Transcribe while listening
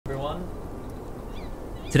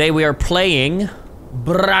Today we are playing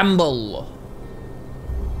Bramble.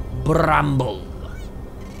 Bramble.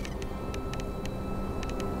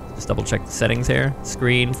 Just double check the settings here.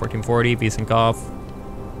 Screen, 1440, VSync off.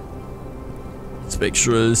 Let's make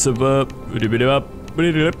sure this is up.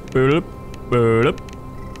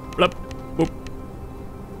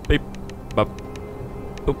 Beep. Bop.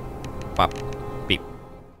 Boop. Bop. Beep.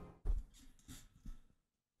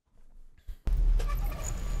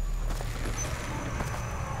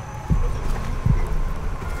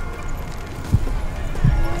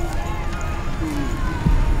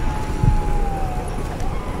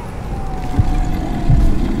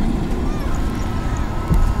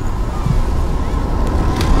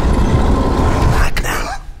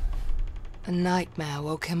 A nightmare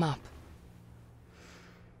woke him up.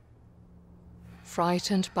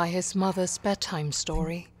 Frightened by his mother's bedtime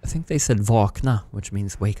story, I think they said vakna, which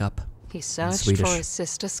means wake up. he searched for his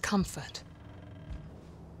sister's comfort.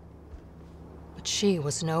 But she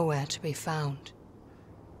was nowhere to be found.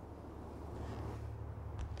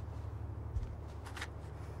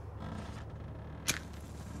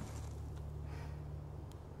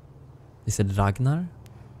 They said Ragnar?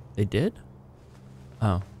 They did?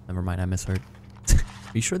 Oh, never mind, I misheard.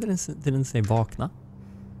 Are you sure they didn't say vakna?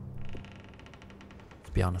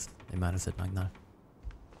 To be honest, they might have said Ragnar.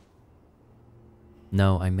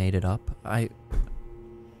 No, I made it up. Oh,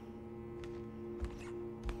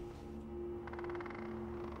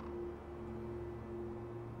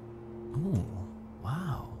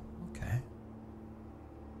 wow. Okay.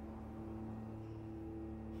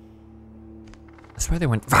 I swear they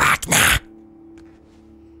went Ragnar!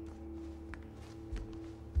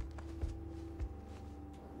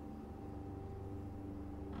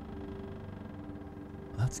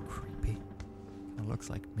 That's creepy. It looks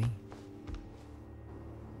like me.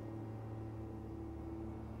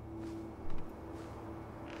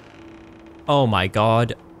 Oh my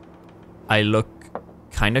god. I look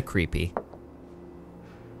kind of creepy.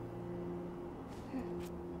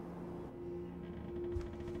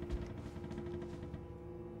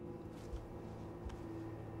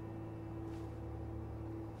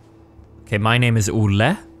 Okay, my name is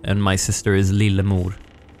Ole, and my sister is Lillemor.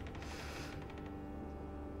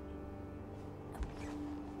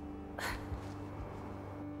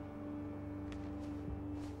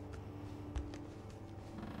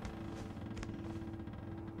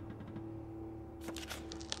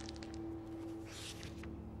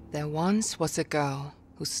 There once was a girl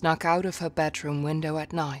who snuck out of her bedroom window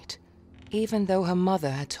at night, even though her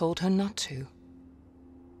mother had told her not to.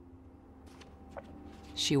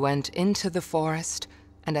 She went into the forest,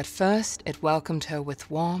 and at first it welcomed her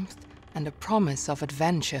with warmth and a promise of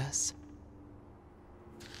adventures.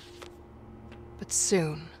 But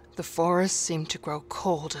soon, the forest seemed to grow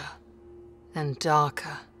colder and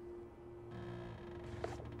darker.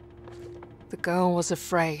 The girl was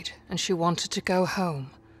afraid, and she wanted to go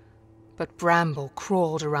home. But Bramble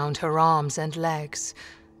crawled around her arms and legs,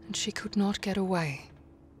 and she could not get away.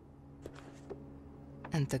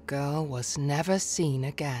 And the girl was never seen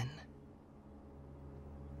again.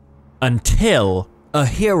 Until a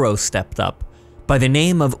hero stepped up by the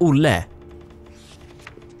name of Ole.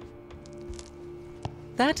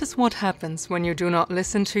 That is what happens when you do not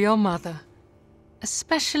listen to your mother.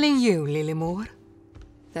 Especially you, Lillemor,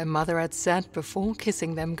 their mother had said before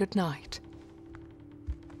kissing them goodnight.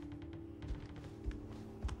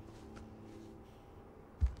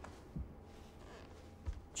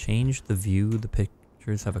 Change the view, the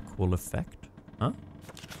pictures have a cool effect. Huh?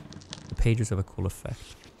 The pages have a cool effect.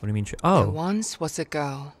 What do you mean? Oh. There once was a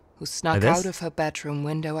girl who snuck out of her bedroom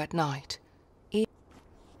window at night.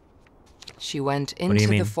 She went into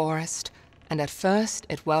the forest, and at first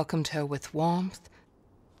it welcomed her with warmth.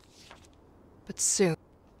 But soon,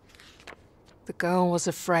 the girl was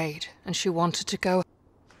afraid, and she wanted to go.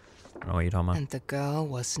 I don't know what you're talking about. And the girl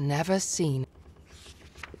was never seen.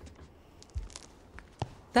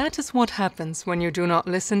 That is what happens when you do not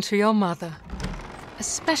listen to your mother.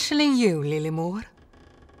 Especially you, Lillemor,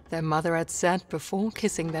 their mother had said before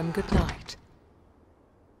kissing them goodnight.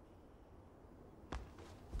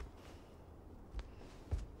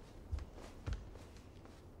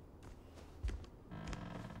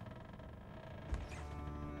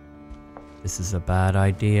 This is a bad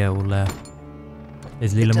idea, Ole.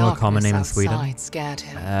 Is Lillemor a common name in Sweden? Scared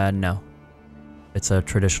him. No. It's a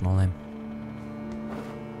traditional name.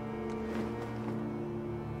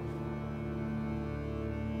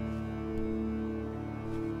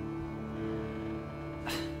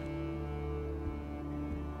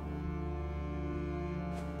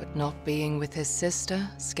 But not being with his sister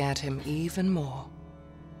scared him even more.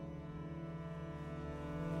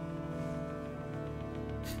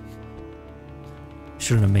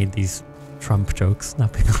 shouldn't have made these Trump jokes. Now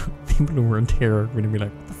people who weren't here are going to be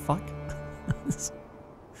like, what the fuck?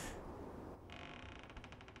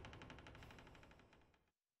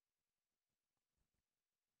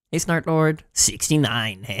 Hey, Snart Lord.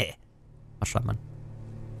 69, hey. Watch that, man.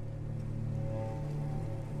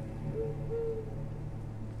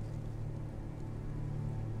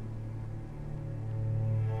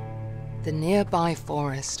 The nearby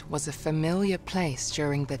forest was a familiar place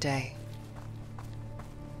during the day.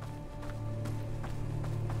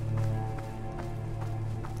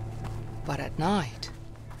 But at night,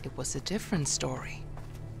 it was a different story.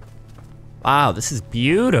 Wow, this is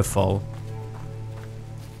beautiful.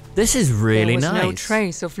 This is really nice. There was no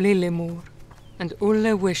trace of Lillemor, and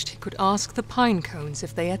Ulle wished he could ask the pine cones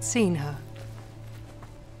if they had seen her.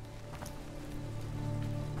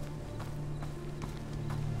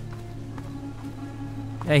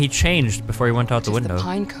 Yeah, he changed before he went out the window. The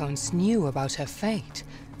pine cones knew about her fate.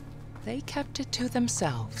 They kept it to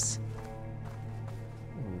themselves.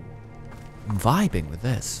 I'm vibing with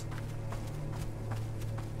this.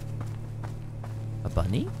 A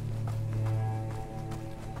bunny?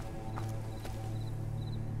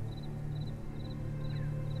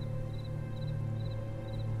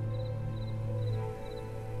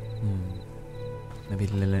 Maybe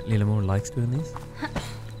Lillemor likes doing these?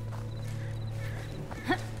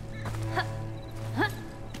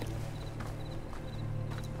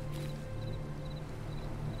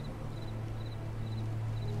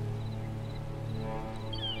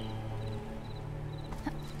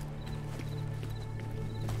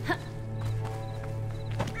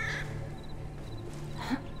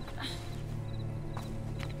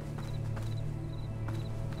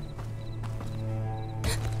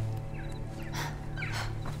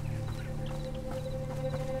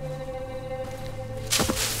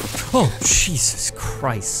 Oh, Jesus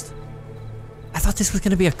Christ. I thought this was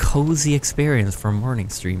going to be a cozy experience for a morning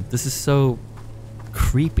stream. This is so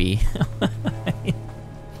creepy.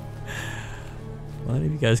 What have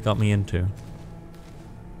you guys got me into?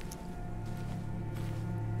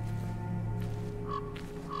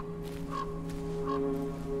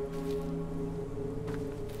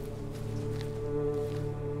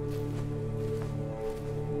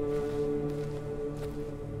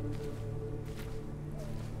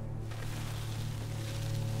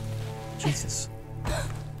 Jesus.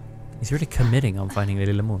 He's really committing on finding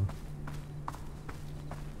Lillemor.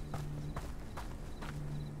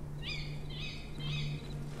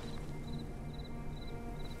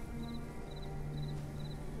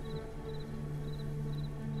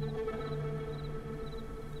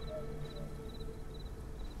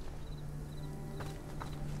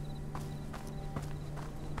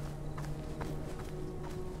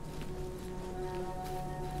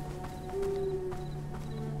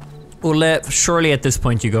 Well, surely at this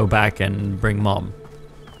point you go back and bring Mom.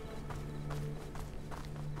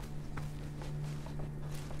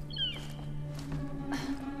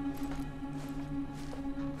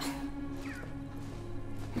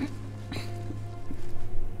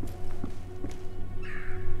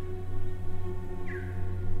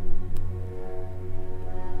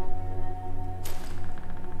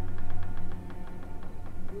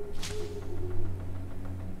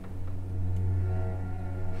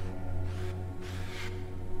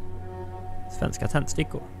 Svenska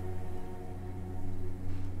tändstickor.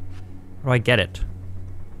 How do I get it?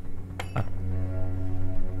 Ah.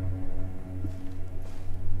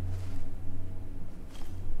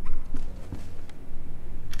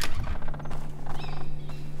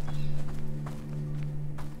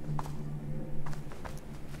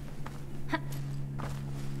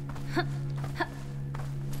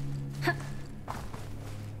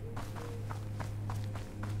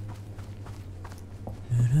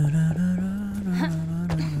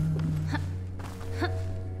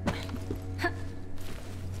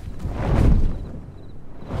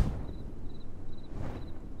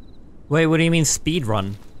 Wait, what do you mean speed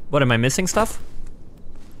run? What, am I missing stuff?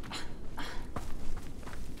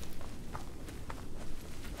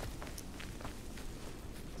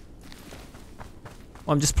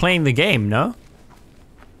 Well, I'm just playing the game, no?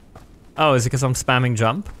 Oh, is it because I'm spamming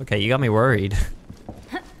jump? Okay, you got me worried.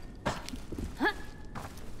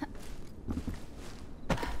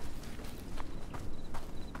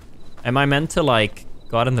 Am I meant to, like,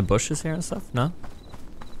 go out in the bushes here and stuff? No?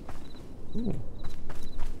 Ooh.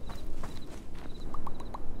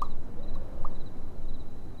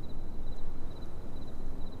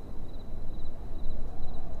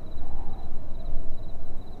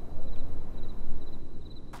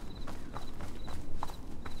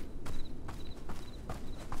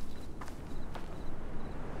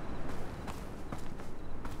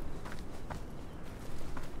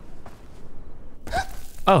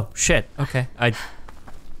 Oh, shit. Okay.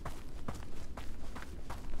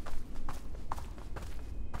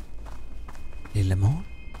 Les lemons?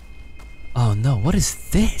 Oh no, what is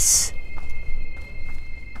this?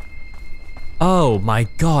 Oh my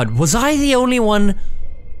god, was I the only one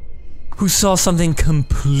who saw something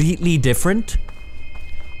completely different?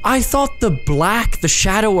 I thought the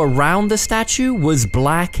shadow around the statue was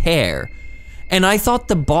black hair. And I thought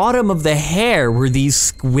the bottom of the hair were these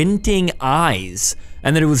squinting eyes,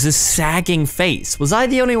 and that it was this sagging face. Was I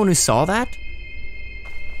the only one who saw that?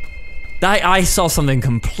 I saw something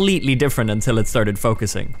completely different until it started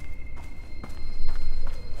focusing.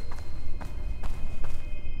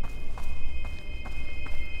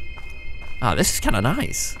 Oh, this is kind of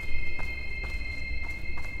nice.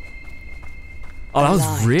 Oh, that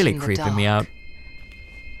was really creeping me out.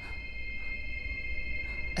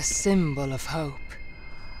 A symbol of hope.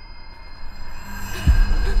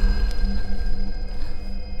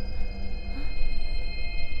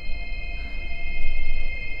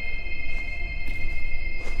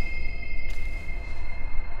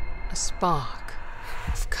 A spark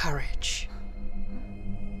of courage.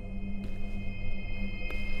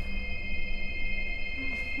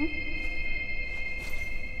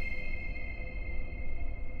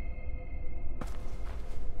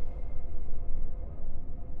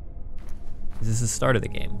 Is this the start of the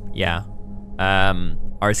game? Yeah.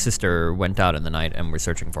 Our sister went out in the night and we're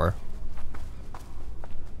searching for her.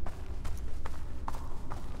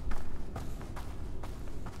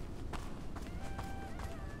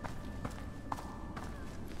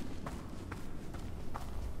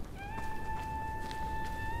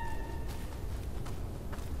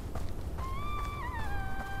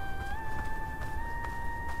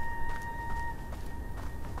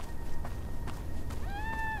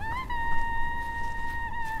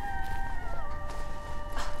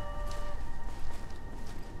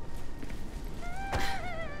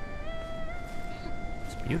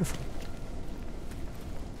 Beautiful.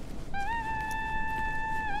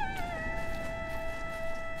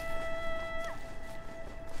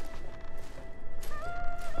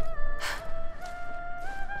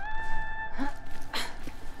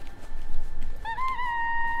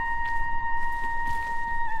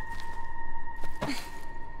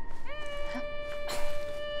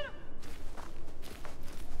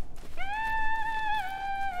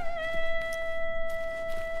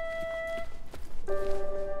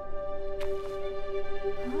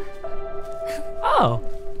 Oh.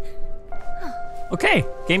 Okay,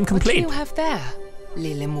 game complete. What do you have there?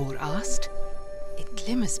 Lilimur asked. It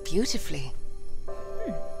glimmers beautifully.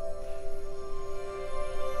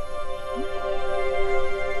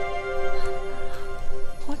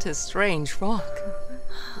 What a strange rock.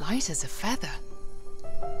 Light as a feather.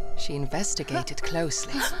 She investigated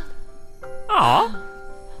closely. Aw.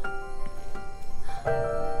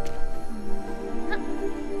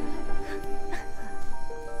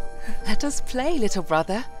 Let us play, little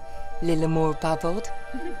brother, Lilimur babbled.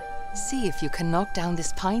 See if you can knock down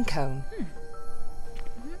this pine cone.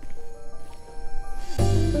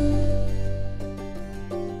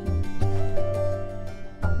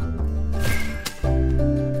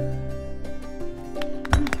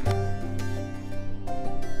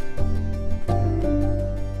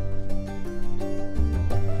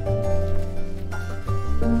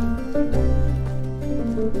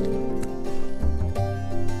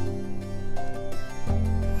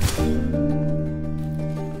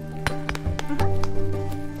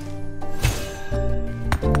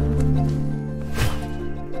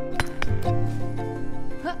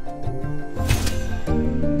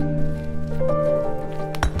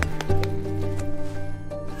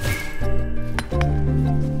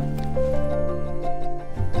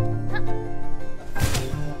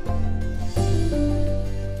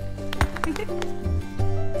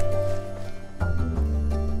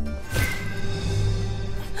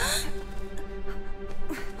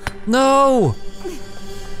 No!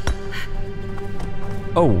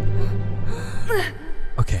 Oh.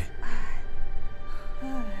 Okay.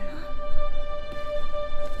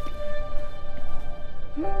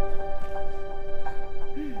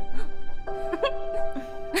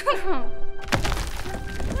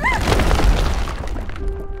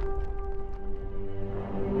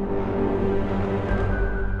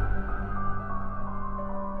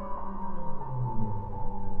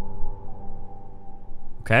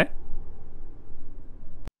 Okay.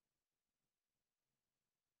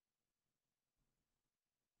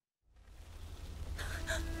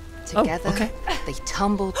 Together, oh, okay. They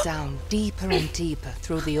tumbled down deeper and deeper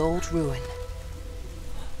through the old ruin.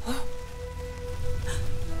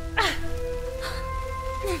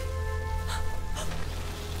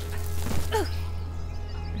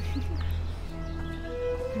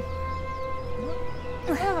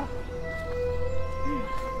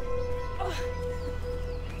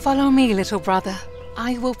 Follow me, little brother.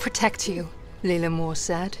 I will protect you, Lilimore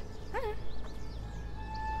said.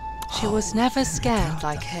 She was never scared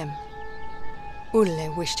like him.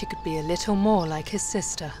 Ulle wished he could be a little more like his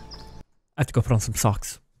sister. I have to go put on some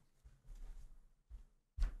socks.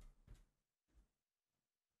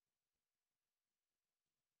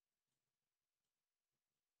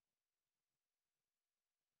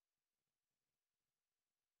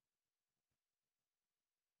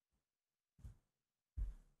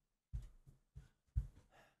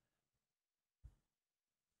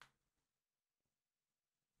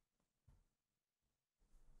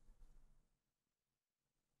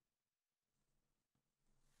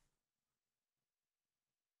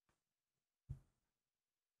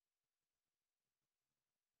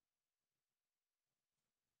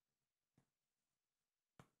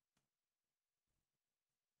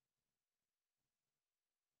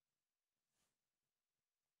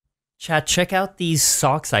 Chat, check out these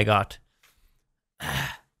socks I got.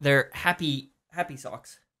 They're happy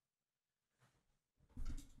socks.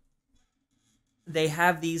 They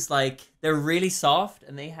have these, like, they're really soft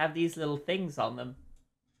and they have these little things on them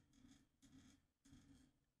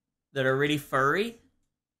that are really furry.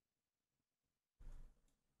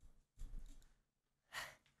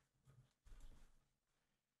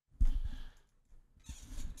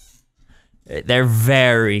 They're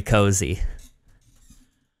very cozy.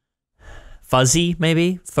 Fuzzy,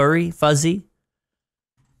 maybe? Furry? Fuzzy?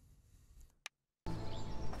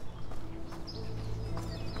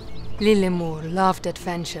 Lilimore loved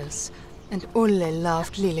adventures, and Ulle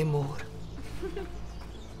loved Lilimore.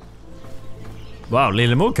 Wow,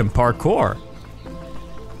 Lilimore can parkour.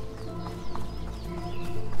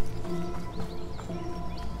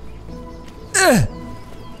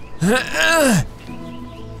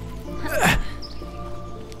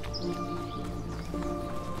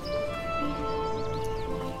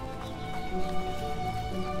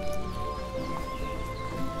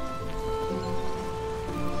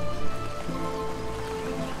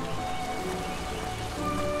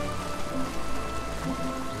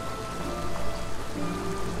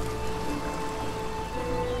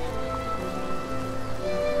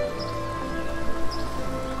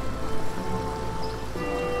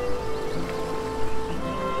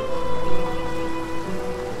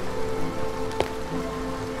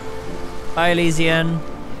 Bye, Elysian.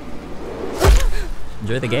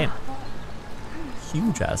 Enjoy the game.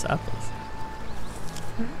 Huge ass apples.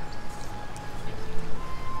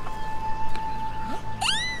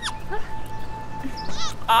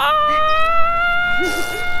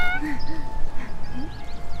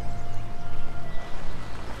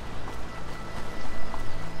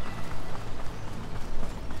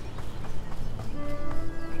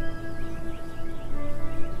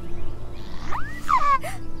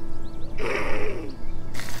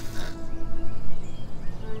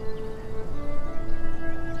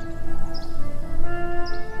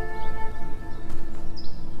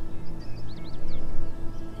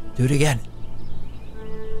 Do it again.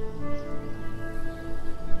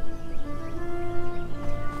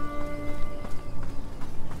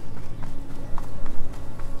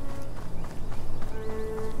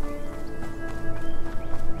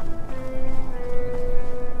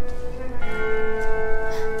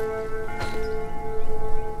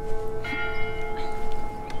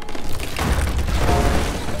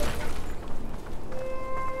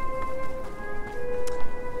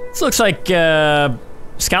 This looks like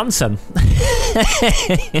Skansen.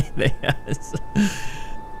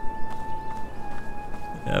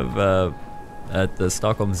 Have at the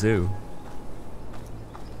Stockholm Zoo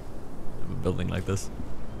a building like this.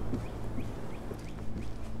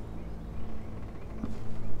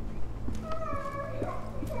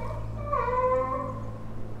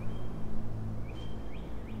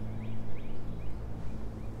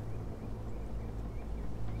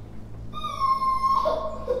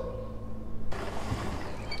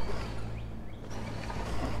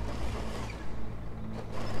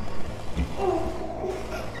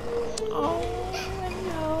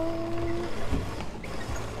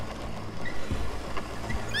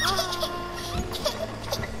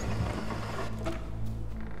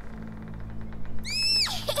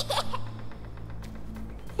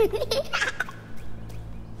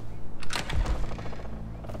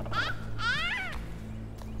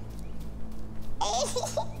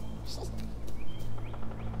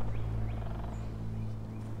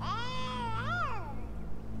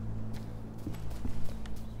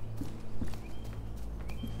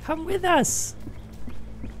 Come with us.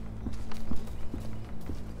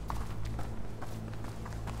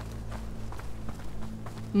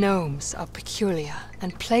 Gnomes are peculiar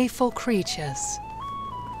and playful creatures.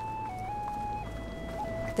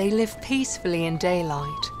 They live peacefully in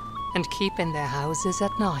daylight and keep in their houses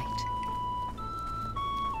at night.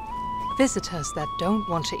 Visitors that don't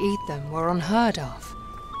want to eat them were unheard of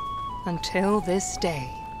until this day.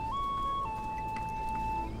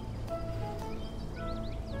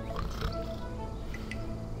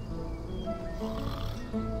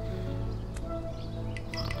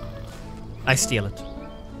 I steal it.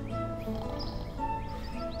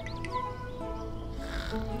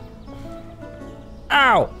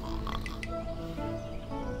 Ow!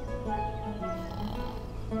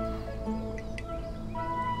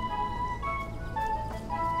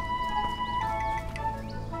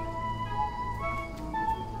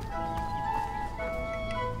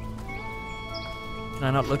 Can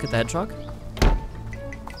I not look at the hedgehog?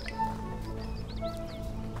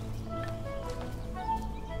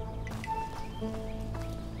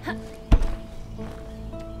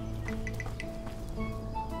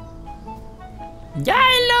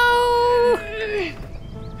 Yellow!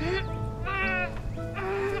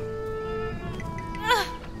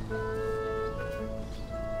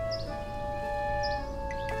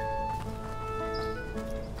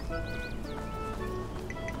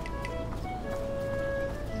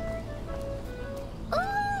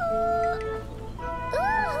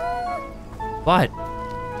 What?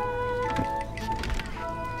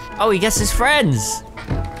 Oh, he gets his friends!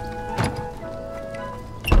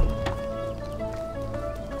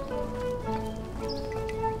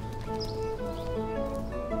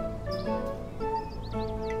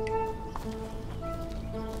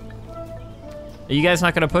 Are you guys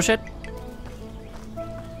not gonna push it?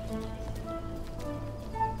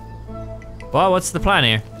 Well, what's the plan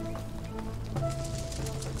here?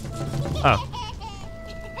 Oh.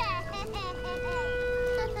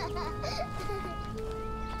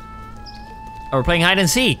 Oh, we're playing hide and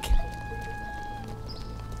seek.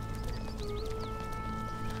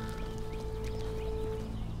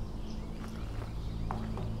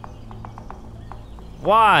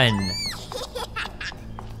 One.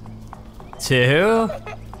 Two.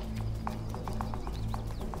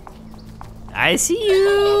 I see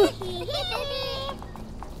you.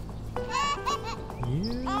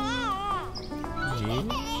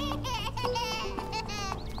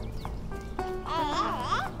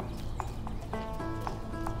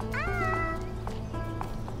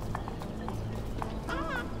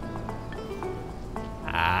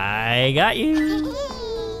 I got you.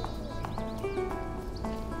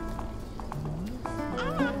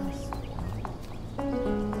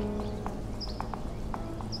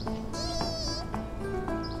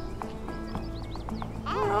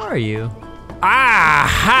 Where are you?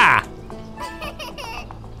 Aha!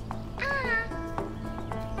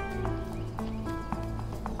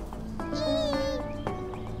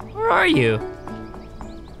 Where are you?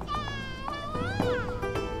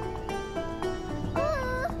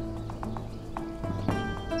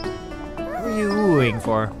 Where are you wooing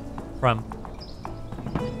for? From?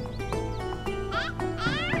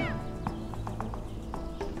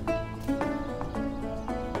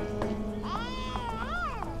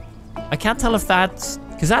 I can't tell if that's,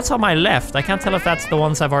 because that's on my left. I can't tell if that's the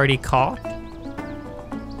ones I've already caught.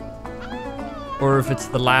 Or if it's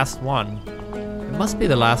the last one. It must be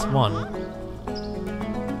the last one.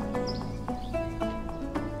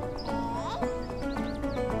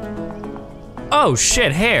 Oh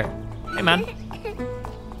shit, hair. Hey man.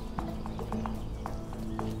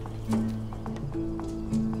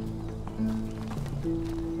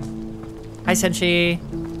 Hi Senshi.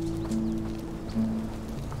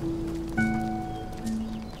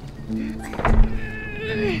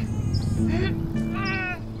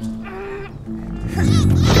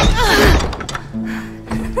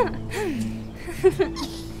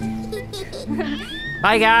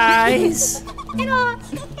 Bye guys.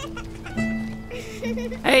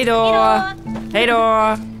 Hey Dora. Hey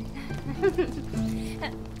Dora.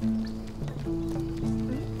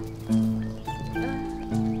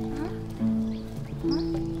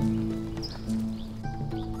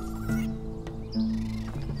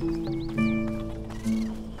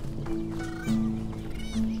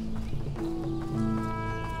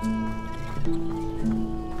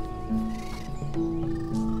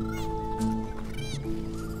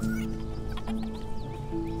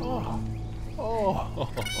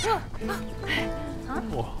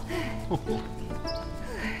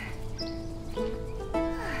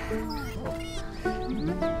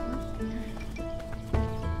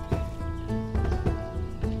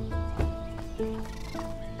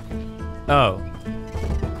 Oh.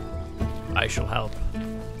 I shall help.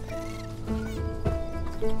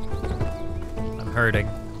 I'm hurting.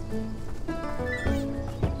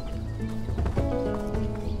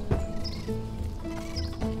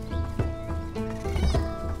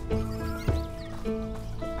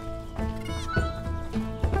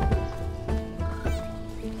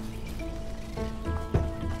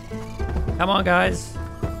 Come on, guys.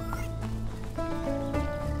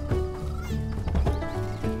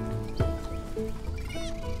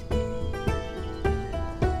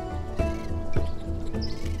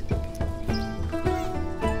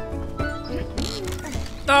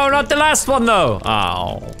 No, not the last one though.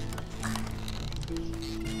 Oh.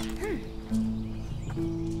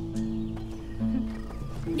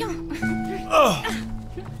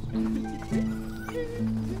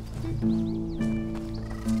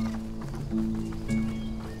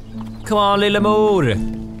 Come on, Lillemor.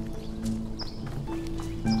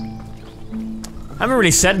 I haven't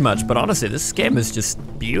really said much, but honestly, this game is just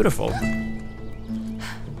beautiful.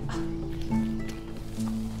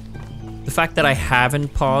 The fact that I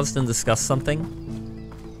haven't paused and discussed something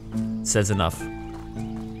says enough.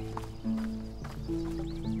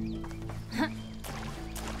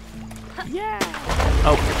 Yeah.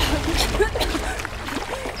 Oh.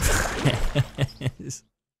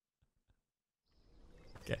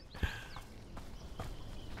 Okay.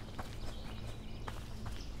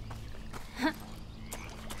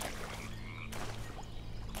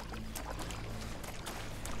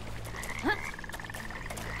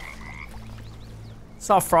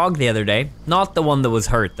 Saw a frog the other day. Not the one that was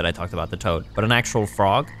hurt that I talked about, the toad, but an actual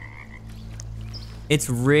frog. It's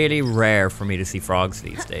really rare for me to see frogs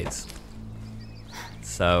these days.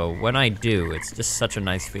 So when I do, it's just such a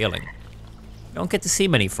nice feeling. You don't get to see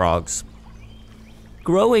many frogs.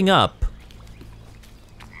 Growing up,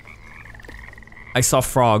 I saw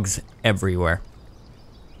frogs everywhere.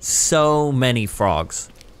 So many frogs.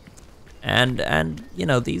 And you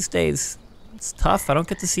know, these days, it's tough. I don't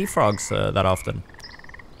get to see frogs that often.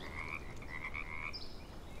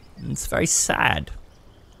 It's very sad.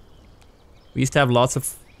 We used to have lots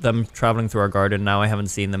of them traveling through our garden. Now I haven't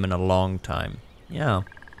seen them in a long time. Yeah.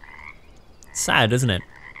 Sad, isn't it?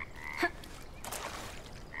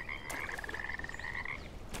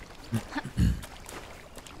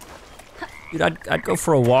 Dude, I'd go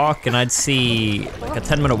for a walk and I'd see, like a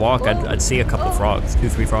 10-minute walk, I'd see a couple frogs,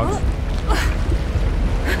 2-3 frogs.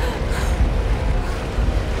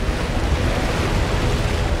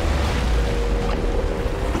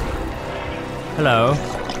 Hello.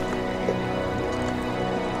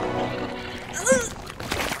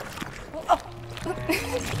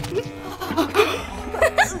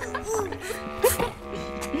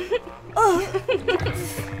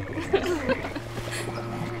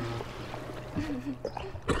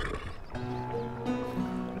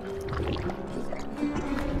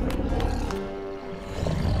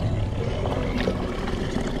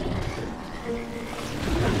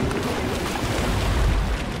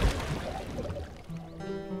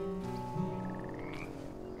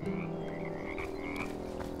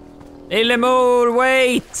 Hey, Lemur,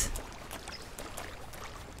 wait!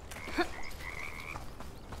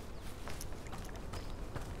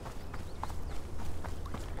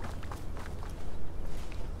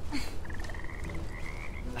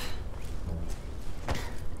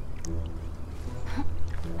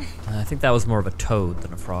 I think that was more of a toad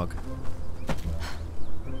than a frog.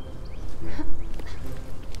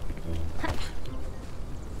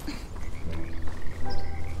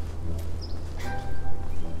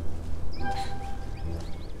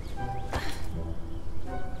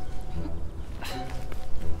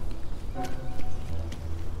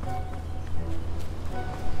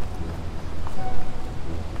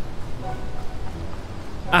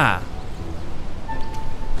 Ah.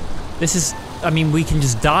 This is, I mean, we can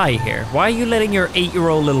just die here. Why are you letting your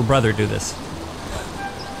 8-year-old little brother do this?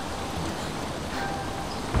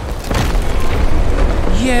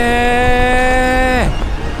 Yeah!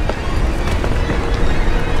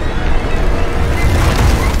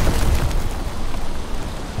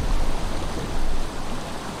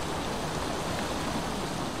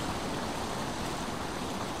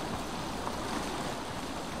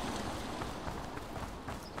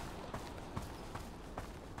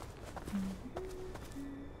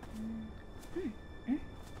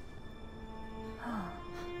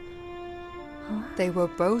 They were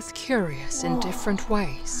both curious in different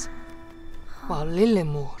ways, while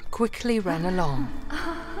Lillemor quickly ran along.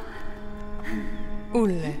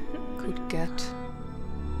 Ulle could get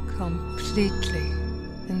completely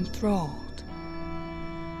enthralled.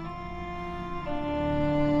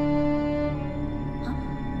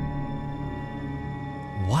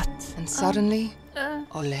 What? And suddenly,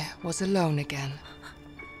 Ole was alone again,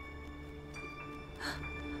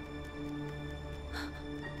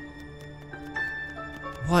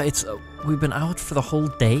 What, it's... we've been out for the whole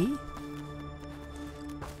day?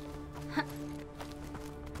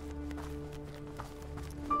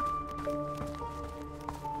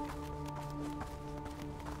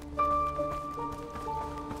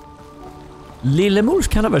 Lillemore's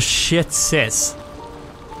kind of a shit sis.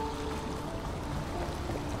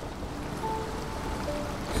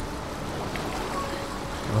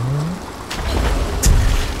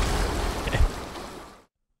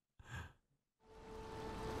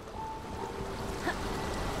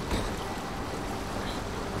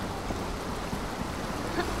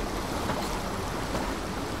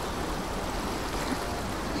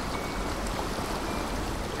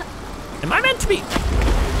 Am I meant to be...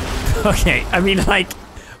 Okay, I mean, like,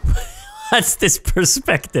 what's this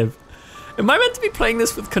perspective? Am I meant to be playing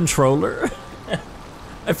this with controller?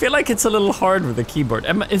 I feel like it's a little hard with the keyboard.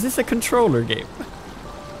 Is this a controller game?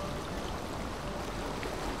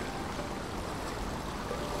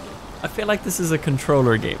 I feel like this is a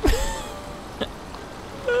controller game.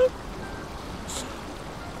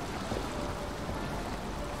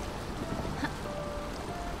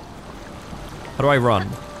 How do I run?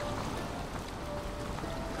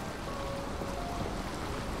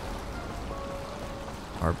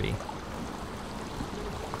 RB.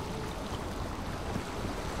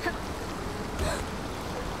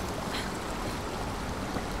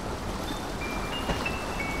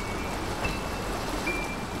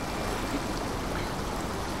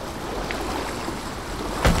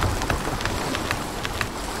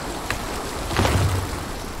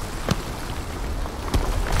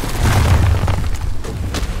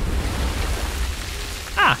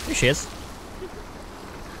 Ah, here she is.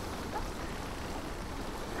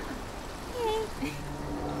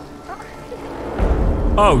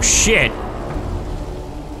 Oh shit!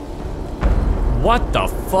 What the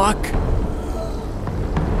fuck?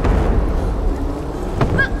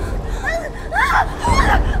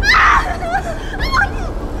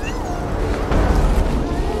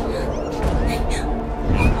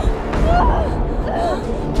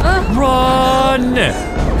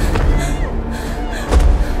 Run!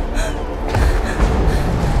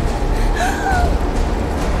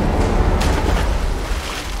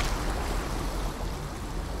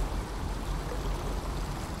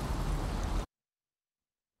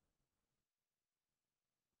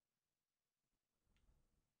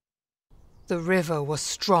 The river was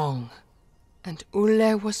strong, and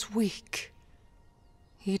Ulle was weak.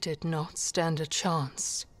 He did not stand a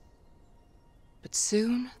chance. But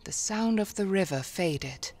soon the sound of the river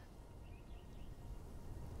faded.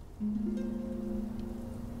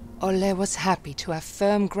 Ulle was happy to have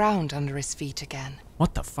firm ground under his feet again.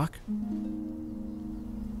 What the fuck?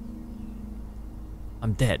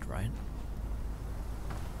 I'm dead, right?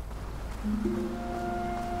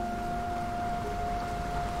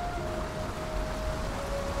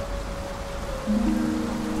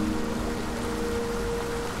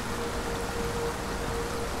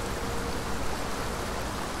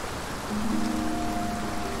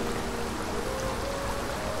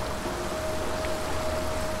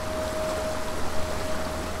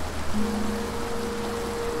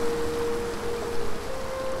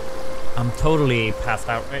 I'm totally passed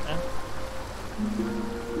out right now.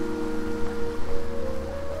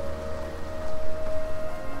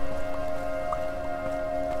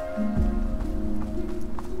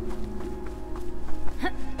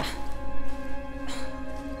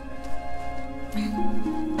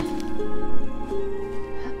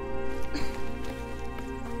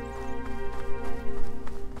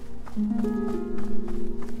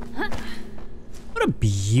 What a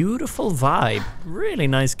beautiful vibe. Really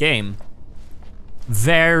nice game.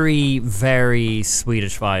 Very, very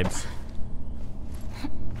Swedish vibes.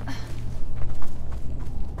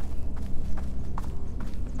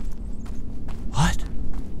 What?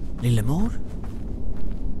 Lillemor?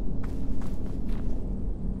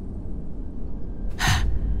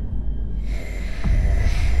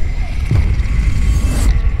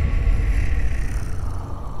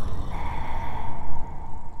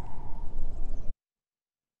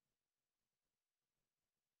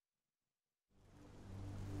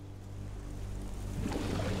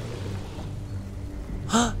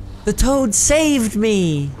 The toad saved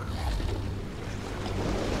me!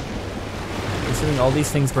 Considering all these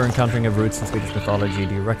things we're encountering have roots in Swedish mythology,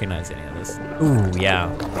 do you recognize any of this? Ooh, yeah.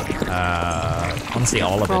 Honestly,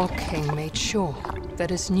 all of it. Frog King made sure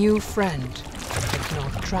that his new friend did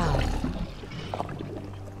not drown.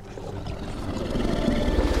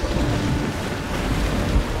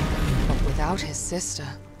 But without his sister,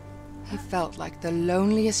 he felt like the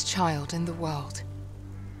loneliest child in the world.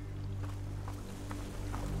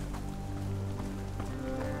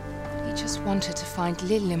 just wanted to find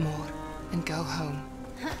Lillemor and go home.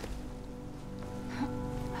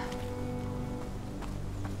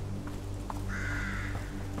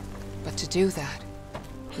 But to do that,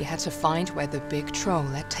 he had to find where the big troll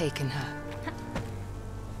had taken her.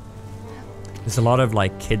 There's a lot of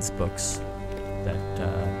like kids books that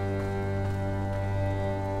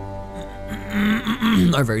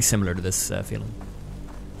are very similar to this feeling.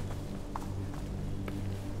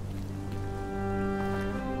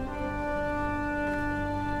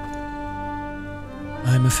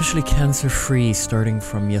 I'm officially cancer-free starting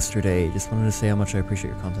from yesterday. Just wanted to say how much I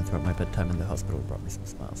appreciate your content throughout my bedtime in the hospital. It brought me some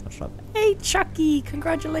smiles. Much love. Hey, Chucky!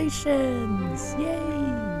 Congratulations! Yay!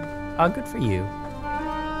 Oh, good for you.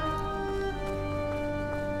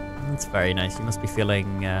 That's very nice. You must be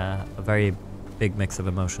feeling a very big mix of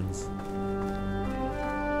emotions.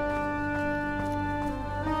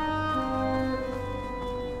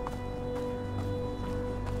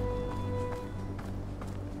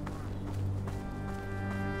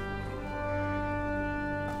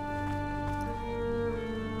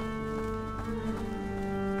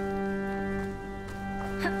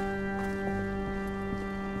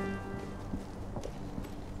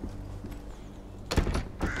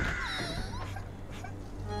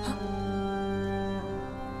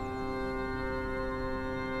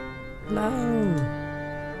 No.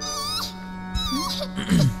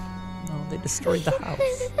 No, they destroyed the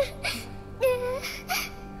house.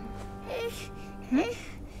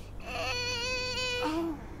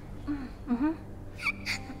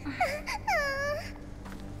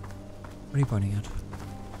 What are you pointing at?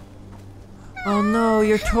 Oh no,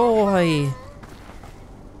 your toy!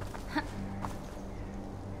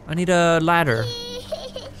 I need a ladder.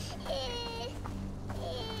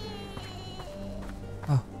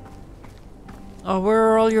 Oh, where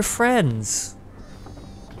are all your friends?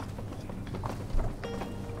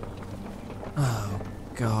 Oh,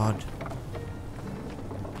 God.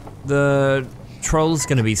 The troll's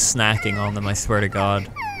gonna be snacking on them, I swear to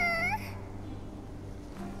God.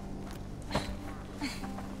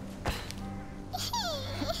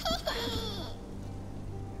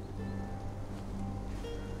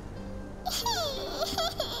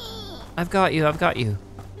 I've got you, I've got you.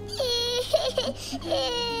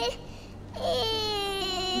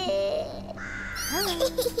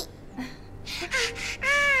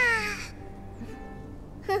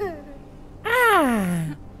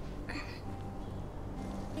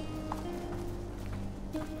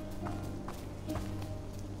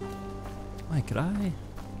 Wait, could I?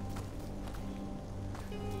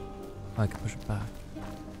 Oh, I can push it back.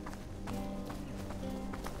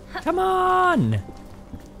 Come on!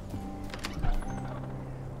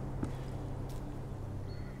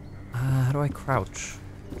 How do I crouch?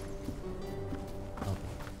 Oh.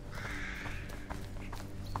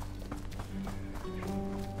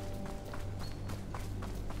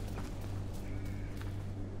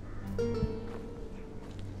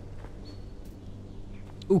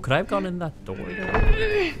 Ooh, could I have gone in that door though?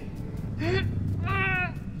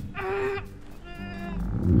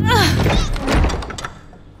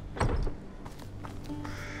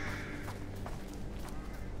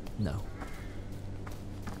 No.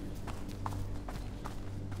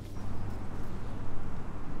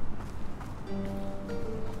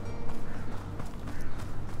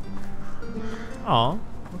 Oh,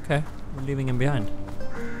 okay. We're leaving him behind.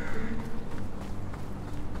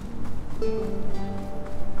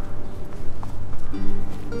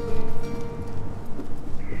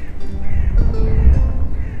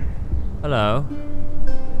 Hello.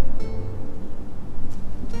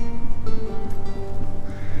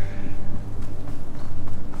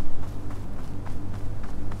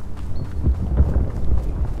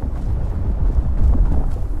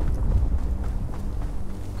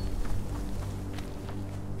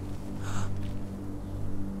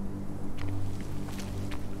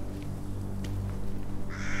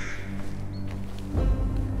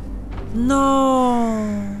 No.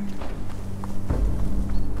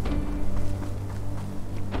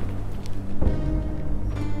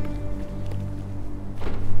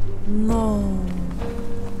 No.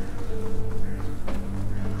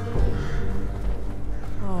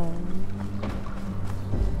 Oh.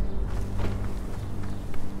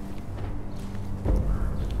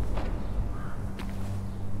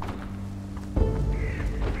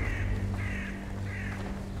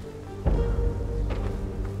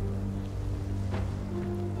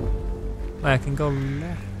 Wait, I can go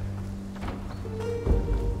left.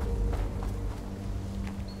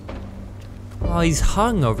 Oh, he's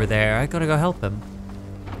hung over there. I gotta go help him.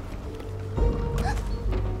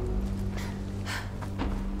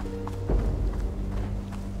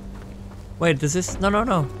 Wait, does this? No.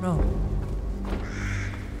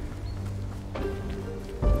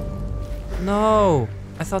 No!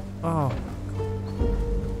 I thought, oh.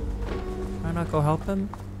 Can I not go help him?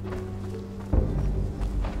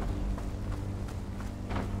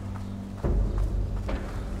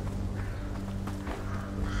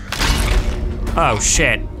 Oh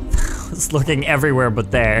shit. I was looking everywhere but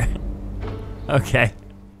there. Okay.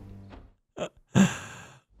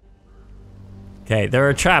 Okay, there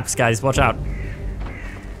are traps, guys, watch out.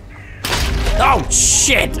 Oh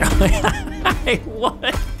shit! What?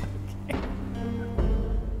 Okay.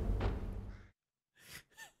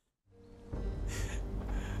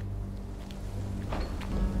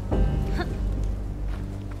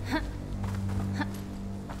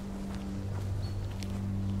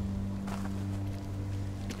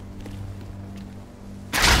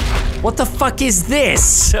 What the fuck is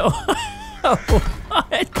this? What?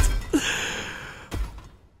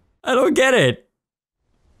 I don't get it.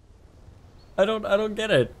 I don't get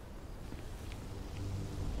it.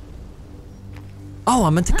 Oh,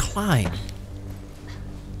 I'm meant to climb.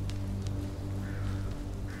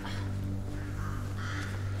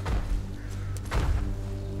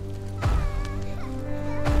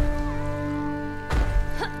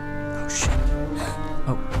 Oh shit.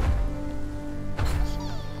 Oh.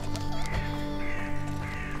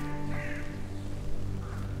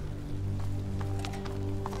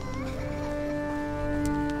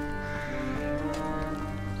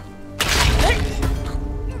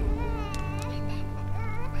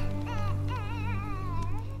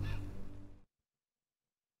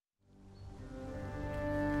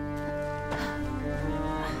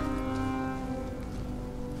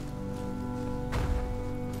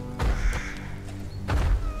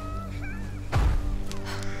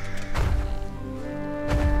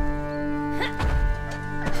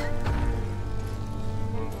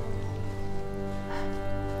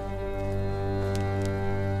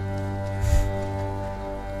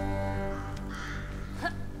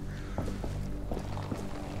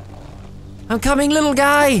 I'm coming, little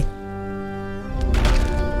guy!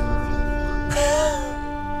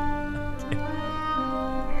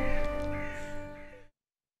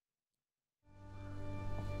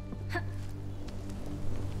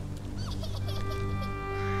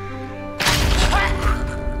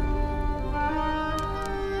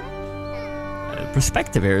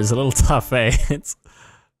 Perspective here is a little tough, eh? It's...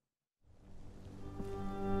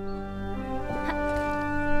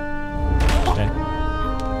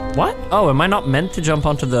 What? Oh, am I not meant to jump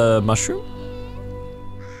onto the mushroom?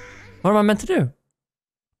 What am I meant to do?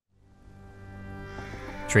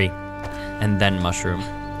 Tree. And then mushroom.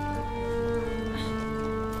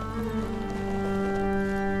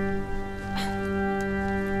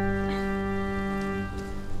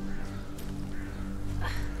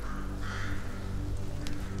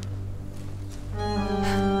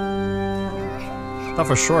 I thought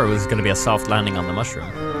for sure it was gonna be a soft landing on the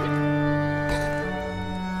mushroom.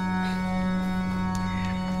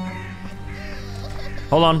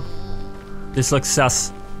 Hold on. This looks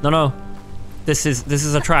sus. No. This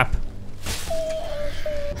is a trap.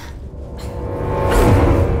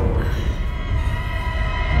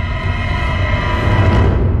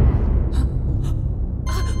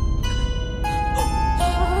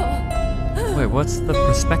 Wait, what's the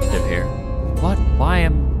perspective here? What? Why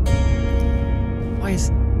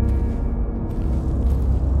is...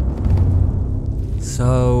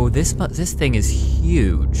 So this thing is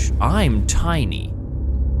huge. I'm tiny.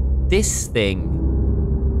 This thing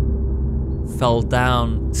fell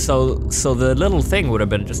down, so the little thing would have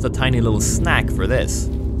been just a tiny little snack for this.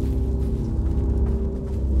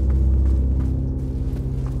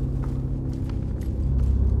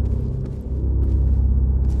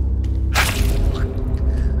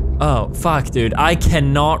 Oh, fuck, dude. I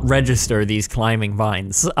cannot register these climbing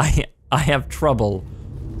vines. I have trouble.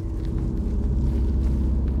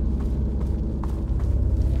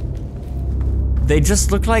 They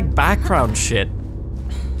just look like background shit.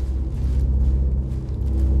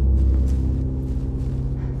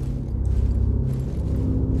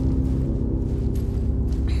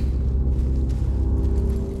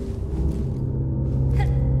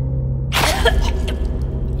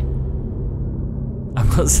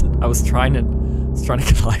 I was trying to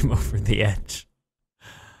climb over the edge.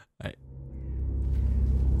 Right.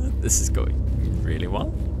 This is going really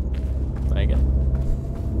well. Try again.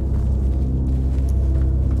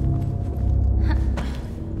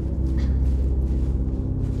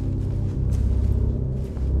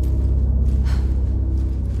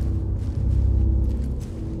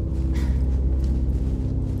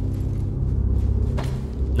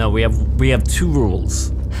 No, we have two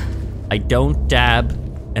rules. I don't dab,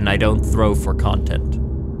 and I don't throw for content.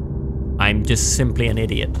 I'm just simply an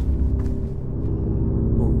idiot.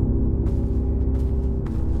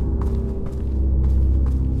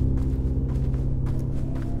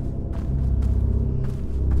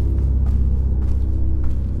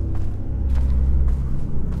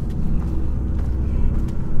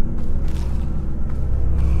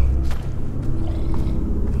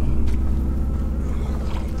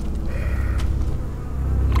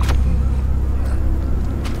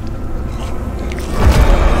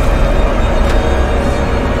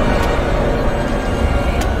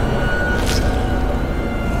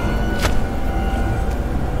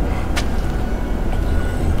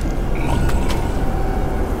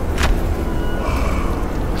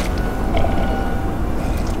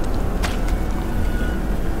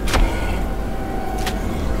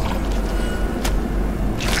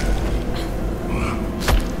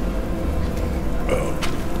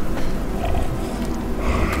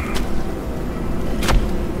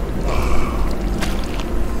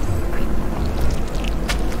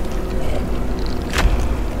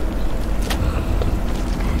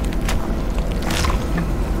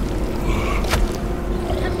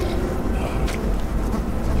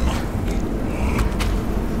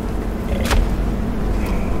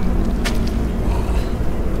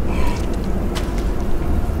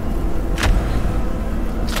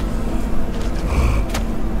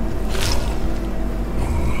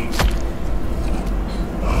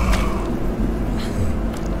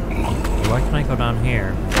 Why can I go down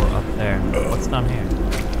here or up there? What's down here?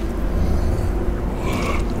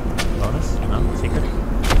 Bonus? No? Secret?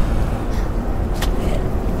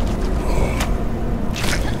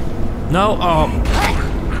 No? Oh.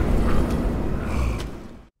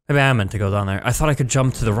 Maybe I meant to go down there. I thought I could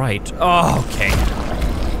jump to the right. Oh, okay.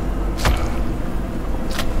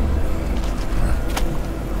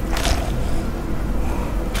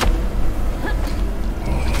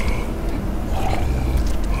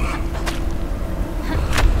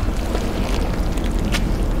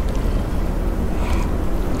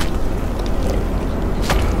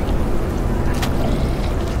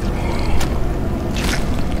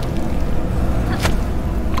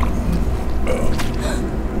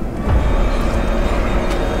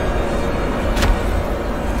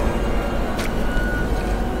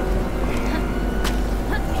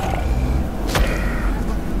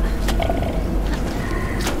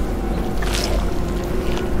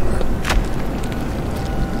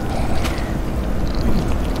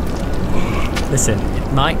 Listen,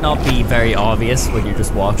 it might not be very obvious when you're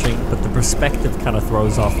just watching, but the perspective kind of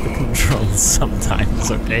throws off the controls sometimes,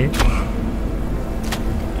 okay? I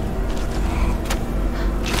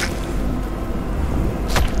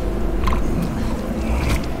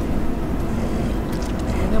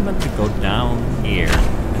think I'm meant to go down here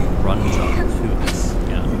and run jump to this,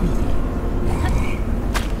 yeah.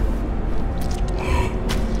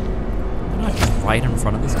 I'm not just right in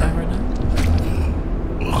front of this guy right now.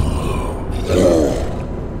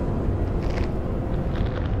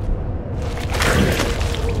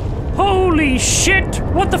 Holy shit!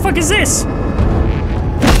 What the fuck is this?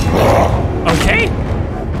 Okay.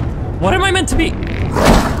 What am I meant to be?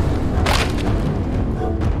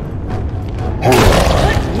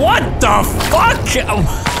 What the fuck?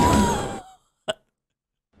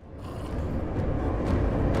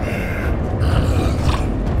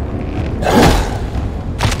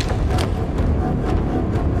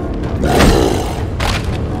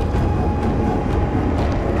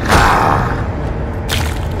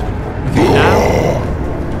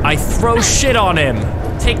 I throw shit on him.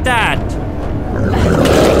 Take that.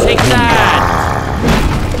 Take that.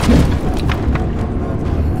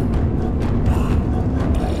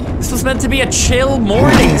 This was meant to be a chill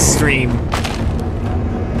morning stream.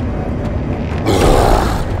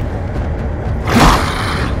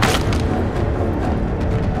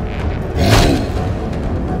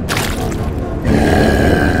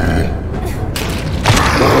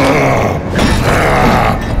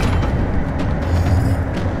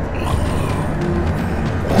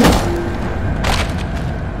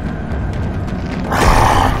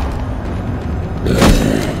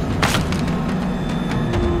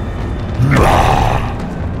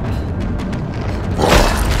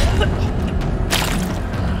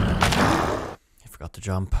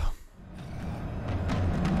 Jump.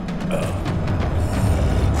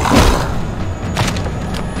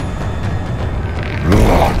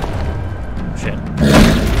 Shit.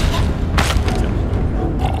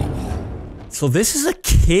 So this is a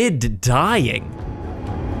kid dying.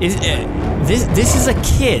 This is a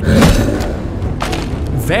kid.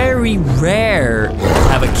 very rare to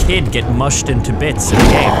have a kid get mushed into bits in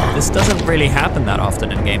a game. This doesn't really happen that often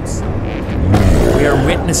in games. We are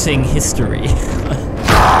witnessing history.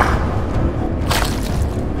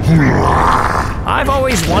 I've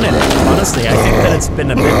always wanted it, honestly. I think that it's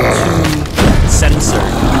been a bit too censored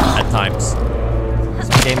at times.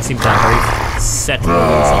 Some games seem to have very set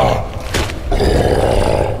rules on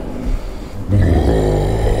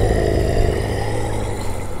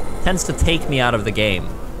it. Tends to take me out of the game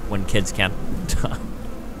when kids can't.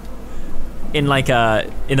 In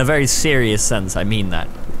a very serious sense, I mean that.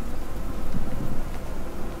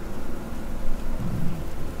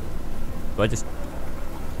 Do I just...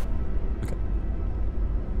 Okay.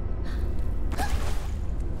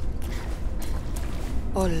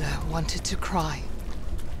 Ola wanted to cry.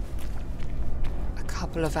 A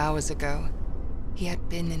couple of hours ago, he had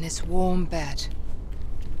been in his warm bed.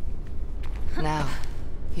 Now,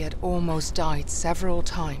 he had almost died several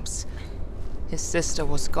times. His sister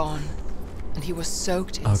was gone, and he was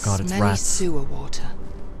soaked in smelly sewer water.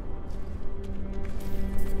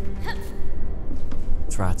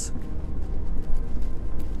 It's rats.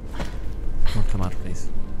 Don't come out, please.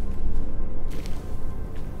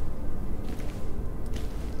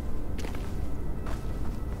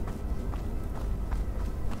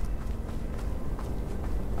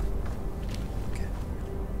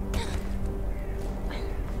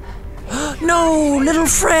 No, little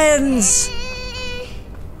friends!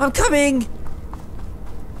 I'm coming!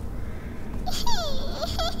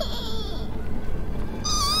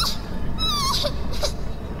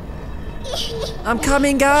 I'm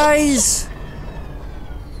coming, guys!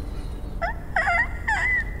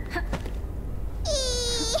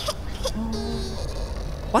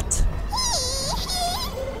 What?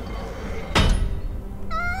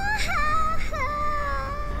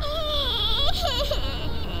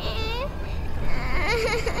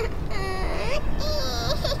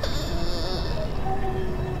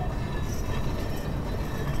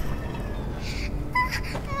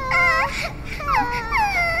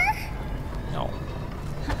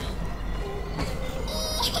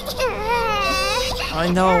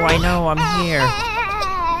 I know, I'm here.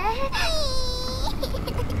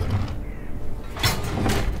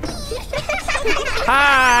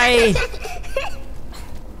 Hi!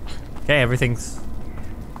 Okay, everything's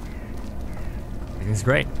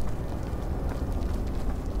great.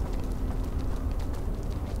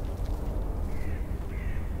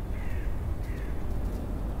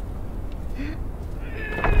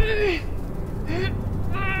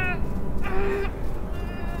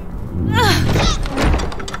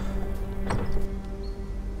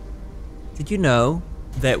 Did you know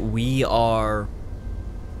that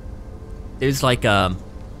there's like a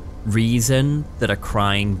reason that a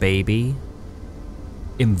crying baby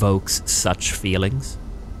invokes such feelings?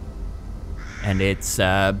 And it's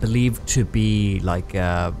believed to be like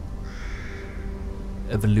a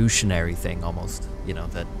evolutionary thing almost, you know,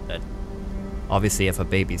 that obviously if a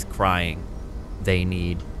baby's crying, they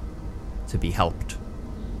need to be helped.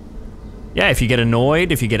 Yeah, if you get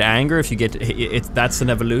annoyed, if you get anger, if you get, that's an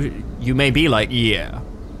evolution. You may be like, yeah,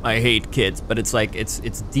 I hate kids, but it's like, it's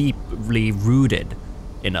deeply rooted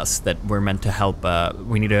in us that we're meant to help,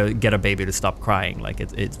 we need to get a baby to stop crying. Like,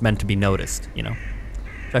 it's meant to be noticed, you know?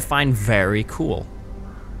 Which I find very cool.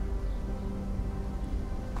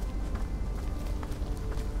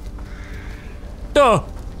 Oh!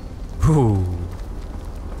 Ooh.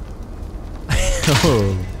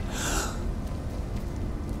 Oh.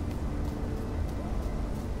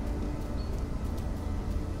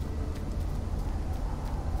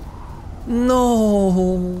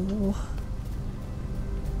 No.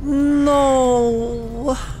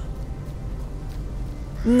 No.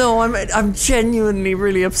 No, I'm genuinely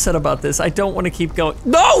really upset about this. I don't want to keep going.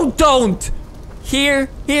 No, don't! Here.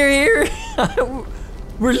 We're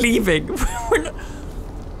leaving. We're not.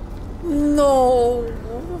 No.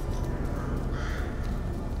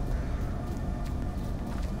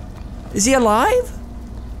 Is he alive?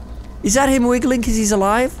 Is that him wiggling because he's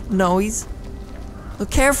alive? No, he's... Oh,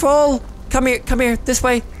 careful! Come here, this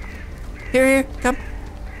way. Here, come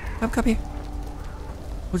here.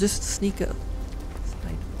 We'll just sneak up.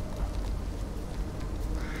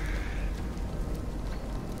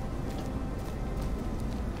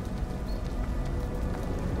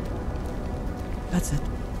 That's it.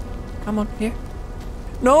 Come on, here.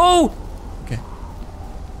 No! Okay.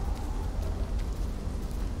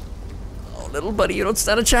 Oh, little buddy, you don't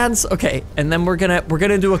stand a chance. Okay, and then we're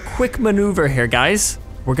gonna do a quick maneuver here, guys.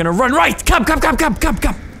 We're gonna run right. Come.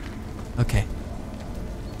 Okay.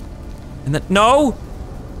 And then no.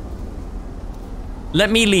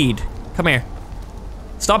 Let me lead. Come here.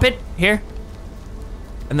 Stop it, here.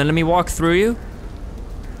 And then let me walk through you.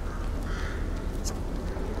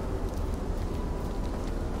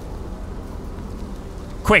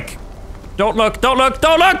 Quick. Don't look, don't look,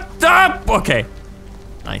 don't look! Ah! Okay.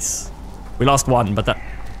 Nice. We lost one, but that...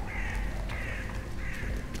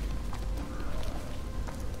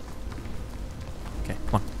 Okay,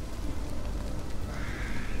 come on.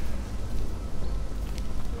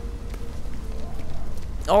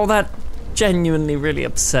 Oh, that genuinely really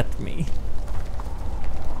upset me.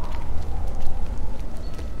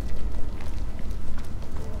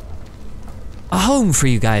 A home for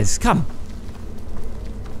you guys, come.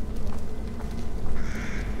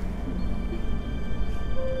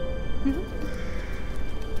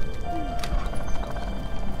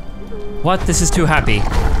 What? This is too happy.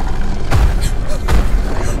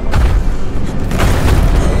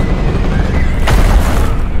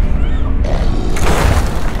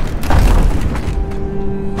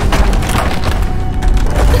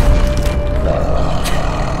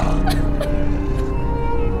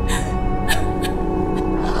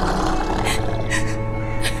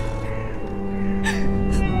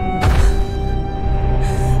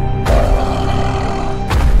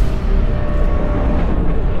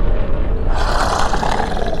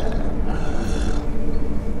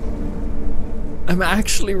 I'm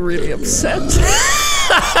actually really upset.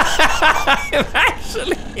 I'm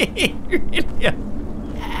actually really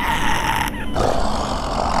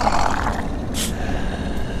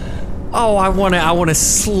Oh, I wanna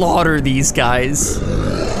slaughter these guys.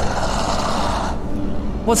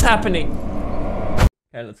 What's happening?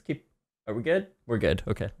 Okay, let's keep, are we good? We're good,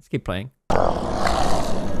 okay, let's keep playing.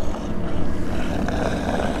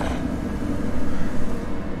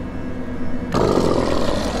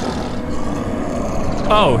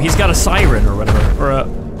 Oh, he's got a siren or whatever, or a...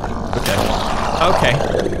 Okay.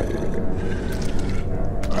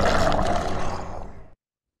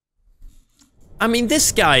 I mean,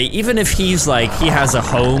 this guy, even if he's like, he has a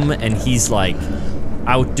home and he's like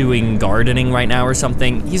out doing gardening right now or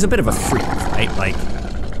something, he's a bit of a freak, right? Like,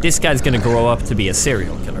 this guy's gonna grow up to be a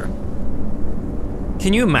serial killer.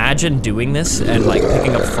 Can you imagine doing this and like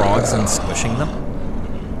picking up frogs and squishing them?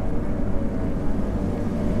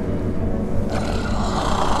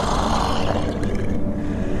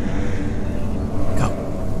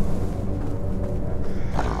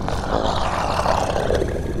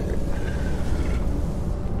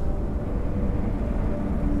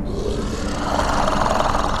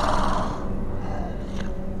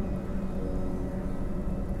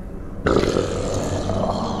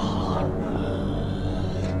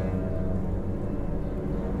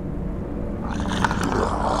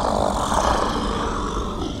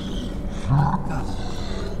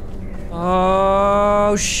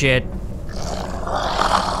 Oh shit.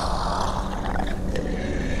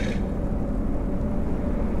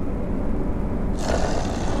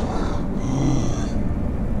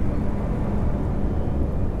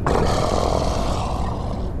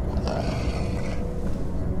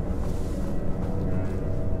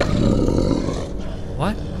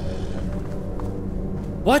 What?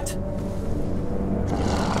 What?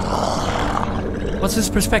 What's his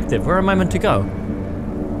perspective? Where am I meant to go?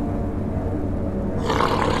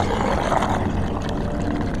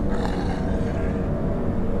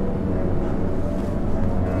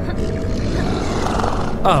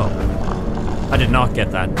 Oh, I did not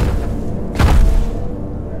get that.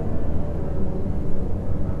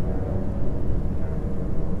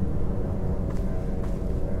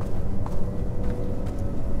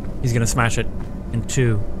 He's gonna smash it in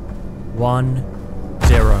 2, 1,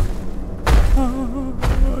 0.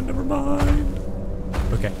 Oh, never mind.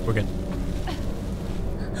 Okay, we're good.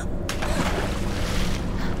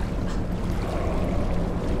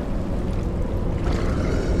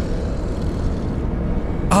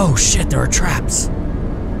 Oh shit, there are traps.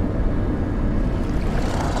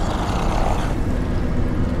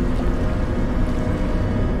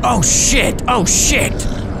 Oh shit, oh shit.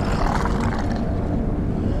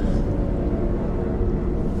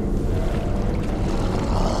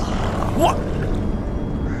 What?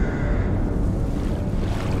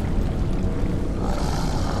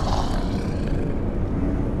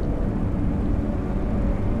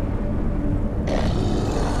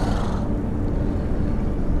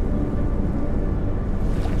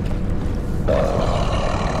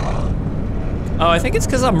 Oh, I think it's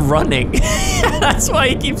because I'm running. That's why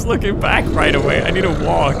he keeps looking back right away. I need to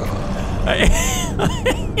walk.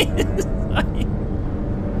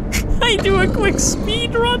 I do a quick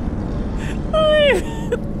speed run.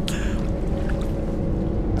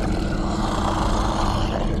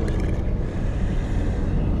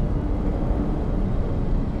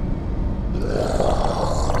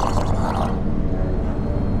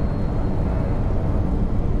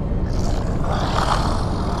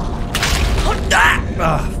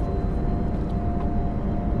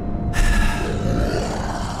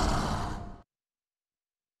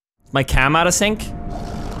 my cam out of sync? It's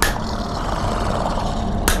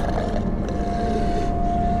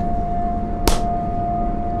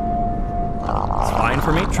fine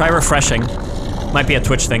for me. Try refreshing. Might be a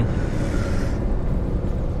Twitch thing.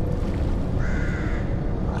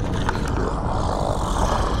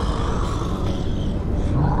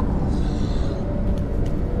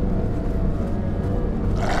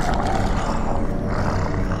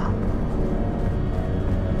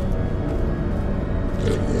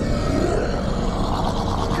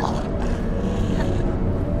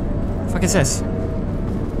 What is this?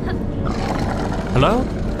 Hello?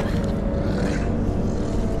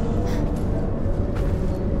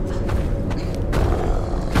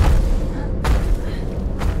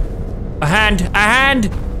 A hand! A hand!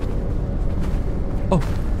 Oh,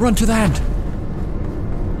 run to the hand!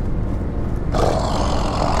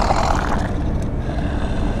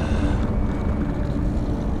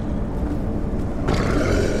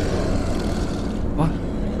 What?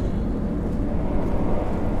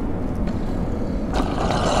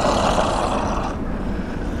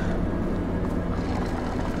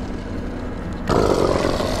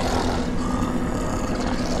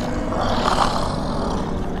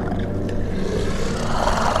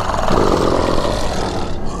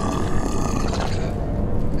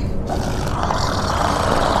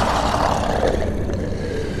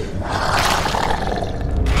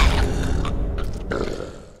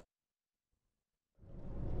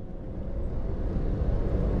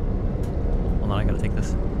 Hold on, I gotta take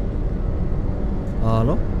this.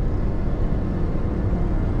 Hello?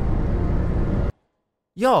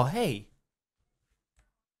 Yo, hey.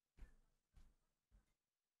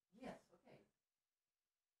 Yes, okay.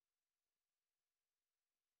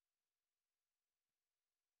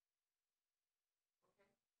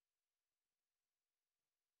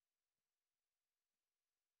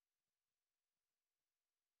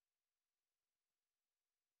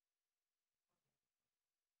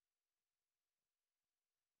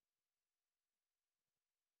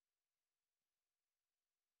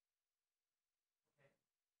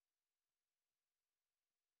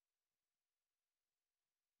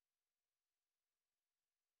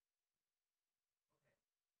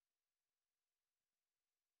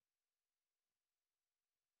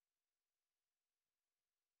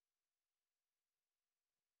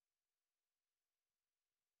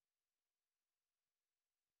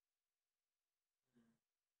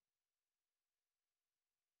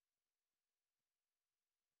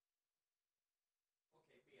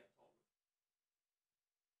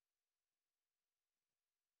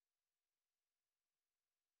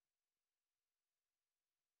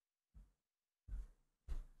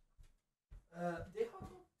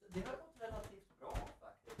 Det har gått relativt bra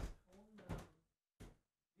faktiskt.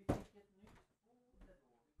 Vi fick ett nytt foder då.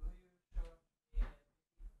 Vi har ju kört med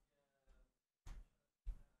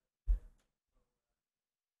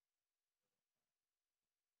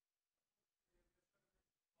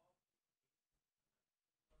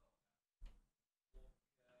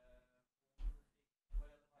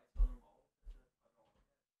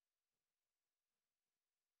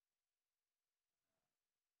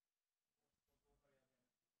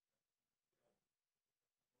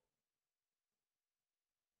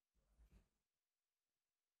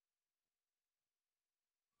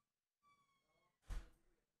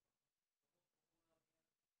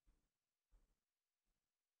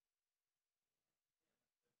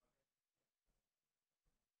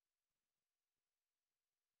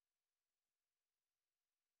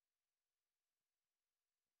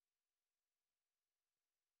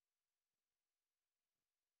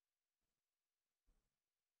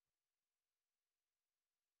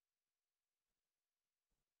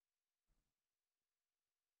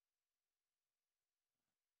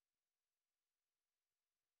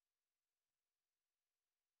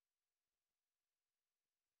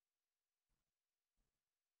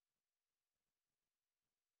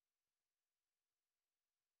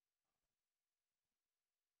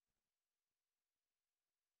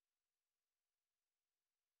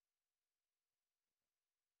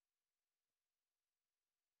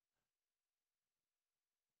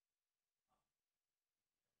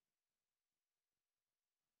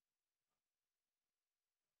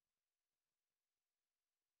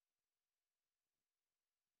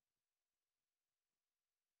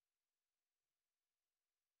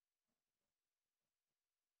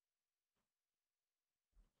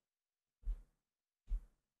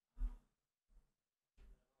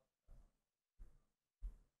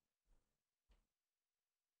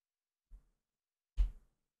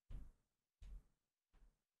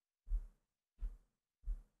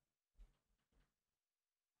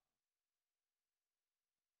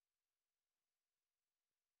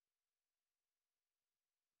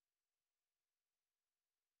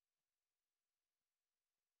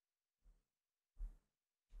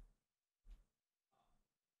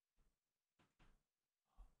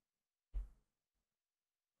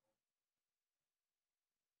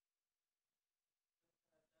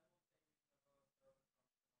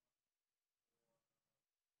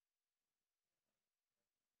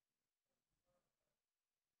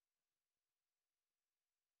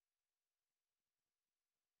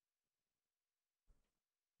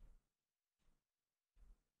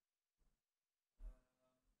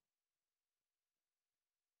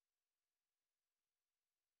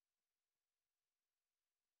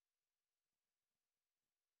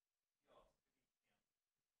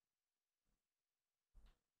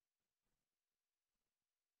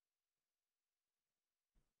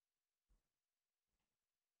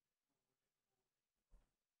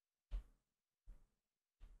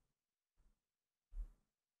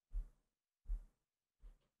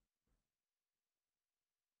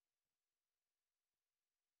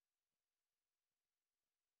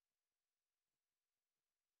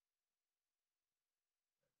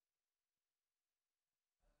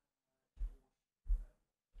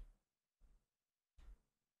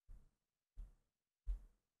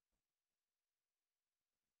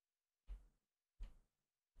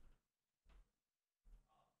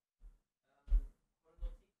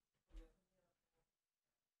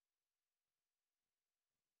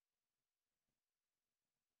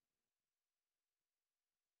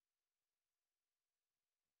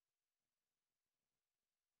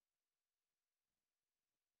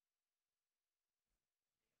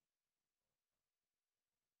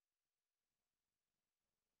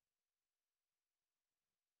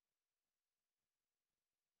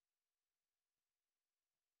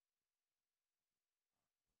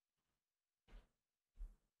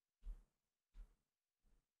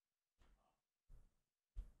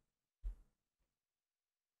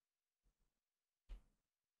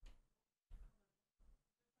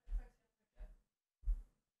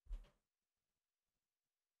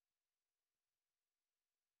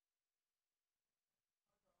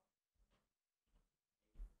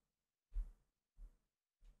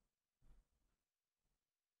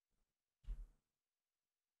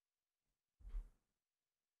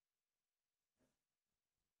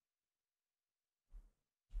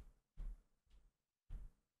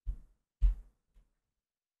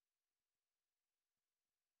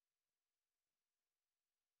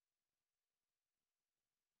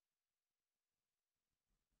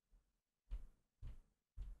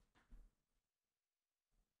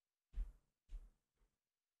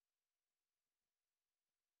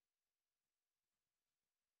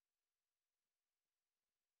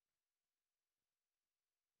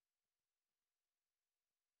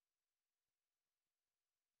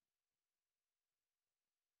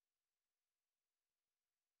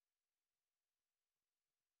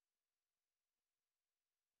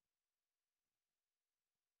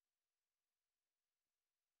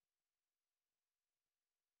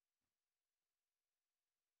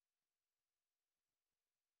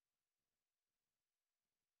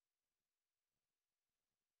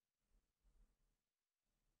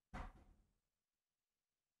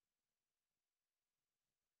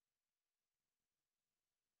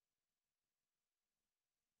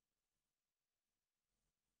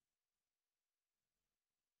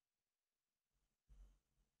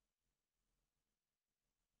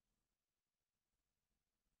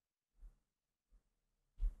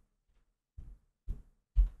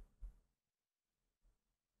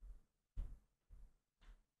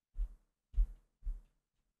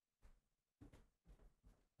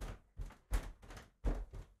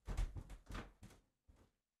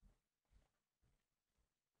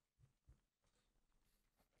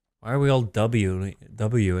Why are we all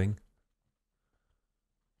Wing?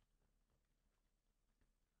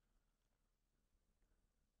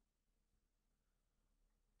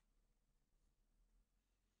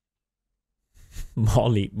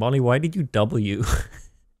 Molly, why did you W?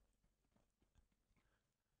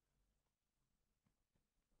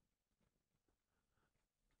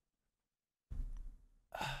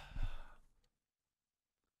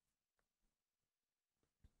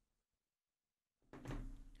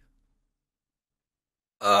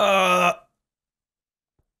 Oh.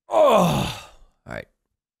 All right.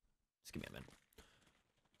 Just give me a minute.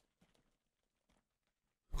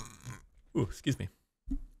 Ooh, excuse me.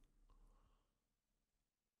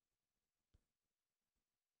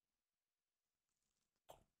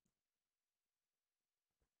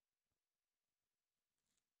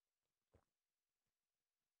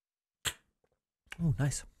 Oh,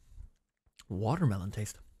 nice. Watermelon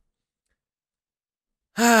taste.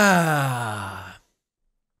 Ah.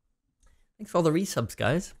 Thanks for all the resubs,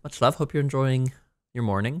 guys. Much love. Hope you're enjoying your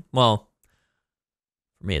morning. Well,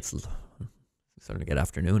 for me, it's starting to get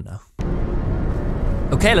afternoon now.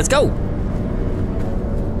 Okay, let's go.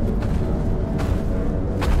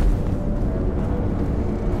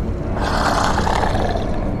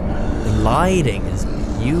 The lighting is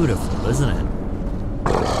beautiful, isn't it?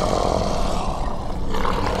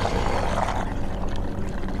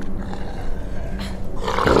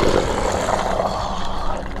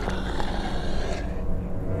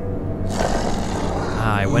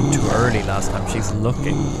 I went too early last time. She's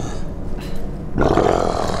looking.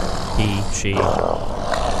 He, she.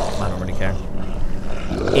 I don't really care.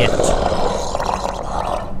 It.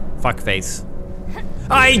 Fuckface.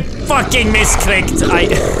 I fucking misclicked.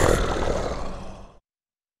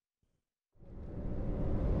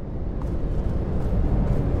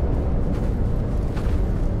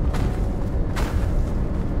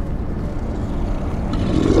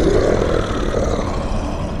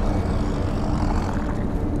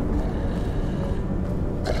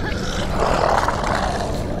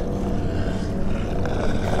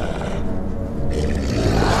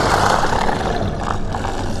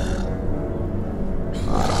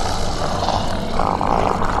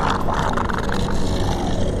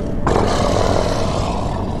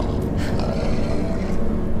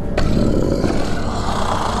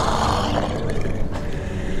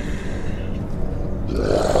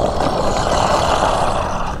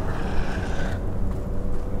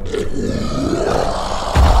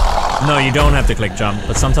 No, you don't have to click jump,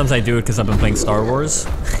 but sometimes I do it because I've been playing Star Wars.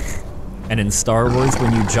 And in Star Wars,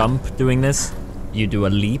 when you jump doing this, you do a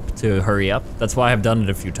leap to hurry up. That's why I've done it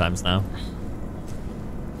a few times now.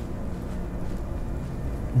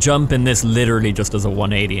 Jump in this literally just does a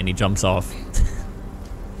 180 and he jumps off.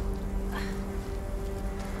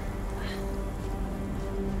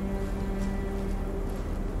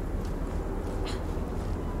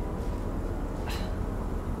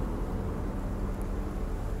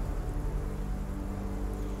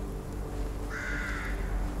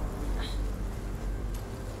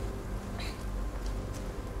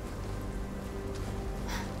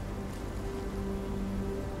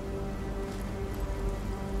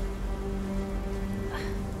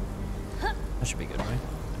 That should be good, right?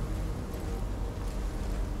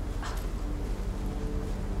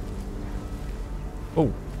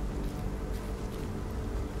 Oh.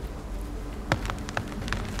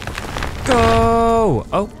 Go!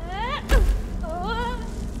 Oh.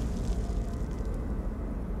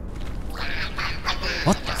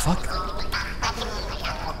 What the fuck?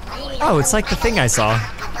 Oh, it's like the thing I saw.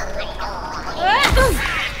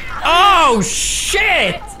 Oh,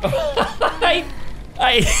 shit! I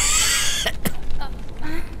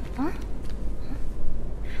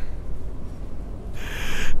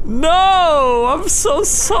No! I'm so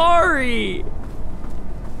sorry!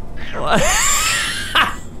 What?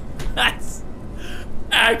 That's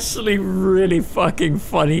actually really fucking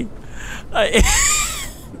funny.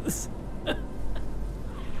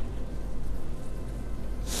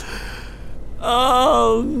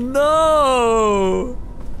 Oh no!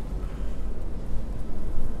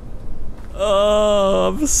 Oh,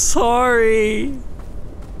 I'm sorry.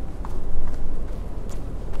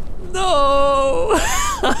 No!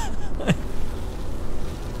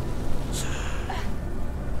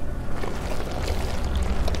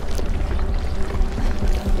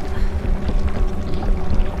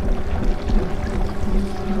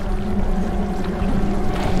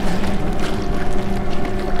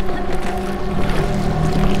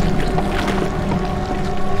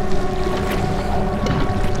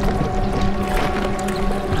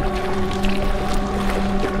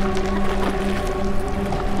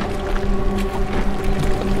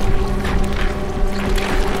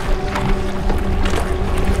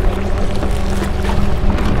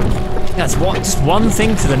 just one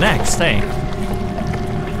thing to the next, hey?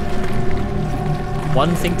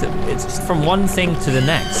 One thing to, it's just from one thing to the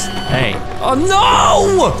next, hey. Oh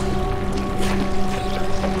no!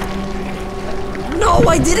 No,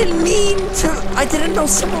 I didn't mean to, I didn't know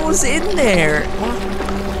someone was in there.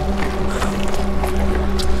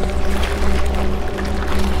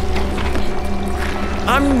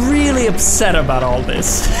 I'm really upset about all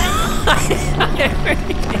this.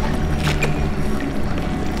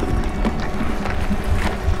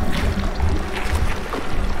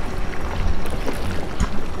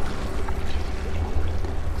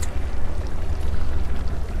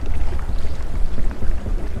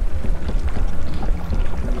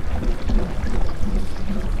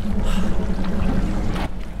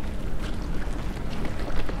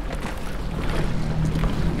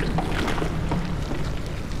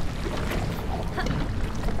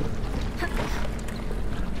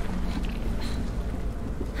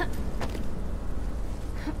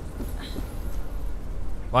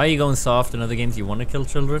 Why are you going soft in other games? You want to kill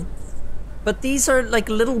children? But these are like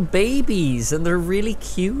little babies and they're really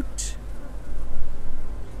cute.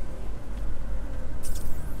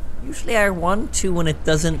 Usually I want to when it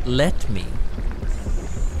doesn't let me.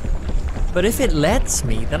 But if it lets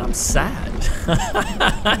me, then I'm sad.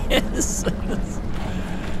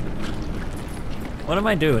 What am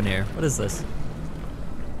I doing here? What is this?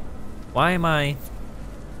 Why am I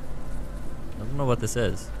don't know what this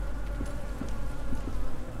is.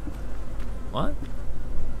 What?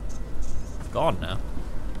 It's gone now.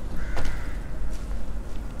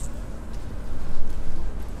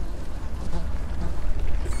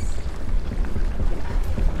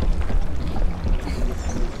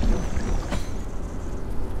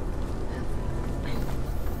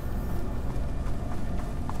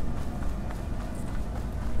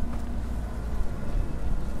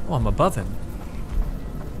 Oh, I'm above him.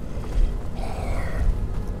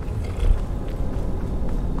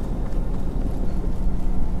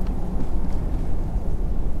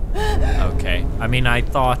 Okay, I mean, I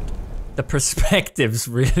thought the perspective's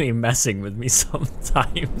really messing with me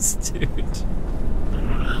sometimes, dude.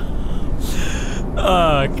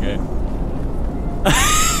 Okay.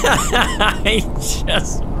 I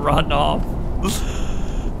just run off.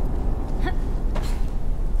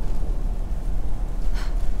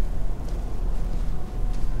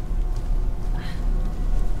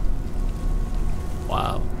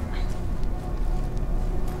 Wow.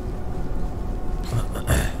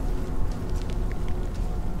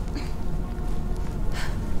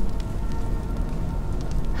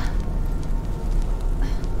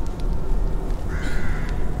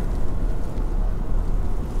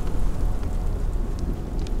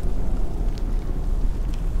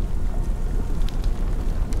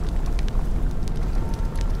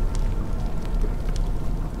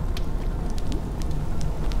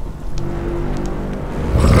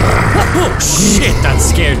 Shit, that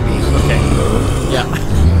scared me. Okay. Yeah.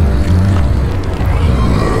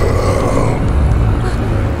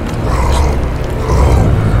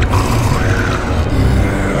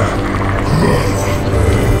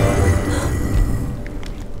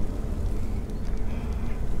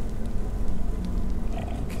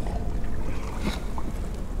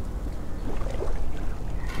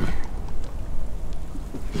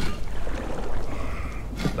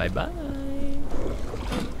 Bye-bye.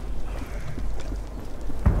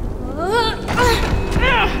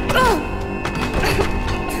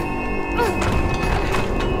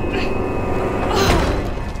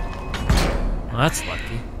 That's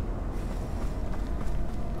lucky.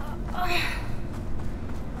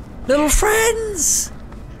 Little friends!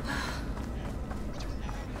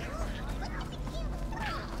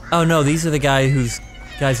 Oh no, these are the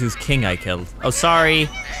guys whose king I killed. Oh, sorry.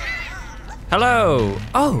 Hello.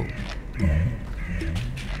 Oh.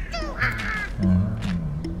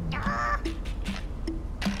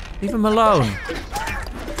 Leave him alone.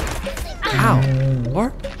 Ow.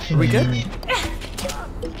 Or are we good?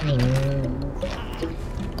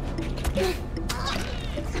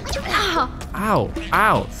 Ow,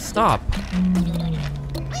 ow, stop.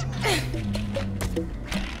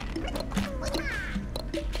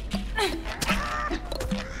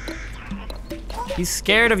 He's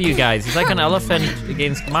scared of you guys. He's like an elephant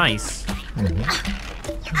against mice.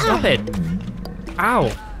 Stop it.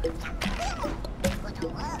 Ow.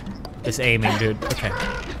 This aiming, dude. Okay.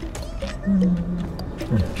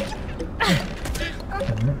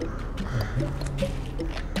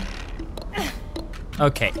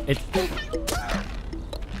 Okay, it...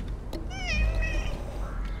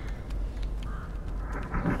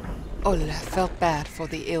 Olle felt bad for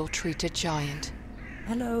the ill-treated giant.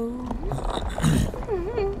 Hello.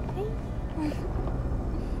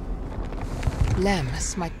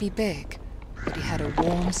 Lemus might be big, but he had a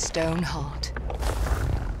warm stone heart.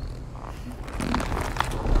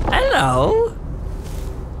 Hello.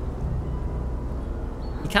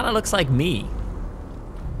 He kind of looks like me.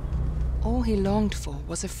 All he longed for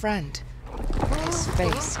was a friend. His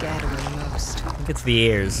face scared away most. I think it's the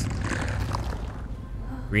ears.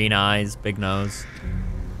 Green eyes, big nose.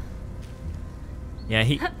 Yeah,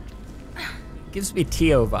 he gives me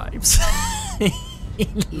Tio vibes.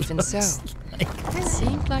 Even so, it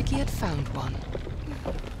seemed like he had found one.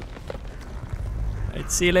 I'd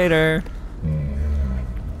see you later.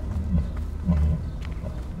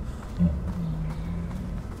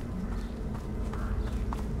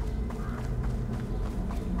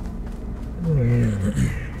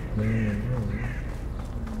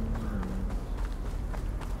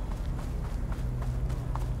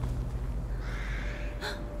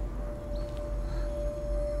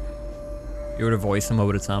 You were to voice him, what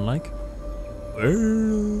would it sound like?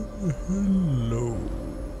 Hello.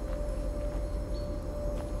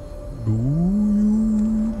 Do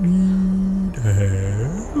you need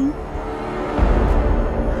help?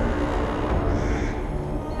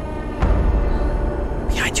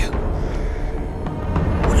 Behind you.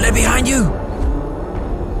 Wouldn't behind you.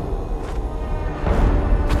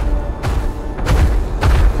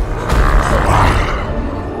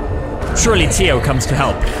 Surely Tio comes to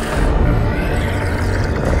help.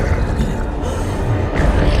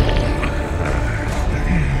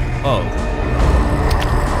 Oh.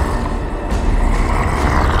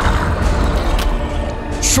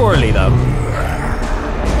 Surely, though.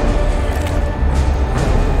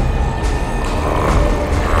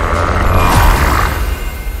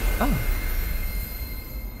 Oh.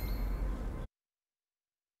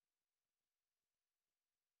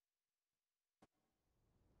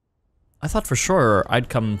 I thought for sure I'd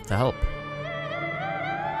come to help.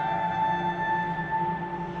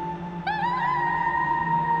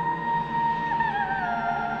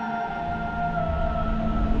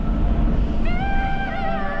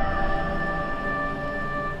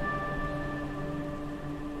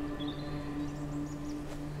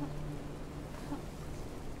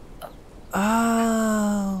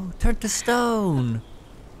 Oh, turned to stone.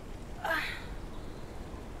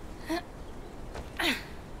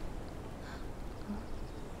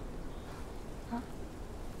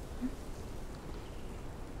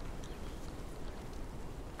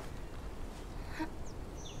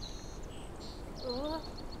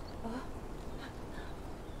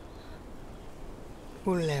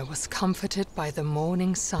 Ulle was comforted by the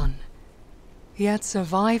morning sun. He had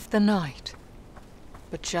survived the night,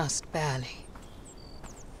 but just barely.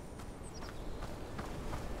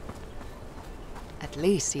 At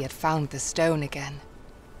least he had found the stone again.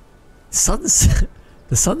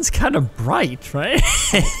 The sun's kind of bright, right?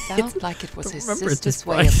 It felt like it was his sister's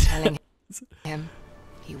way of telling him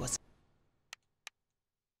he was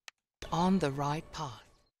on the right path.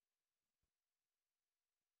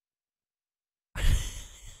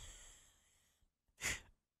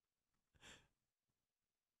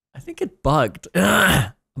 I think it bugged.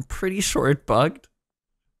 I'm pretty sure it bugged.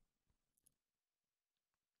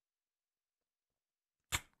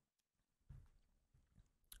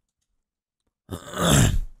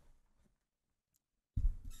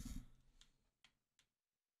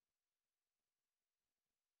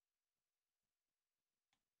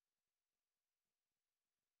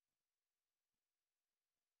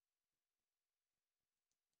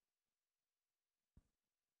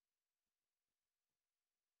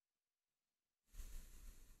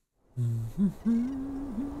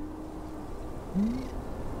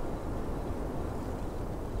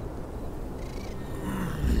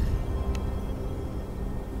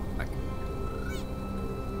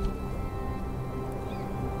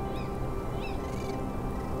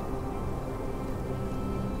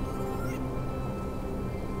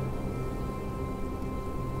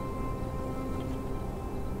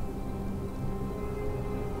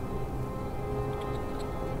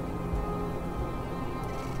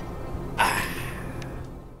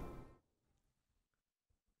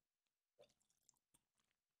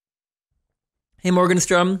 Hey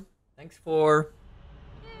Morgenstrom, thanks for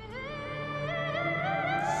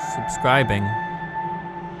subscribing.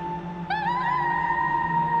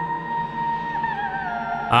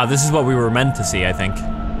 This is what we were meant to see, I think.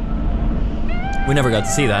 We never got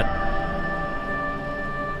to see that.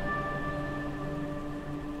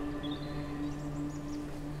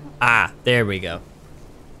 Ah, there we go.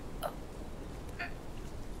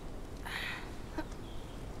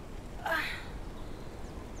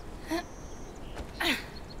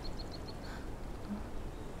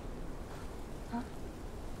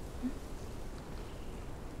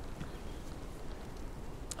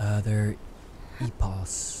 They're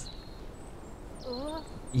Epos.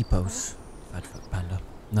 Epos. Fat panda.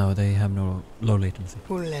 No, they have no low latency.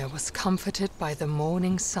 Ulle was comforted by the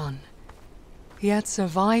morning sun. He had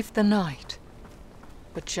survived the night,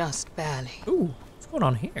 but just barely. Ooh, what's going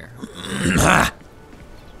on here?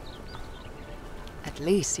 At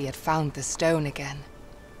least he had found the stone again.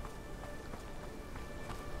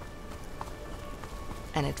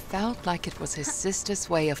 And it felt like it was his sister's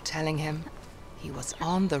way of telling him he was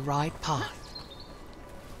on the right path.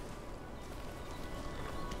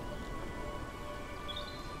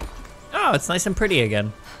 Oh, it's nice and pretty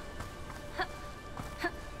again.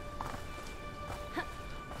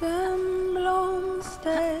 Den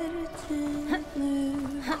blomstertid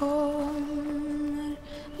nu kommer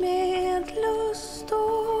med lust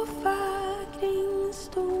och fägring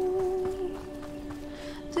stor.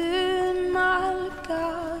 Du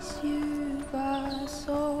nalkas ljuva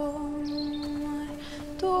sommar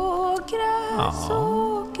då gräs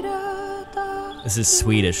och gröda. This is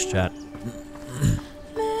Swedish, chat.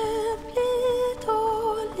 Med blid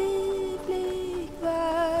och livlig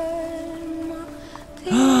värma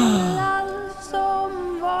till allt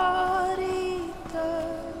som varit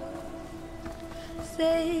död.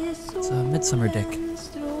 Säg It's a midsummer dick. solen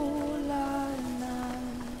strålar när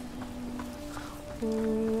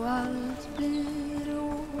och allt blir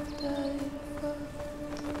återfött.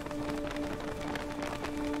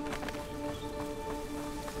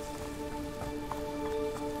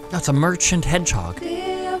 That's a merchant hedgehog.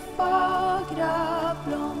 Det fagra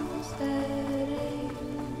blomsterregn.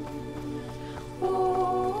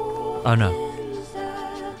 Oh no.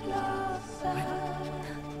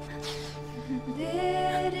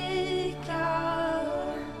 Det rika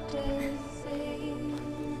örtesängar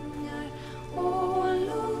och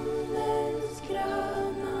lundens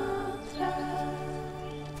gröna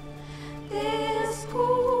träd. Det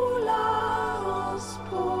skolar oss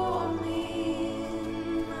påminna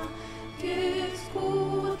Guds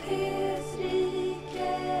godhets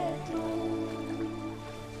rikedom.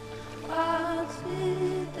 Att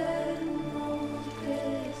tiden måste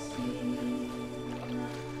sina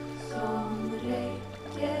som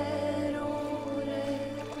räcker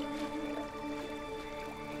året.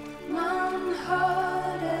 Man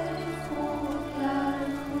hörde fåglar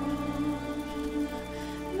sjunga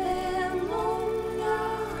med många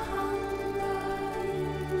handlar.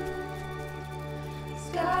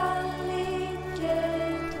 Skall icke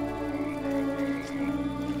tårtunga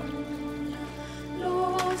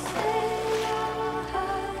låt säga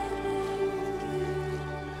Herren Gud.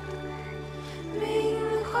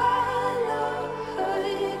 Min själ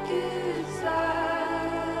höj Guds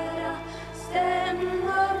ära, stäm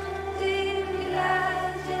upp din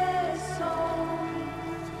glädjesång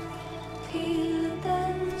till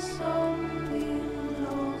den som vill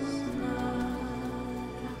oss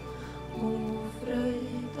nära och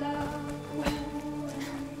fröjda på en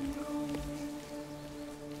gång.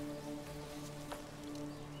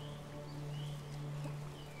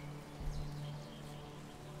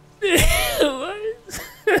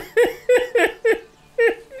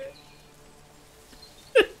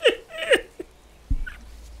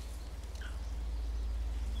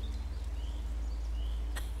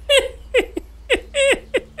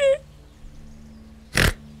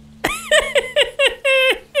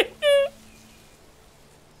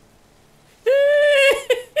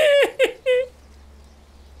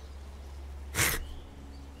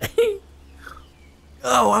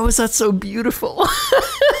 Oh, why was that so beautiful?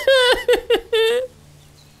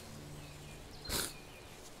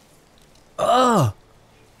 Oh.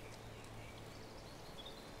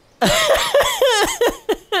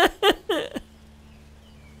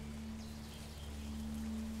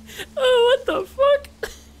 Oh, what the fuck?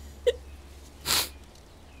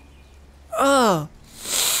 Oh.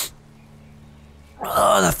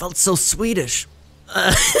 Oh, that felt so Swedish.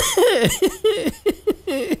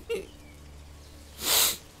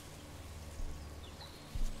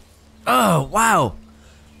 Oh, wow.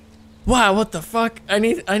 Wow, what the fuck? I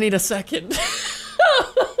need a second.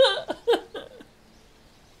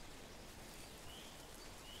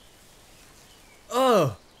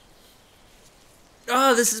 Oh.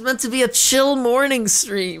 Oh, this is meant to be a chill morning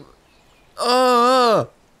stream. Oh.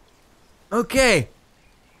 Okay.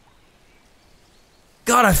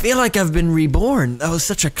 God, I feel like I've been reborn. That was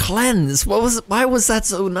such a cleanse. Why was that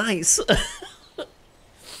so nice?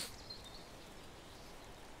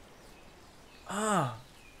 Ah.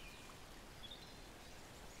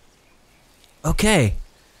 Okay.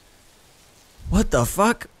 What the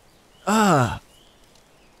fuck? Ah.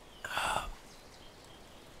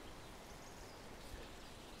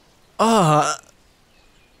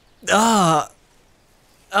 Oh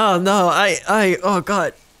no, oh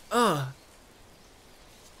god. Oh,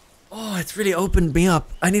 it's really opened me up.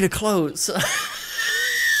 I need to close.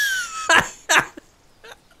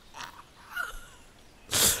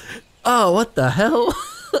 Oh, what the hell?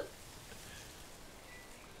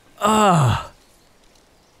 Oh.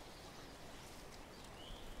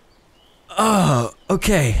 Oh,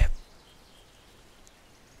 okay.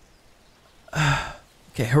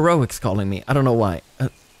 Okay, Heroic's calling me. I don't know why.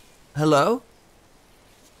 Hello?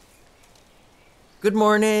 Good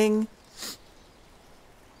morning.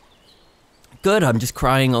 Good, I'm just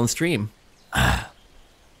crying on stream.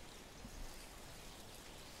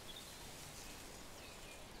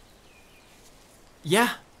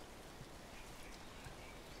 Yeah.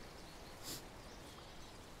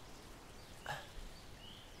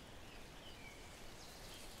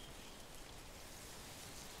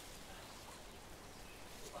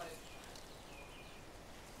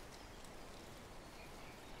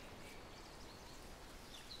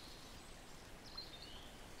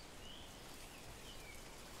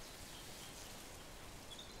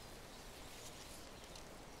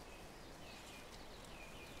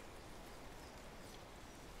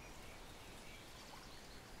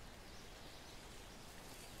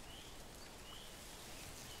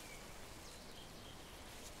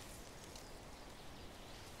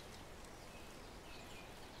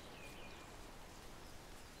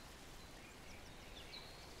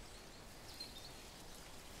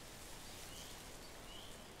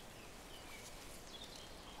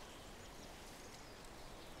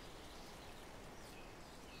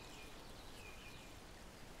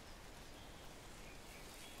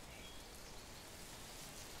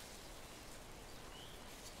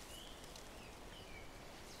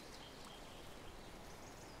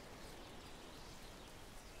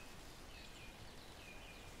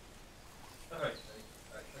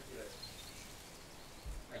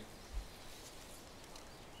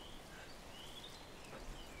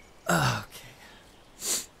 Okay.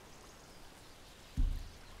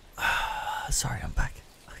 Sorry, I'm back.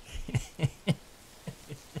 Okay.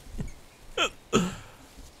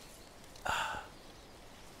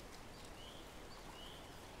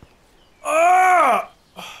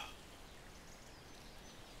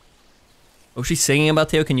 Oh, she's singing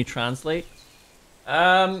about Theo. Can you translate?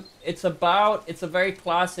 It's a very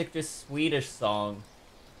classic, just Swedish song.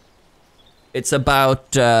 It's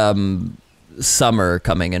about, summer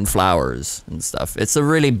coming and flowers and stuff. It's a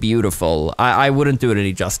really beautiful, I wouldn't do it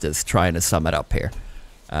any justice trying to sum it up here.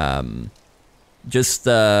 You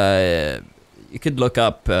could look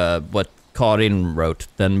up what Karin wrote,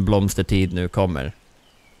 Den blomstertid nu kommer.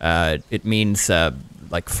 It means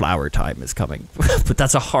like flower time is coming, but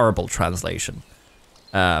that's a horrible translation.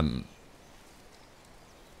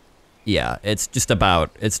 Yeah, it's just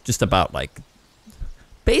about like,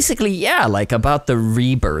 basically, yeah, like about the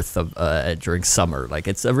rebirth of during summer. Like,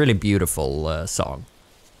 it's a really beautiful song,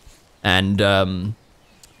 and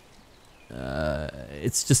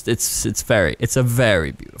it's a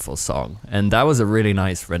very beautiful song, and that was a really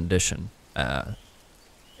nice rendition. It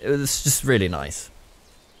was just really nice,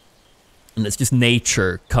 and it's just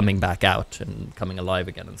nature coming back out and coming alive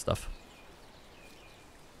again and stuff.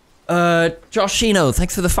 Joshino,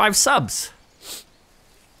 thanks for the 5 subs.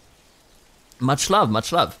 Much love,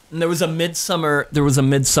 much love. And there was a midsummer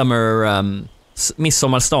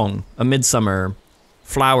midsommarstång, a midsummer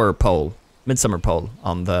flower pole, midsummer pole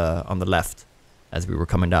on the left as we were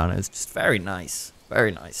coming down. It was just very nice,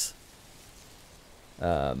 very nice.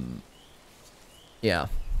 Yeah,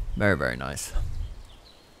 very, very nice.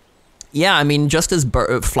 Yeah, I mean, just as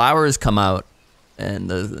flowers come out in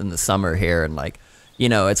the summer here, and like, you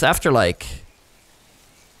know, it's after like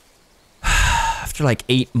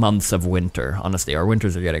 8 months of winter. Honestly, our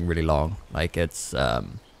winters are getting really long. Like, it's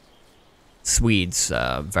Swedes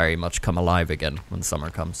very much come alive again when summer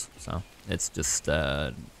comes. So it's just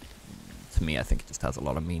to me, I think it just has a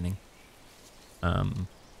lot of meaning to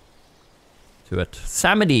it.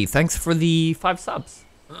 Samedy, thanks for the 5 subs.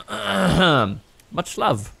 Much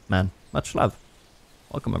love, man. Much love.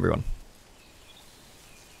 Welcome, everyone.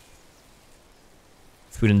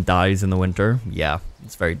 Sweden dies in the winter. Yeah,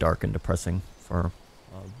 it's very dark and depressing for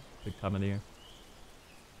a big time of the year.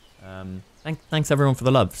 Thanks everyone for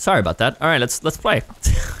the love. Sorry about that. All right, let's play.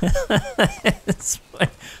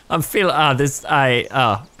 I'm feeling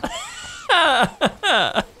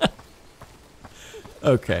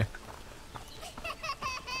Okay.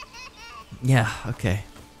 Yeah. Okay.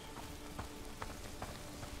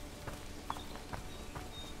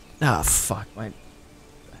 Ah, fuck.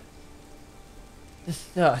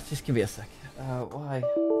 Just give me a sec. Why? I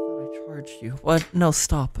thought I charged you. What? No,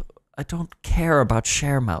 stop. I don't care about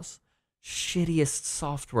share mouse. Shittiest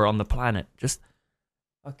software on the planet. Just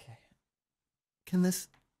okay. Can this?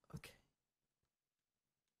 Okay.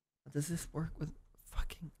 Does this work with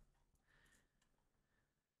fucking?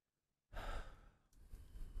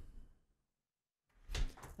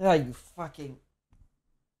 Yeah, you fucking.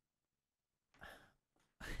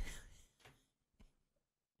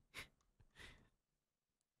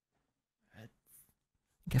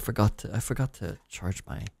 I forgot to charge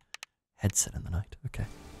my headset in the night. Okay.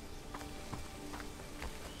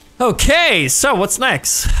 Okay, so what's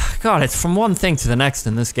next? God, it's from one thing to the next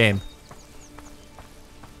in this game.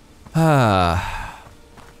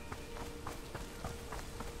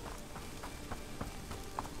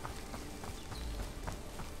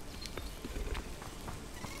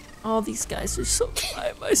 Oh, these guys are so.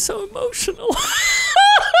 Why am I so emotional?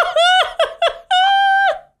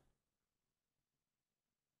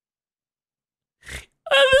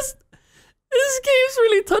 This game's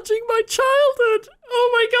really touching my childhood. Oh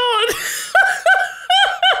my god.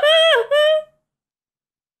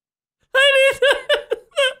 I need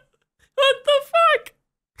what the fuck?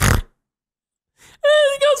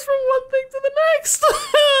 It goes from one thing to the next.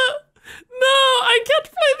 No, I can't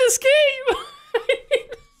play this game.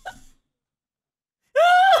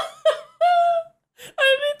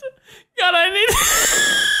 I need to. God, I need.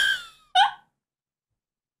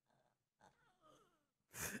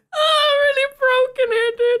 Oh, I'm really broken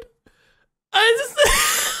here, dude. I just.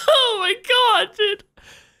 Oh my god, dude.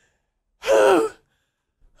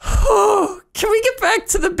 Oh, can we get back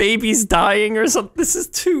to the babies dying or something? This is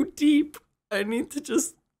too deep. I need to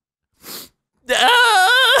just.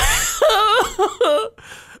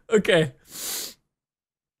 Okay.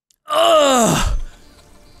 Ugh.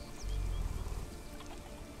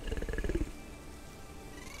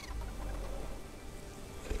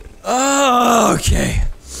 Oh, okay.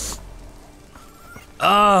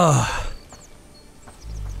 Oh.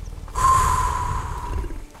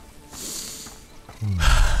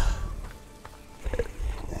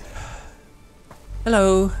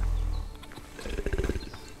 Hello.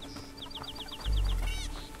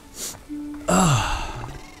 Oh.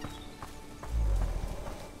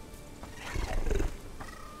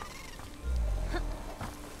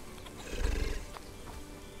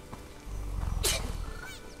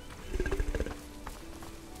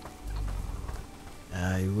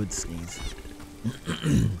 I would sneeze.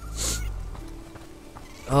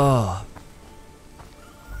 Oh.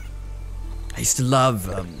 I used to love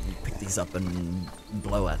pick these up and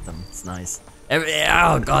blow at them. It's nice.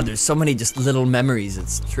 Oh god, there's so many just little memories.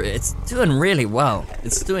 It's doing really well.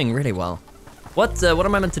 It's doing really well. What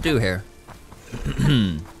am I meant to do here?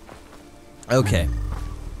 Okay.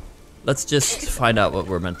 Let's just find out what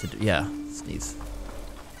we're meant to do. Yeah, sneeze.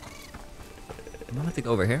 Am I meant to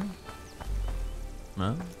go over here?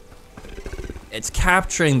 No? It's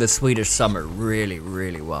capturing the Swedish summer really,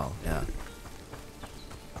 really well, yeah.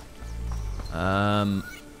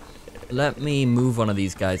 Let me move one of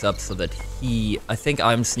these guys up so that I think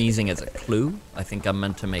I'm sneezing as a clue. I think I'm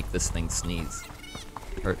meant to make this thing sneeze.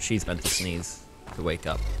 Or she's meant to sneeze to wake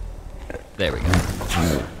up. There we go.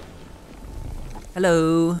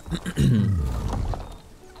 Hello.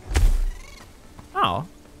 Oh.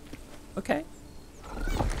 Okay.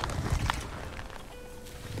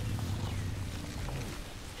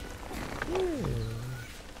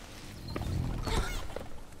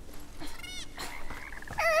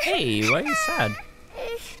 Hey, why are you sad?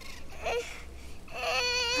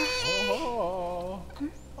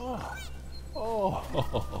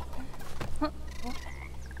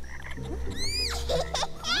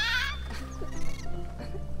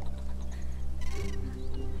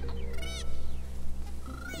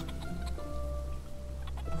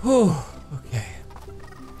 Whew, okay.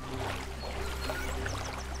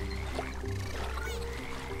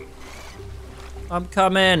 I'm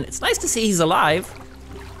coming. It's nice to see he's alive.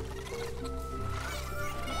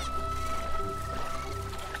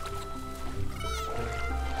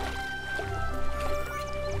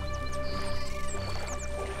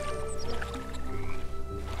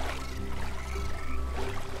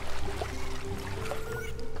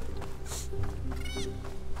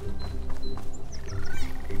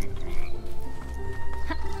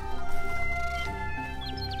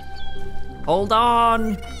 Hold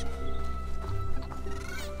on.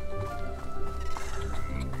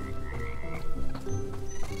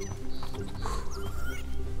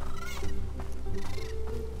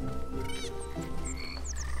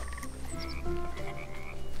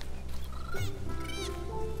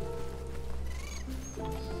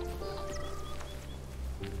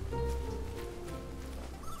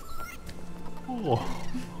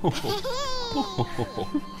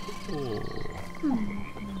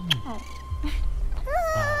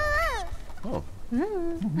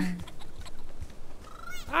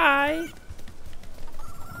 Hi.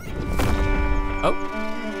 Oh.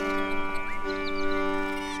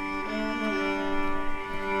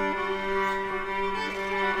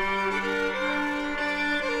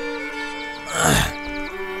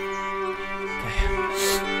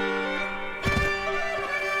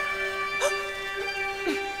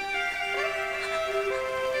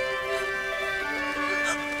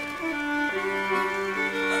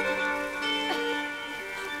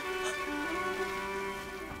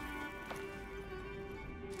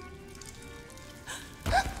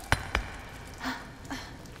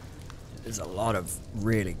 There's a lot of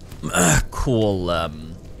really cool, like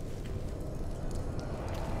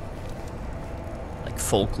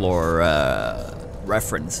folklore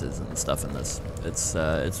references and stuff in this. It's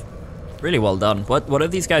really well done. What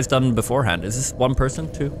have these guys done beforehand? Is this one person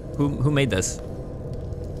too? Who made this?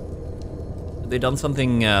 Have they done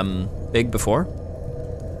something big before?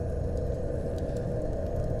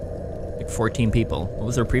 Like 14 people. What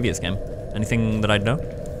was their previous game? Anything that I'd know?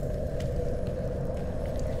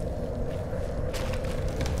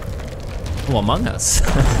 Oh, Among Us.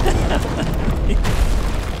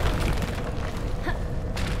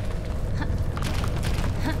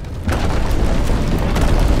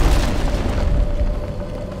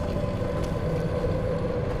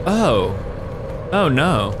 Oh. Oh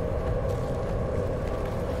no.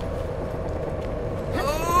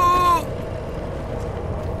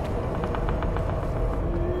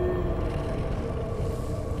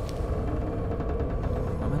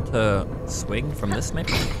 I'm meant to swing from this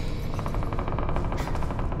maybe?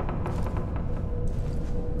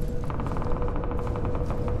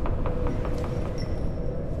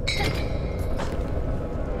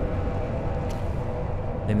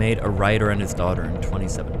 They made A Writer and His Daughter in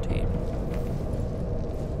 2017.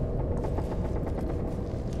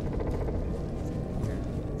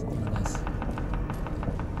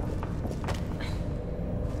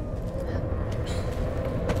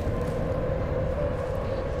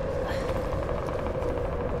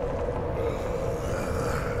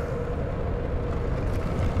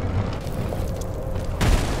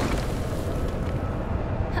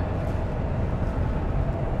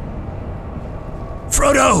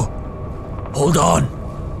 Frodo! Hold on!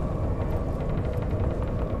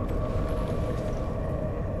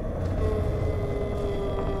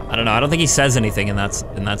 I don't know, I don't think he says anything in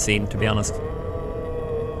that scene, to be honest.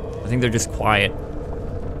 I think they're just quiet.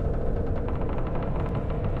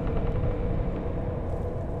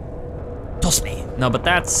 Toss me! No, but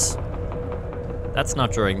that's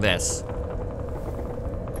not during this.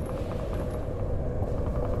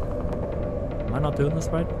 Am I not doing this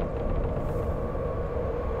right?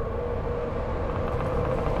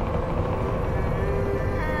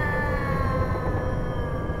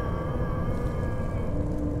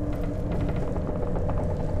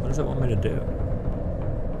 What does it want me to do?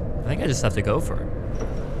 I think I just have to go for it.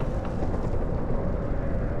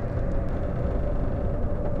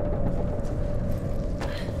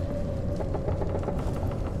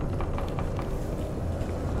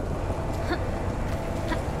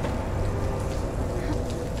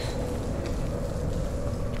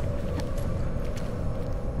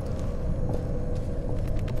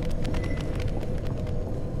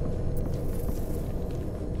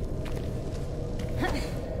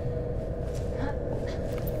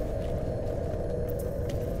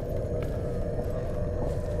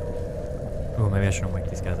 Oh, maybe I shouldn't wake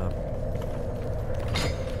these guys up.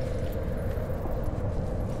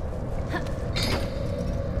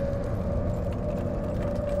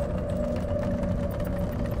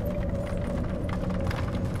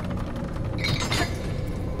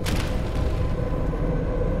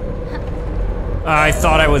 I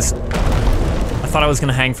thought I was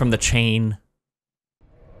gonna hang from the chain.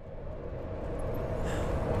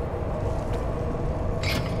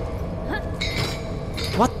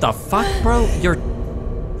 What the fuck, bro?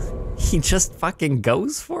 He just fucking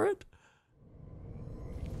goes for it?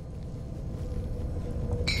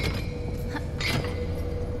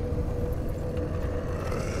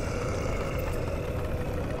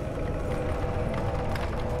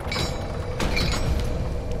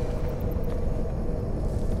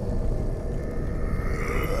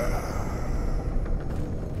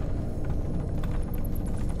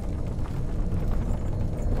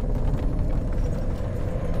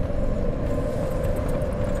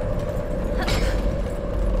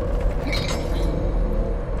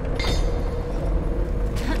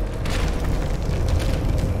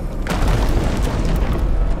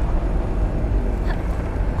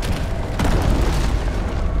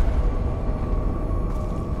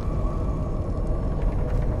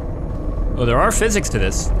 Oh, there are physics to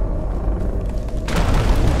this.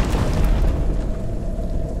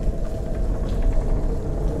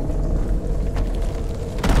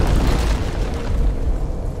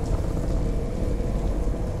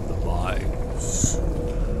 The lives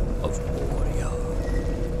of Moria.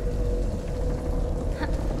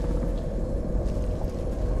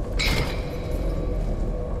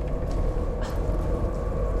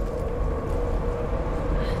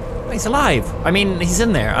 He's alive. I mean, he's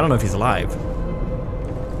in there. I don't know if he's alive.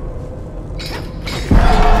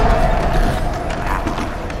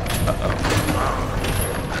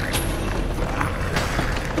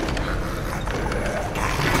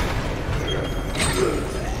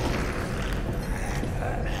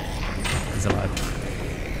 He's alive.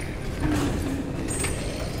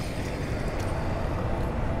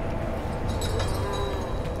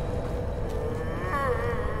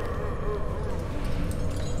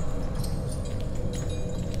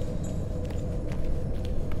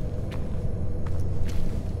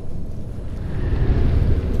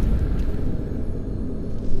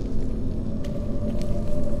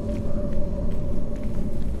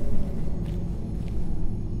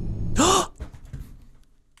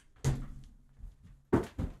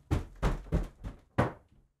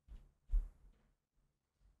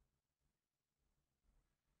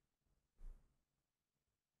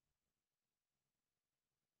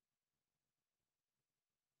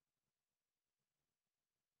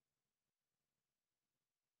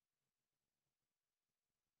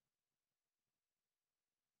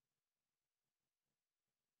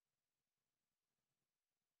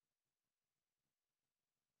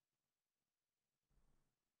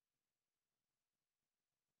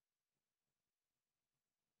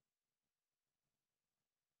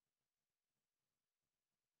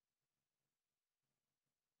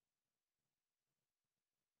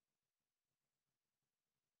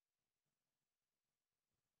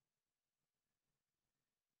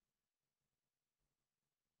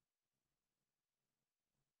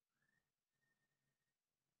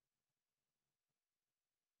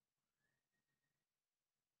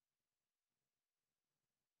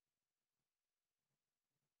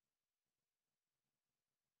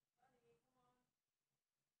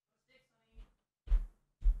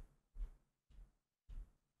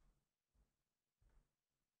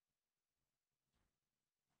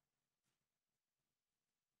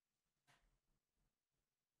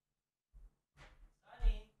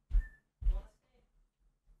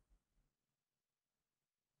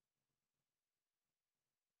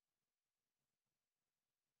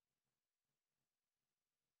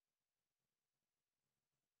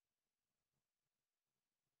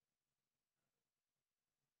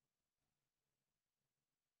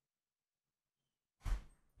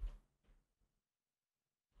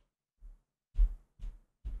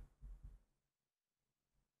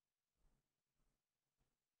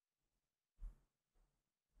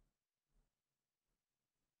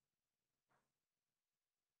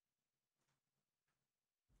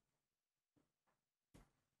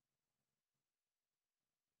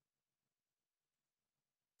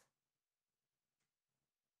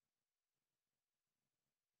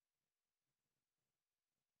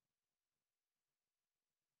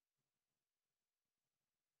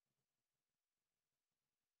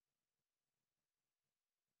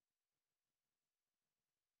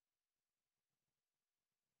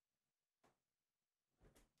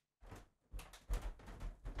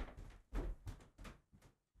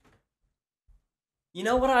 You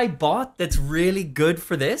know what I bought that's really good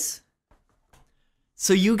for this?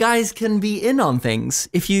 So you guys can be in on things.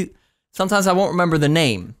 Sometimes I won't remember the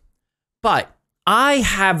name, but I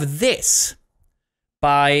have this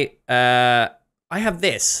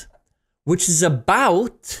which is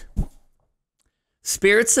about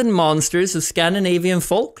spirits and monsters of Scandinavian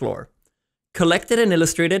folklore, collected and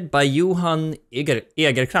illustrated by Johan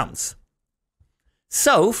Egerkrans.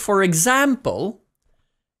 So, for example,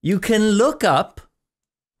 you can look up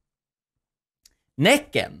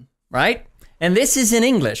Näcken, right? And this is in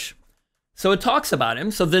English. So it talks about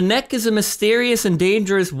him. So the Näck is a mysterious and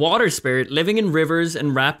dangerous water spirit living in rivers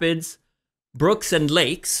and rapids, brooks and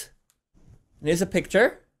lakes. And here's a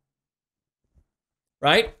picture,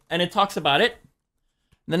 right? And it talks about it.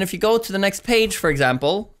 And then if you go to the next page, for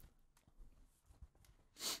example,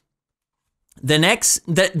 the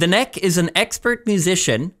Näck is an expert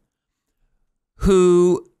musician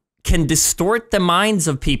who can distort the minds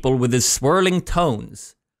of people with his swirling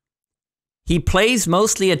tones. He plays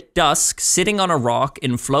mostly at dusk, sitting on a rock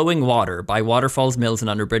in flowing water by waterfalls, mills, and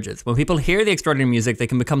under bridges. When people hear the extraordinary music, they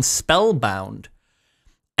can become spellbound,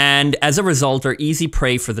 and as a result are easy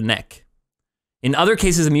prey for the Näck. In other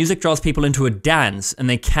cases, the music draws people into a dance and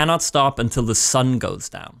they cannot stop until the sun goes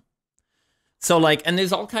down. So like, and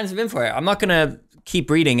there's all kinds of info here. I'm not gonna keep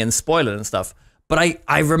reading and spoil it and stuff, but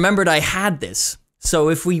I remembered I had this. So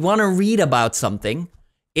if we wanna read about something,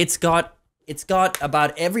 it's got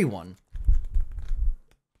about everyone.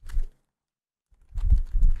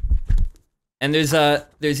 And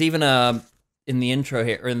there's even a, in the intro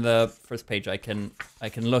here, or in the first page, I can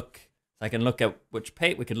look at which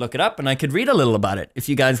page, we could look it up, and I could read a little about it if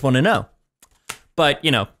you guys want to know. But,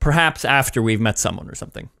 you know, perhaps after we've met someone or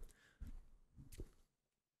something.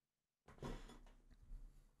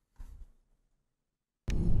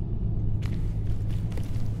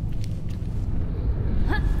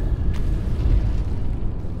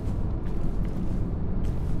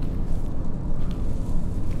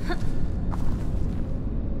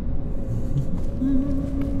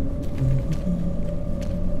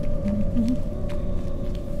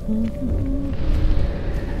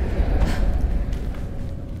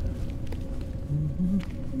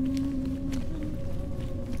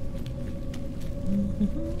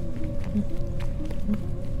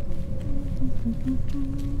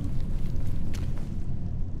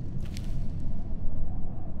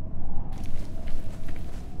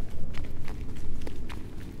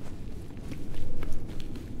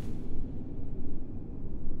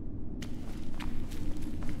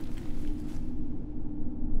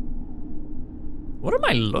 What am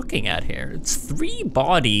I looking at here? It's 3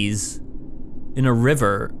 bodies in a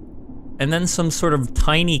river, and then some sort of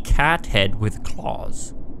tiny cat head with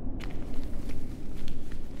claws.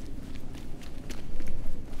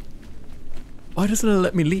 Why doesn't it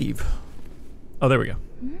let me leave? Oh, there we go.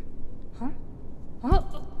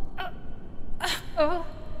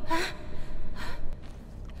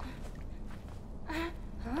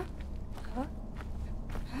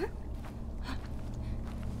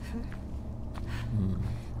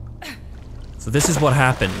 So this is what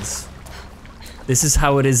happens. This is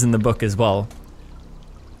how it is in the book as well.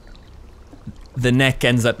 The neck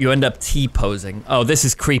ends up, you end up T-posing. Oh, this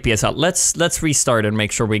is creepy as hell. Let's restart and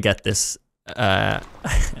make sure we get this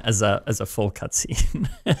as a full cutscene.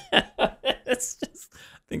 It's just,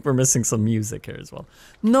 I think we're missing some music here as well.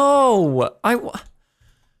 No,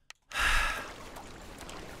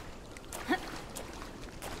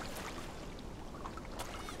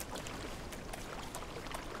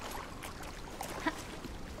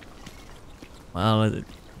 well,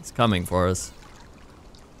 it's coming for us.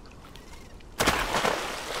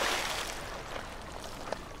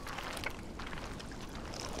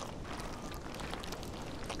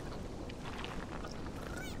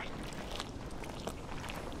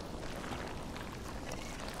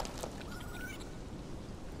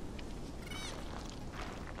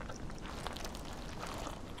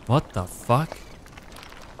 What the fuck?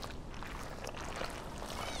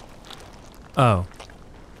 Oh.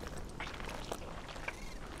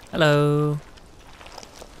 Hello.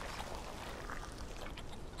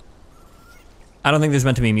 I don't think there's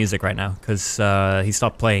meant to be music right now, because he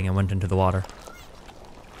stopped playing and went into the water.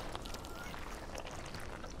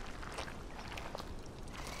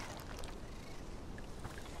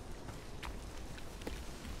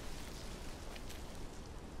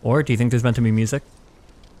 Or do you think there's meant to be music?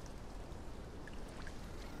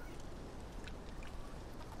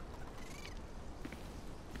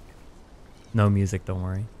 No music, don't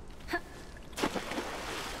worry.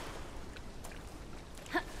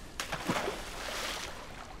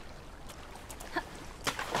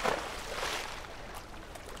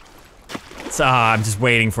 So, I'm just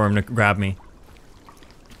waiting for him to grab me.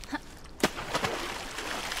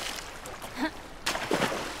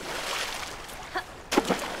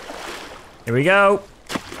 Here we go.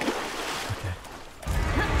 Okay.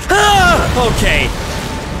 Ah! Okay.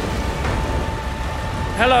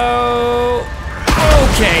 Hello.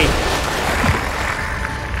 Okay.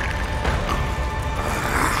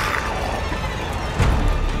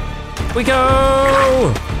 We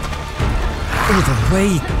go. Oh, the way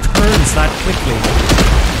he turns that quickly.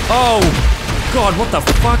 Oh, God, what the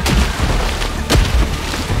fuck?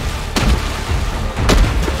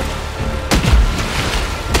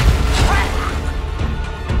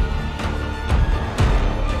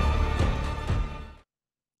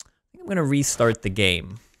 I'm gonna restart the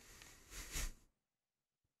game.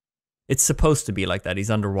 It's supposed to be like that.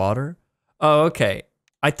 He's underwater. Oh, okay.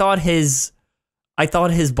 I thought his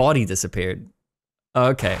body disappeared. Oh,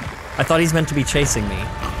 okay. I thought he's meant to be chasing me.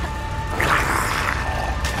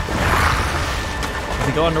 Does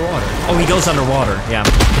he go underwater? Oh, he goes underwater. Yeah.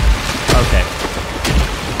 Okay.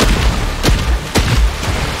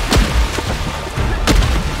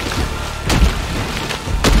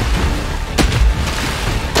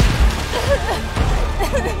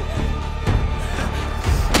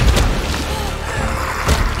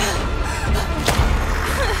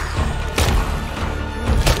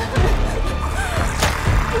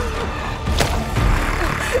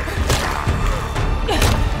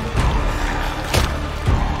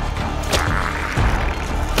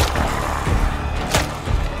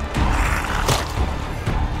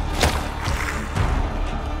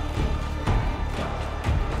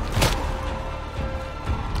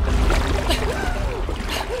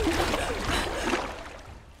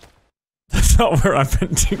 not where I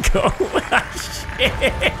meant to go.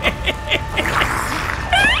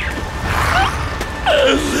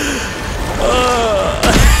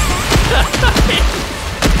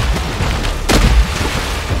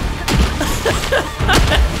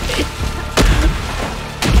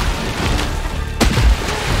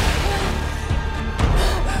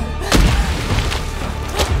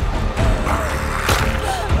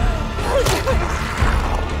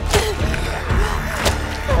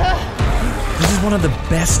 This is one of the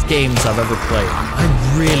best games I've ever played.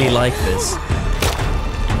 I really like this.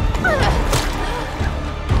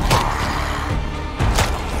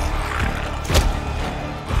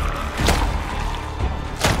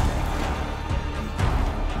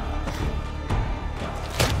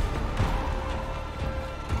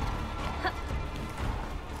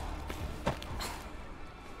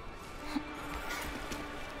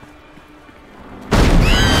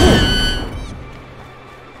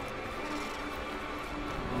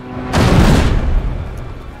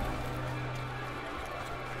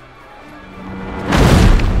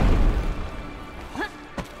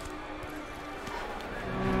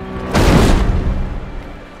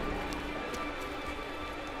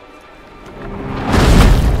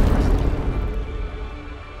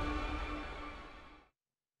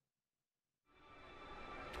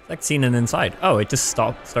 Like seeing an inside. Oh, it just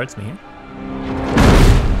starts me here.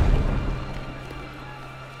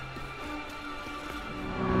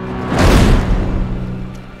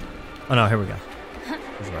 Oh no, here we go.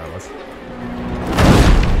 Here's where I was.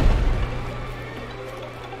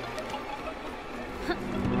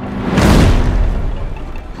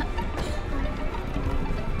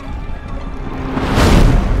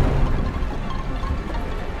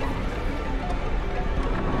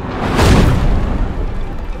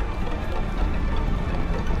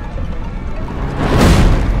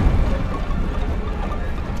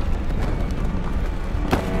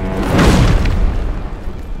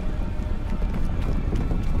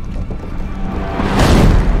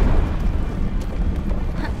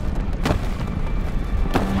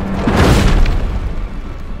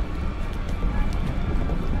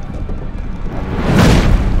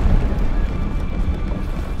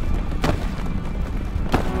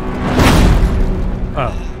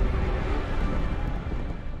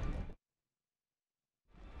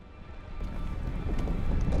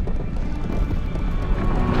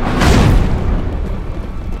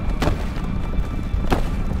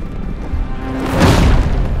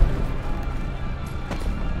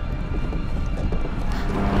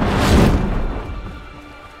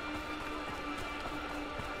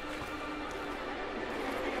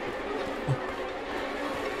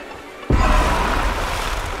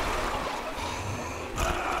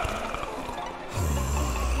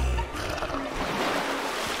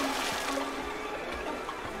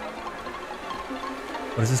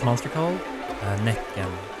 What is this monster called?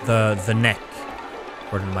 The neck,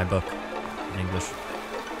 according to my book in English.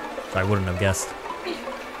 So I wouldn't have guessed.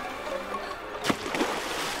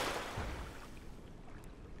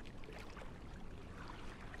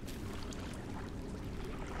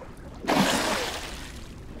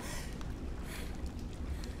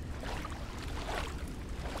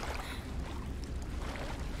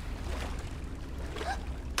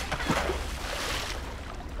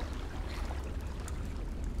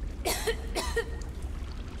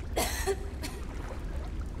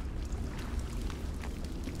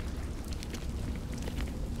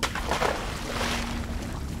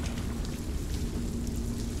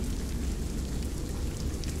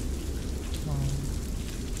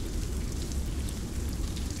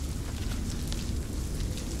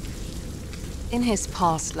 In his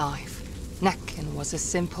past life, Necken was a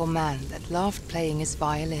simple man that loved playing his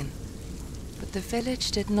violin, but the village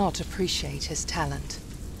did not appreciate his talent.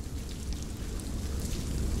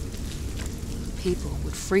 People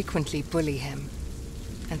would frequently bully him,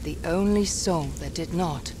 and the only soul that did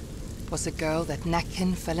not was a girl that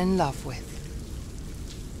Necken fell in love with.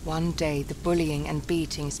 One day the bullying and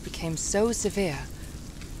beatings became so severe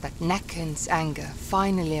that Necken's anger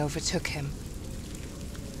finally overtook him.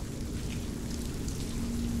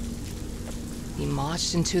 He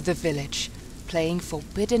marched into the village, playing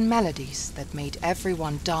forbidden melodies that made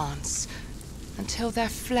everyone dance, until their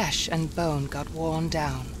flesh and bone got worn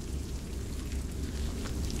down.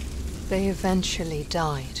 They eventually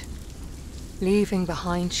died, leaving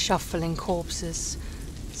behind shuffling corpses,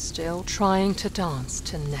 still trying to dance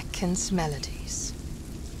to Necken's melodies.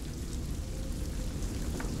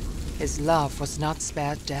 His love was not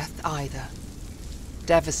spared death either.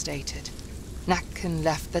 Devastated, Necken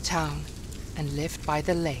left the town and lived by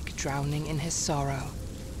the lake, drowning in his sorrow.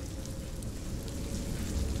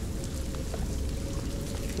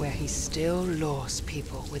 where he still lures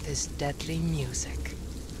people with his deadly music.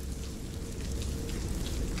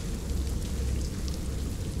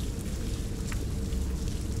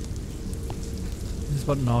 This is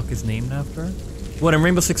what Nock is named after? What, in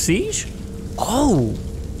Rainbow Six Siege? Oh!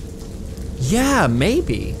 Yeah,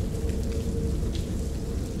 maybe.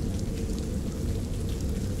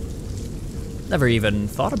 Never even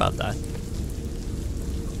thought about that.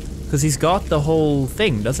 Because he's got the whole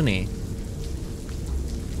thing, doesn't he?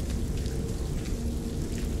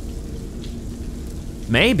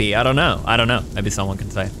 Maybe, I don't know. I don't know. Maybe someone can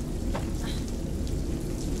say.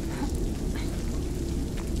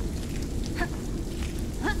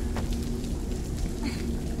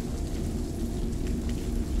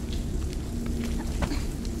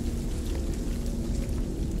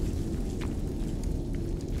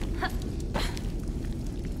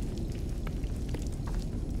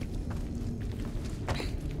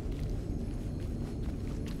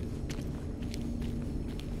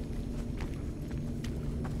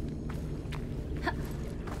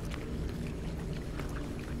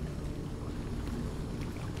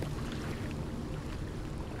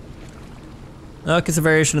 Nook is a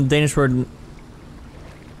variation of the Danish word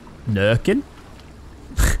Nøken?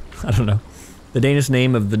 I don't know. The Danish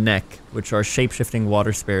name of the neck, which are shape-shifting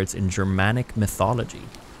water spirits in Germanic mythology.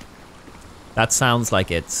 That sounds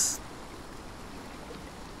like it's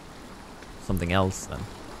something else then.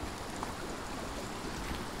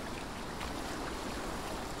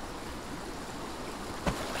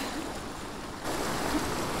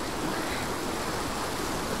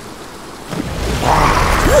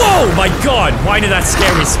 Oh my god, why did that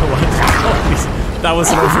scare me so much? Oh, that was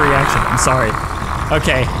an overreaction, I'm sorry.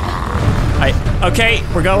 Okay. Okay,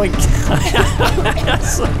 we're going.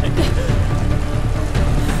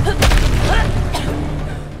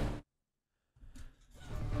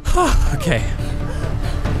 Okay.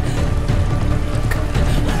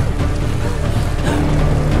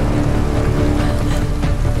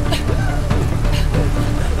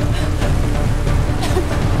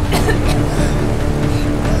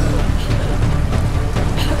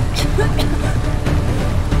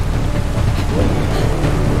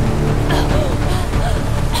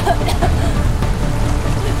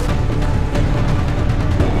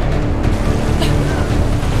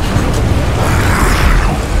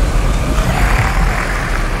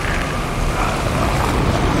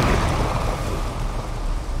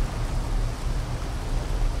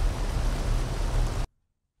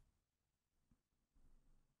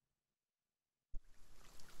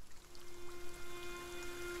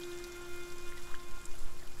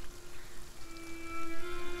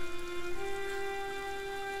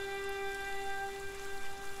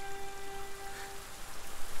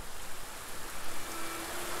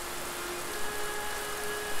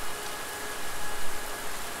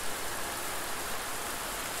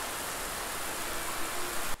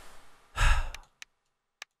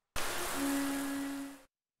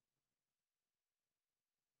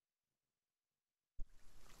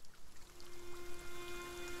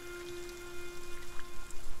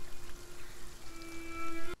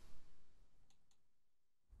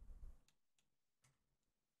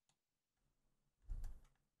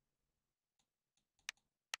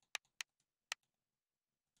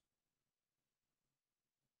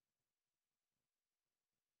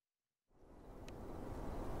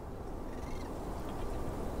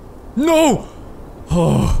 No!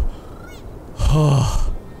 Oh.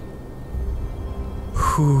 Oh.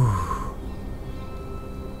 Whew.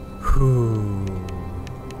 Whew.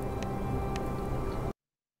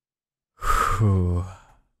 Whew.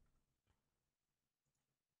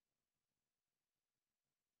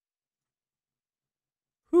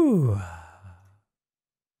 Whew.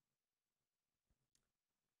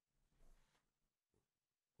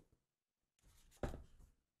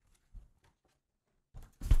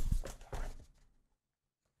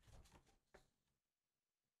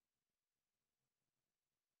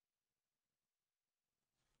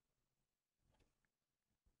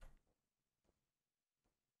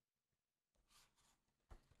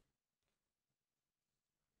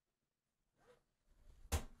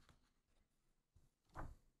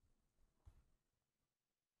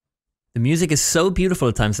 The music is so beautiful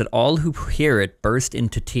at times that all who hear it burst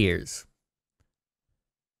into tears.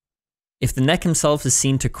 If the Neck himself is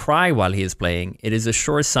seen to cry while he is playing, it is a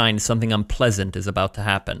sure sign something unpleasant is about to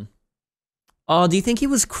happen. Oh, do you think he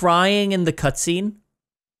was crying in the cutscene?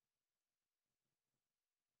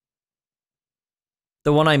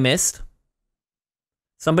 The one I missed?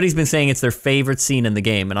 Somebody's been saying it's their favorite scene in the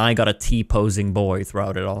game, and I got a T-posing boy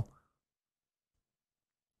throughout it all.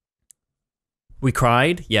 We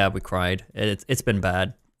cried? Yeah, we cried. It's been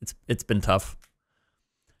bad. It's been tough.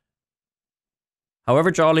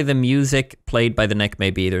 However jolly the music played by the neck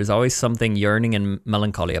may be, there's always something yearning and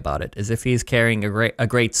melancholy about it, as if he is carrying a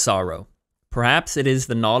great sorrow. Perhaps it is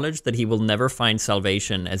the knowledge that he will never find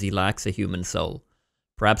salvation as he lacks a human soul.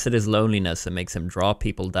 Perhaps it is loneliness that makes him draw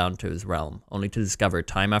people down to his realm, only to discover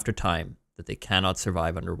time after time that they cannot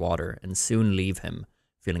survive underwater and soon leave him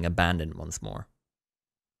feeling abandoned once more.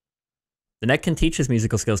 The neck can teach his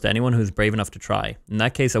musical skills to anyone who is brave enough to try. In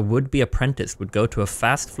that case, a would-be apprentice would go to a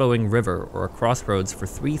fast-flowing river or a crossroads for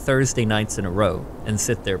 3 Thursday nights in a row and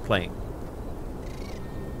sit there playing.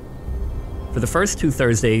 For the first 2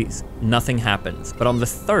 Thursdays, nothing happens, but on the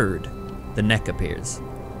 3rd, the neck appears.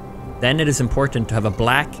 Then it is important to have a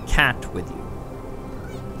black cat with you.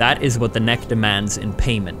 That is what the neck demands in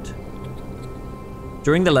payment.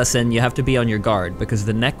 During the lesson, you have to be on your guard because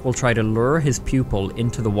the neck will try to lure his pupil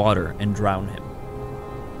into the water and drown him.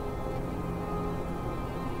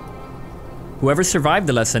 Whoever survived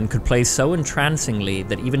the lesson could play so entrancingly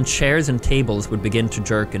that even chairs and tables would begin to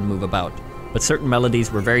jerk and move about. But certain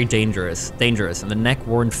melodies were very dangerous, and the neck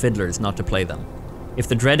warned fiddlers not to play them. If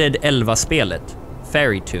the dreaded Elva-spelet,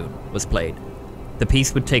 fairy tune, was played, the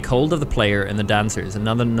piece would take hold of the player and the dancers, and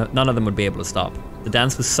none of them would be able to stop. The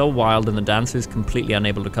dance was so wild and the dancers completely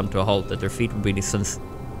unable to come to a halt that their feet would be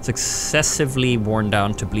successively worn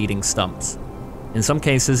down to bleeding stumps. In some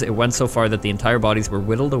cases, it went so far that the entire bodies were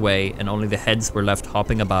whittled away and only the heads were left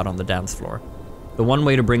hopping about on the dance floor. The one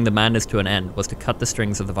way to bring the madness to an end was to cut the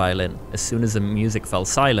strings of the violin. As soon as the music fell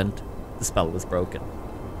silent, the spell was broken.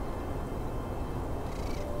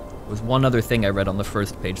 There was one other thing I read on the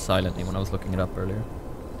first page silently when I was looking it up earlier.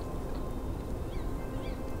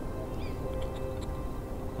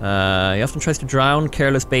 He often tries to drown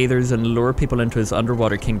careless bathers and lure people into his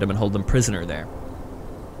underwater kingdom and hold them prisoner there.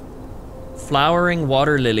 Flowering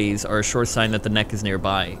water lilies are a sure sign that the neck is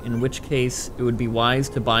nearby, in which case it would be wise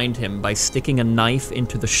to bind him by sticking a knife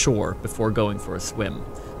into the shore before going for a swim.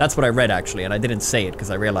 That's what I read actually, and I didn't say it because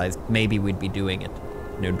I realized maybe we'd be doing it,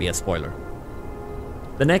 and it would be a spoiler.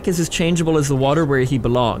 The neck is as changeable as the water where he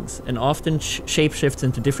belongs, and often shapeshifts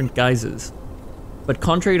into different guises. But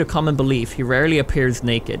contrary to common belief, he rarely appears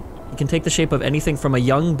naked. He can take the shape of anything from a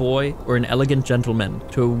young boy or an elegant gentleman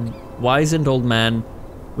to a wizened old man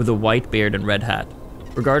with a white beard and red hat.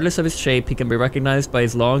 Regardless of his shape, he can be recognized by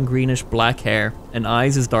his long greenish black hair and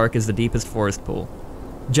eyes as dark as the deepest forest pool.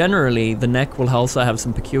 Generally, the neck will also have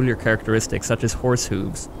some peculiar characteristics such as horse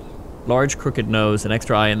hooves, large crooked nose, an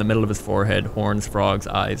extra eye in the middle of his forehead, horns, frogs,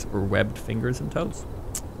 eyes, or webbed fingers and toes.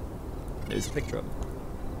 There's a picture of him.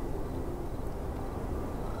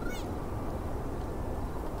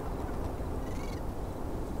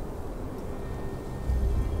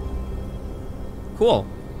 Cool.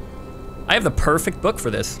 I have the perfect book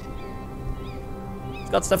for this.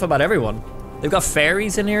 It's got stuff about everyone. They've got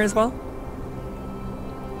fairies in here as well.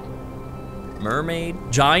 Mermaid,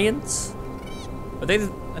 giants. But I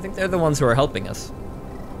think they're the ones who are helping us.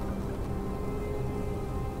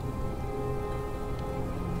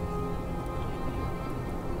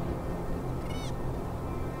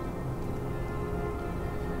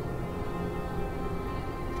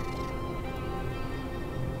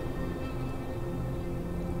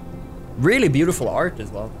 Really beautiful art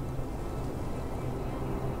as well.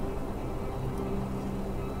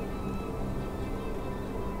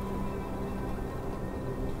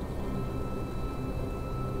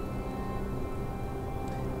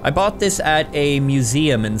 I bought this at a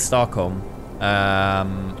museum in Stockholm. They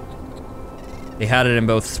had it in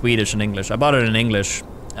both Swedish and English. I bought it in English.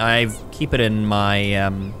 I keep it in my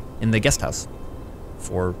in the guest house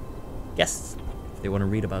for guests if they want to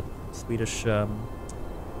read about Swedish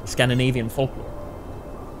Scandinavian folklore,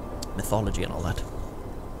 mythology and all that.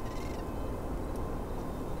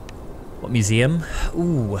 What museum?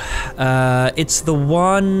 Ooh, it's the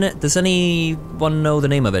one, does anyone know the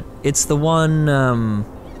name of it? It's the one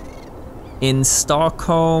in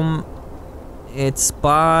Stockholm. It's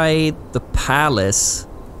by the palace.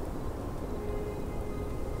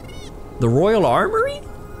 The Royal Armory?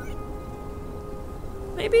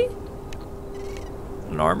 Maybe?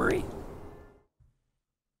 An armory?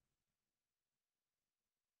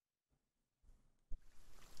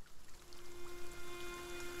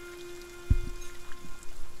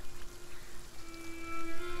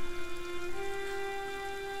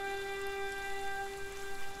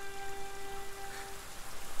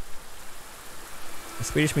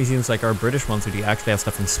 Swedish museums like our British ones, or do you actually have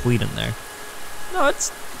stuff from Sweden there? No,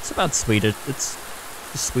 it's about Swedish. It's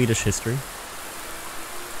Swedish history.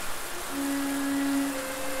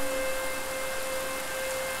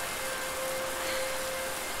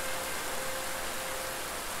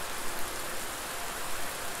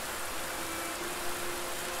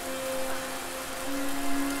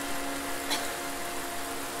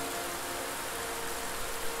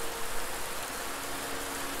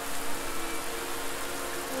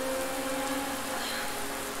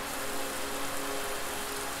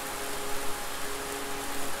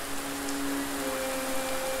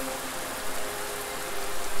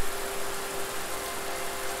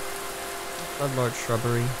 Bloodlord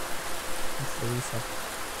shrubbery. That's the reset.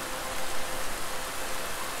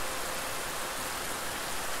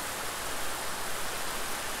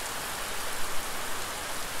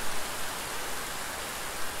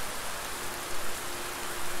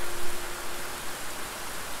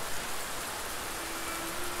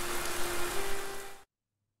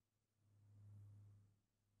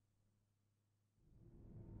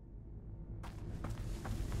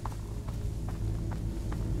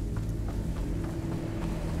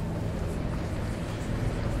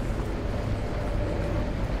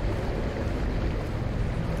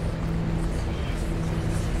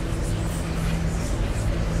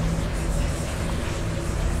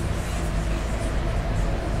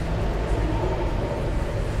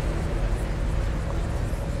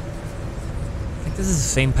 This is the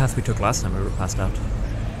same path we took last time we were passed out.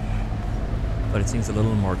 But it seems a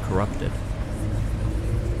little more corrupted.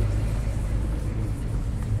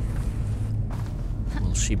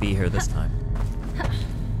 Will she be here this time?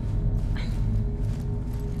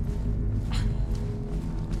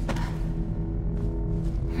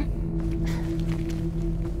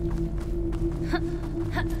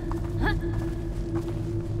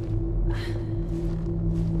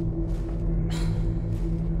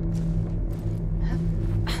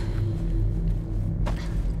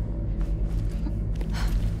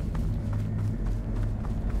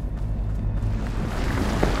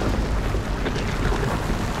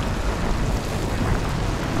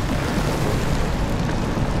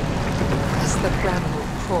 The bramble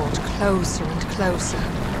crawled closer and closer. He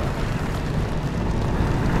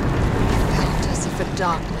felt as if a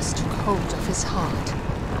darkness took hold of his heart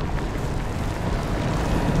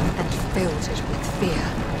and filled it with fear.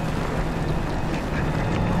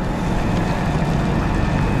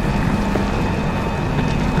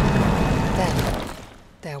 Then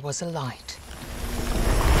there was a light.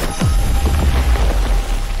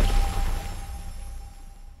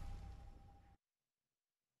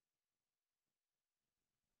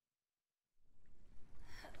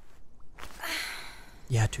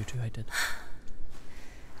 Yeah, Tutu, I did.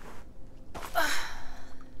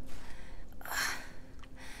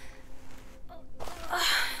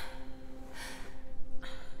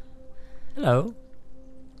 Hello.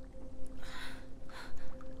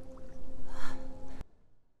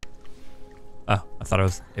 Oh, I thought I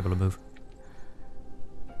was able to move.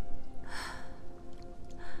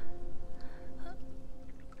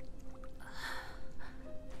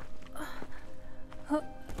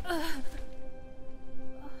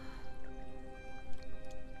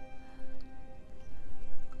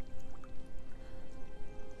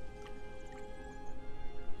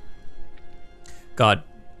 God,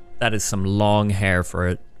 that is some long hair for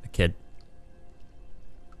a kid.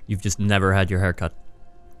 You've just never had your hair cut.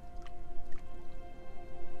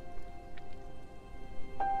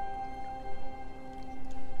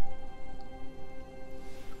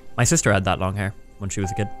 My sister had that long hair when she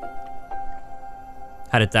was a kid.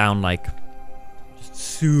 Had it down like just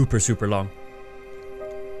super, super long.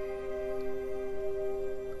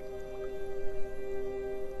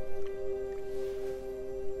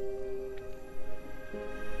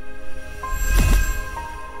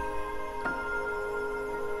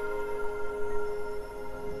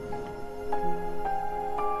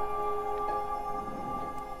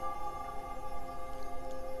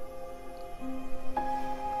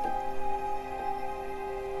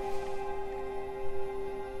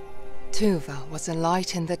 Tuva was a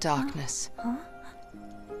light in the darkness.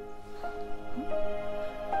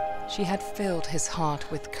 She had filled his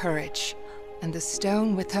heart with courage, and the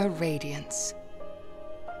stone with her radiance.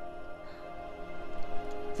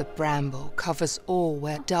 The bramble covers all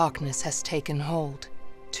where darkness has taken hold,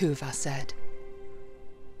 Tuva said.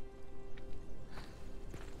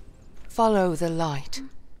 Follow the light.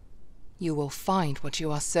 You will find what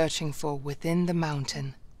you are searching for within the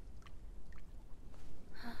mountain.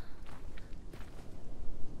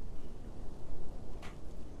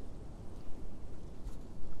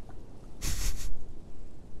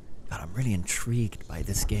 God, I'm really intrigued by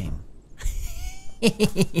this game.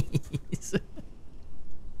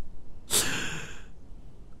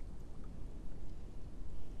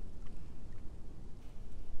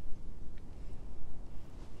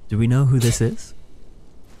 Do we know who this is?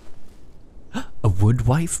 A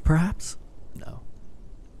woodwife, perhaps? No.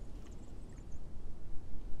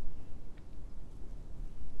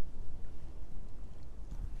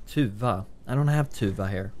 Tuva. I don't have Tuva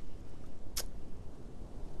here.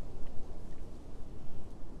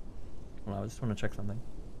 Well, I just want to check something.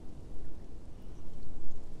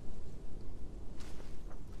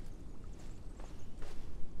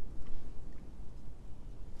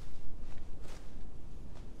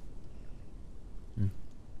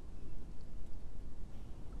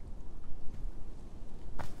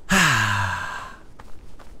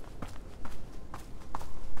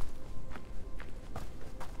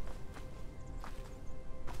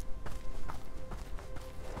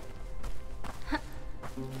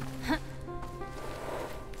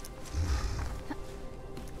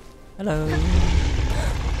 Hello.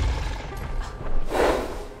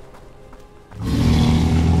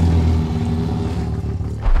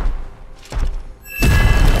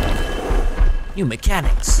 New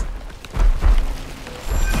mechanics.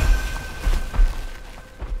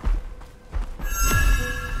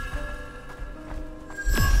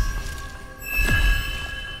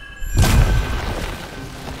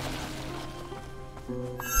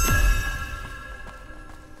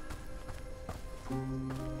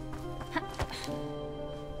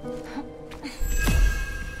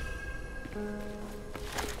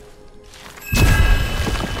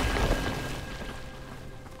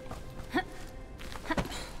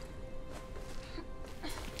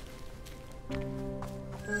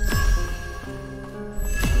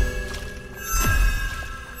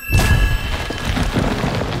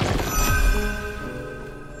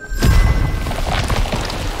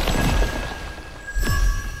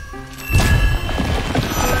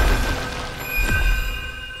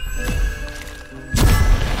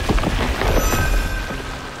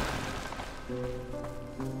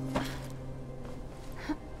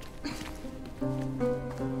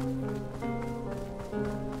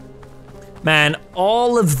 Man,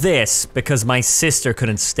 all of this because my sister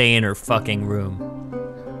couldn't stay in her fucking room.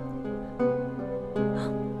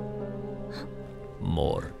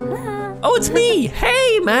 More. Oh, it's me!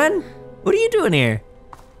 Hey, man! What are you doing here?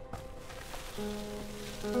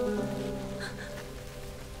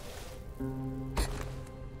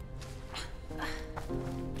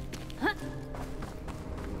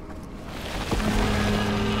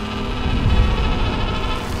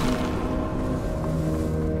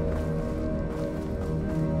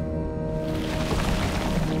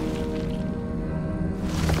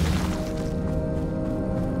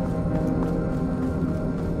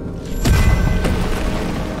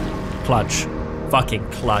 Clutch. Fucking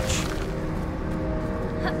clutch.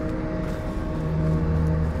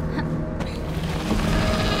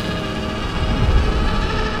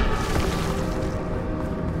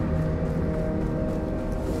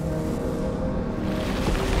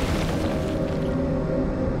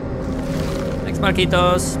 Thanks,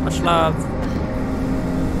 Marquitos. Much love.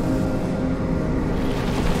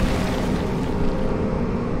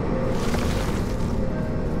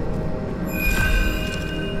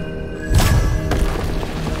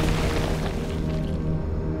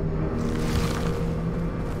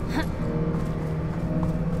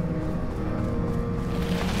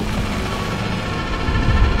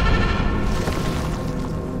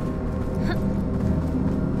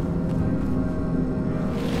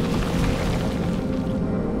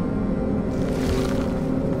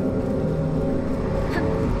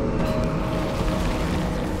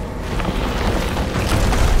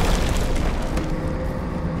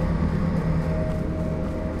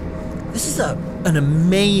 This is an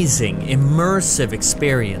amazing, immersive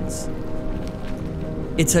experience.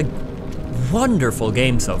 It's a wonderful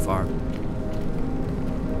game so far.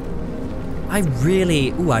 I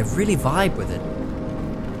really vibe with it.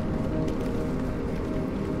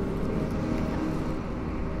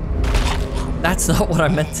 That's not what I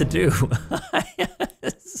meant to do.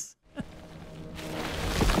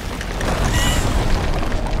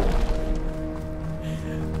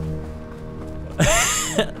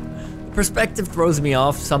 Perspective throws me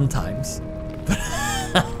off sometimes, but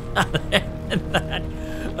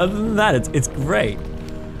other than that, it's great.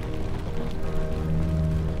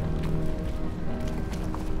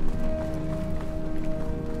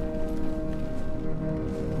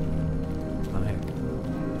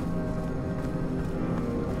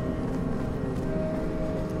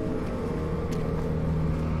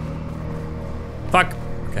 Fuck.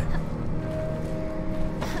 Okay.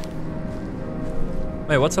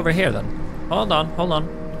 Wait, what's over here then? Hold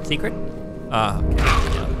on. Secret? Ah,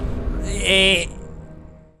 okay.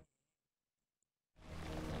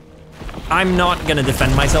 I'm not gonna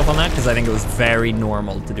defend myself on that because I think it was very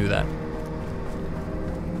normal to do that.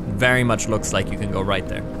 Very much looks like you can go right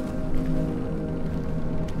there.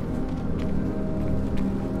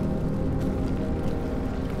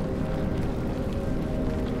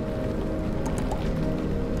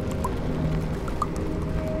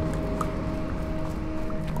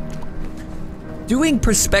 Doing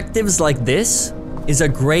perspectives like this is a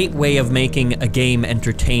great way of making a game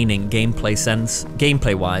entertaining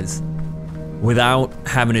gameplay-wise, without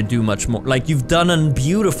having to do much more. Like, you've done a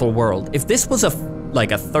beautiful world. If this was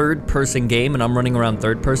like a third-person game and I'm running around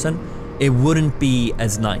third-person, it wouldn't be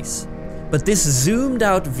as nice. But this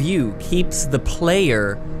zoomed-out view keeps the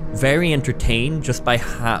player very entertained just by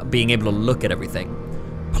being able to look at everything.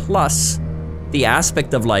 Plus, the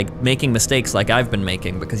aspect of like making mistakes like I've been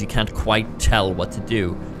making because you can't quite tell what to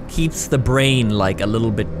do keeps the brain like a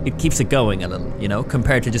little bit, it keeps it going a little, you know,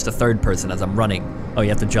 compared to just a third person as I'm running. Oh, you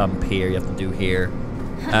have to jump here, you have to do here.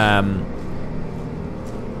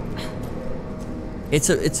 It's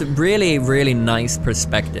a really, really nice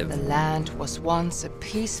perspective. The land was once a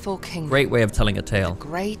peaceful kingdom. Great way of telling a tale. A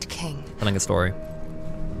great king. Telling a story.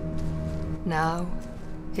 Now,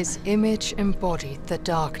 his image embodied the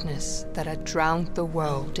darkness that had drowned the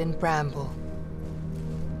world in Bramble.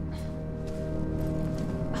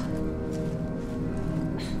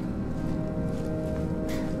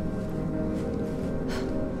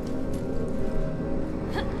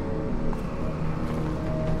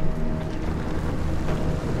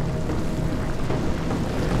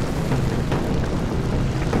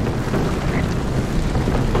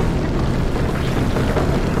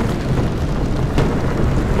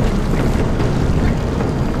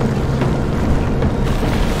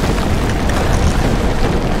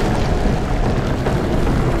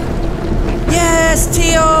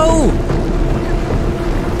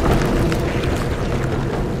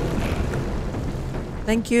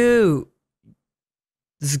 Thank you.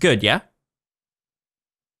 This is good, yeah?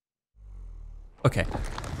 Okay.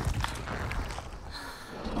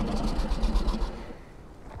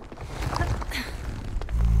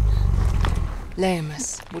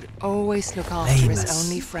 Lemus would always look after his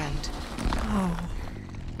only friend. Oh.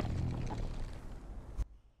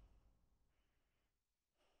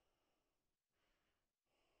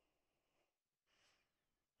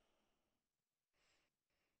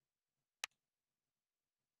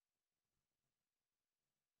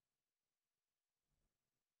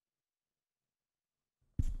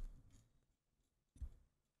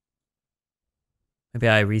 Maybe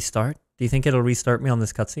I restart? Do you think it'll restart me on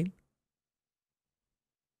this cutscene?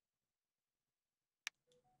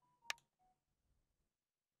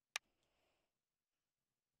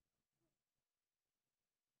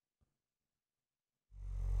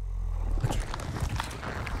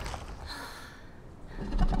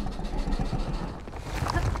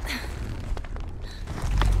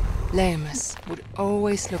 Lemus would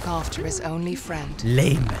always look after his only friend.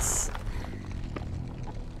 Lemus.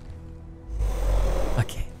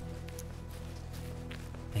 Okay.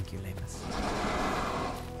 Thank you, Lemus.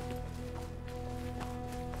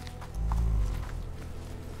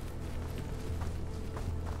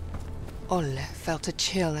 Olle felt a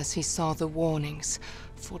chill as he saw the warnings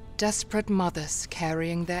for desperate mothers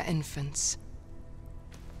carrying their infants.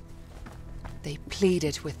 They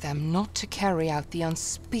pleaded with them not to carry out the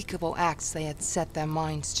unspeakable acts they had set their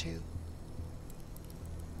minds to.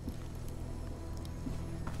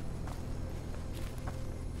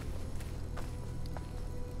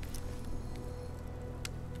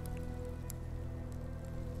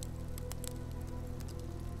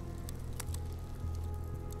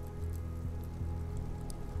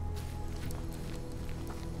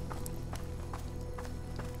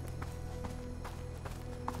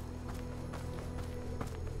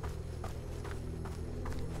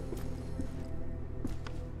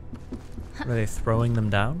 Are they throwing them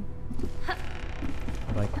down?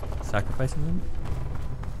 Like sacrificing them?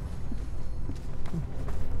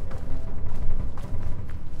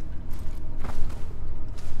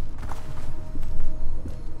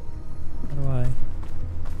 How do I?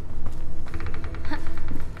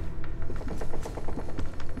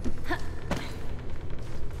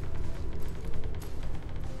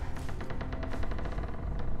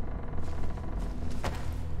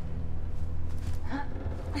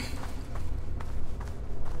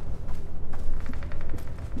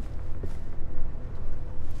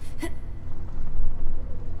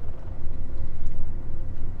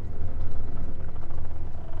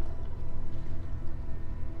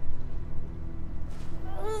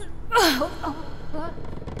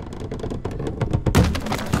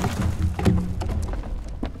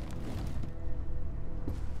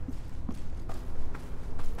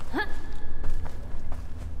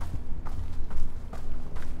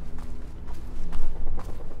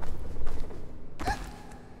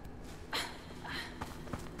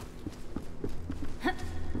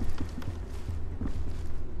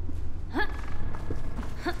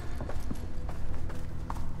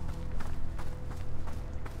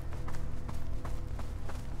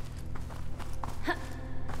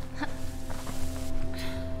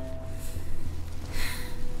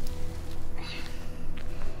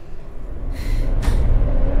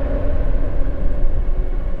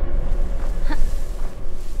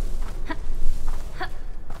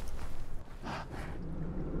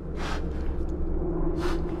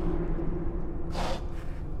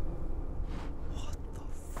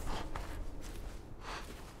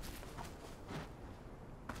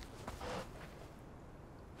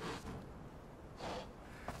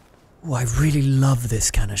 Ooh, I really love this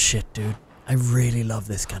kind of shit, dude. I really love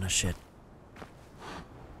this kind of shit.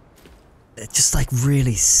 It's just like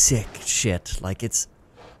really sick shit. Like it's...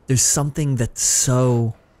 There's something that's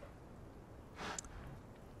so...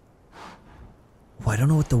 Oh, I don't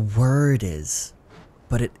know what the word is.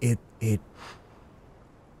 But it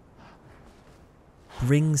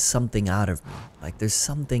brings something out of me. Like there's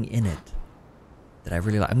something in it that I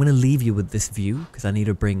really like. I'm gonna leave you with this view because I need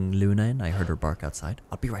to bring Luna in. I heard her bark outside.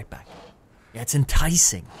 I'll be right back. Yeah, it's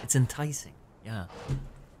enticing. It's enticing. Yeah.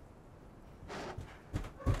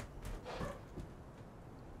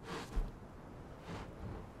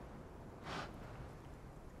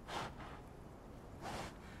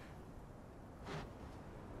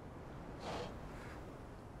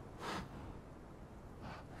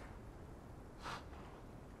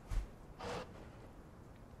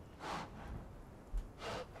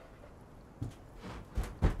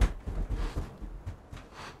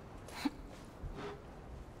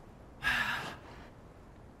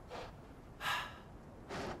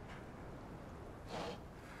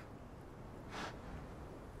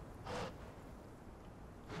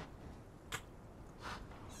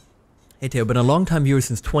 Hey Teo, been a long time viewer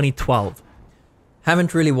since 2012.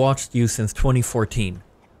 Haven't really watched you since 2014.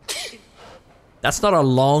 That's not a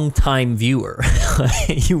long time viewer.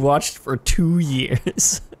 You watched for 2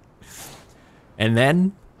 years. And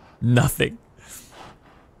then, nothing.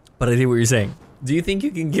 But I see what you're saying. Do you think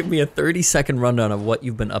you can give me a 30-second rundown of what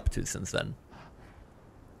you've been up to since then?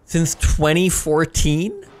 Since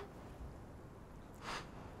 2014?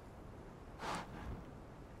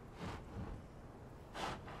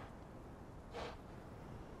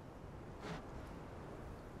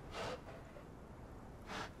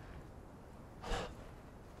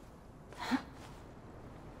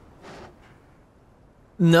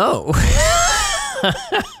 No.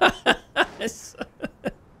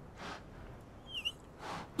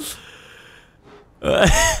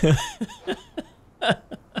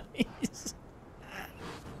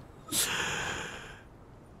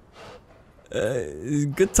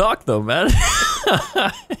 Good talk though, man.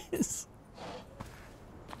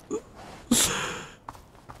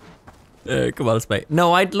 Come on, let's play.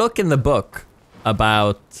 No, I'd look in the book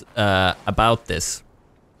about this,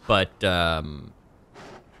 but I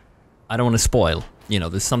don't want to spoil. You know,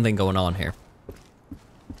 there's something going on here.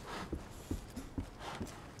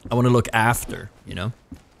 I want to look after, you know?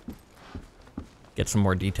 Get some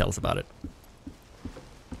more details about it.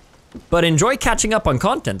 But enjoy catching up on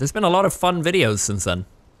content. There's been a lot of fun videos since then.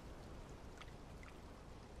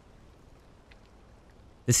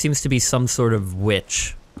 This seems to be some sort of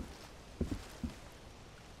witch.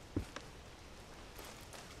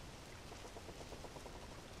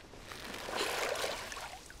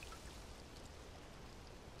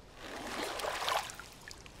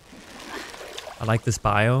 I like this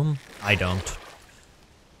biome. I don't.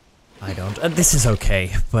 This is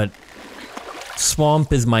okay, but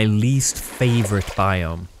swamp is my least favorite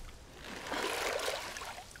biome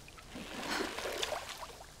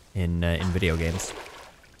in video games.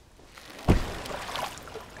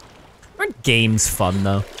 Aren't games fun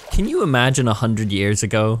though? Can you imagine 100 years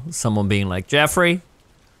ago someone being like, Jeffrey,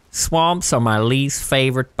 swamps are my least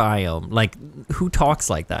favorite biome? Like, who talks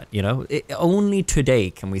like that, you know? Only today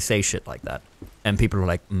can we say shit like that. And people are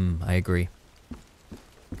like, I agree.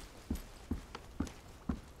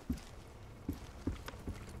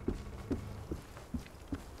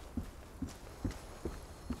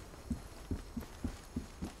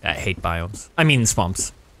 I hate biomes. I mean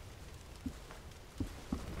swamps.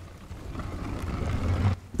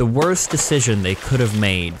 The worst decision they could have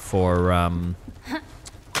made for,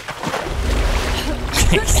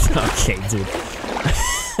 okay, dude.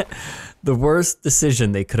 The worst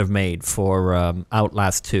decision they could have made for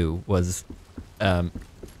Outlast 2 was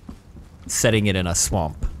setting it in a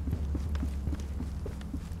swamp.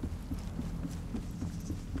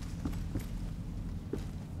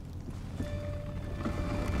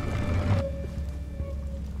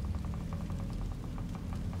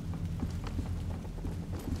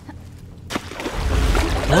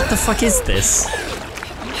 What the fuck is this?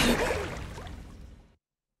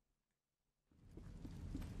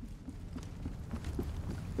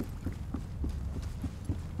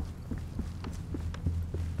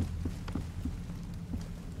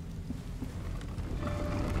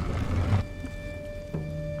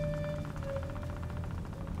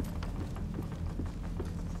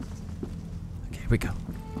 Okay, here we go.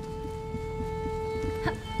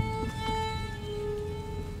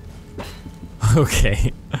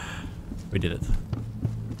 Okay. We did it.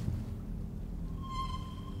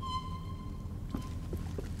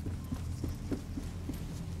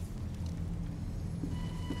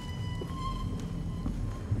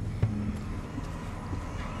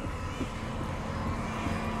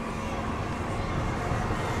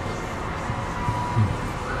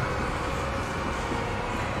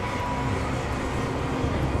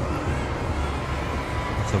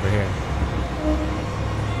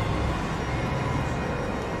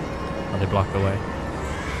 They blocked the way.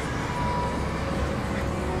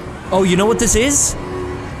 Oh, you know what this is?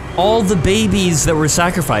 All the babies that were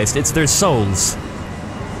sacrificed, it's their souls.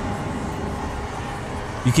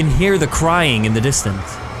 You can hear the crying in the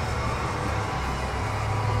distance.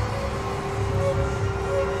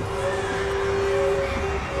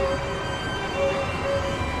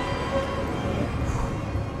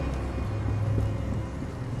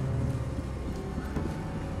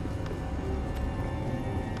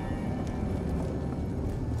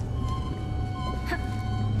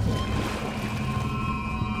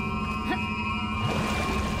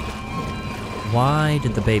 Why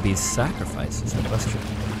did the babies sacrifice is the question.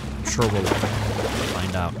 I'm sure we'll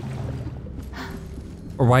find out.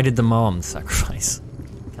 Or why did the moms sacrifice?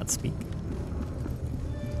 Can't speak.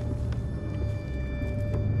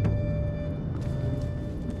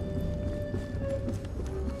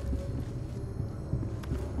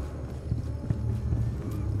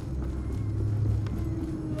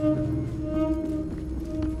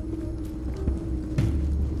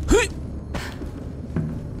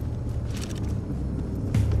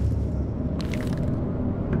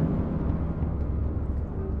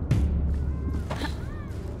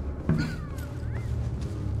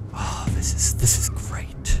 This is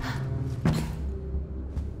great.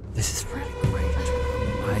 This is really great.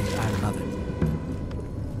 I love it.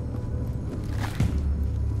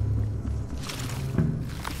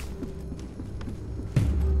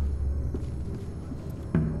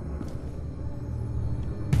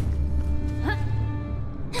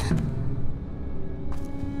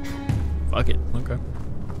 Fuck it. Okay.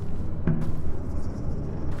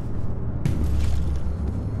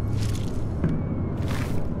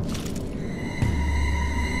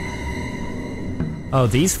 Oh,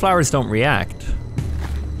 these flowers don't react.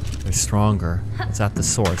 They're stronger. It's at the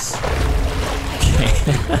source. Okay.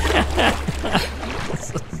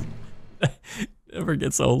 Never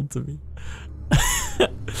gets old to me.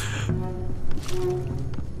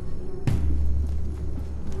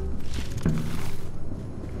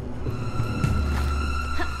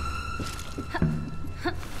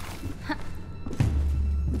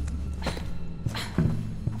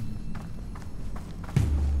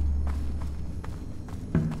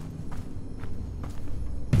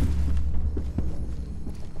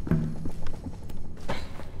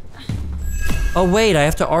 Oh wait, I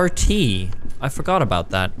have to RT. I forgot about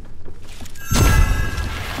that.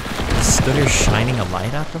 Stood here shining a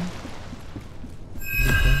light at them?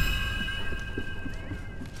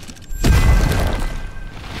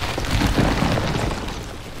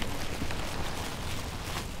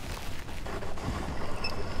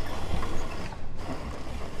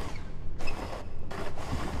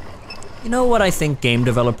 You know what I think game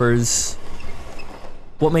developers...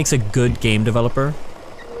 What makes a good game developer?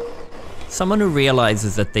 Someone who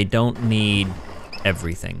realizes that they don't need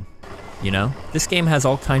everything, you know? This game has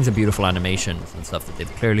all kinds of beautiful animations and stuff that they've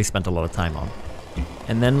clearly spent a lot of time on.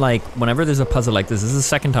 And then like, whenever there's a puzzle like this is the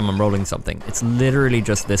second time I'm rolling something. It's literally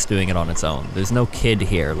just this doing it on its own. There's no kid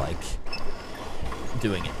here like,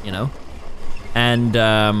 doing it, you know? And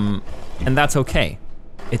that's okay.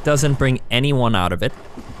 It doesn't bring anyone out of it.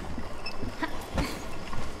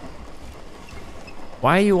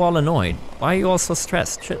 Why are you all annoyed? Why are you all so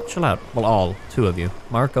stressed? Chill out. Well, all. Two of you.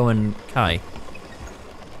 Marco and Kai.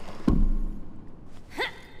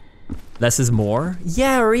 Less is more?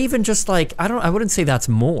 Yeah, or even just like, I wouldn't say that's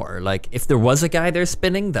more. Like, if there was a guy there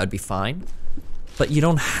spinning, that'd be fine. But you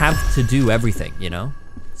don't have to do everything, you know?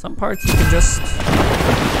 Some parts you can just...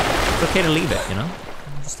 It's okay to leave it, you know?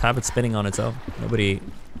 Just have it spinning on its own.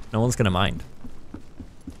 No one's gonna mind.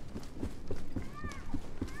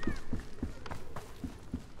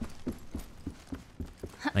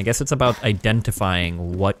 I guess it's about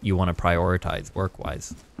identifying what you want to prioritize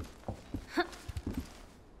work-wise.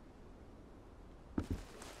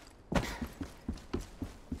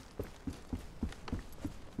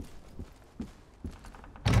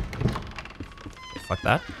 Fuck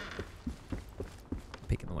that.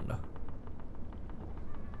 Peek in the window.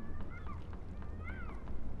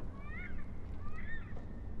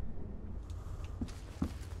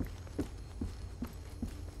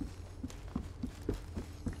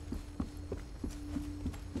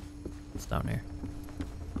 Down here.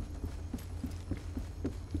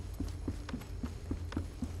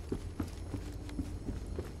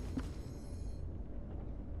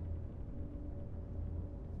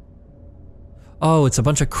 Oh, it's a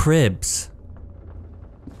bunch of cribs.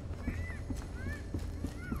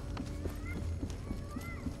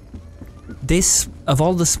 This, of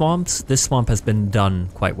all the swamps, this swamp has been done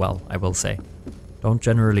quite well, I will say. Don't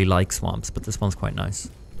generally like swamps, but this one's quite nice.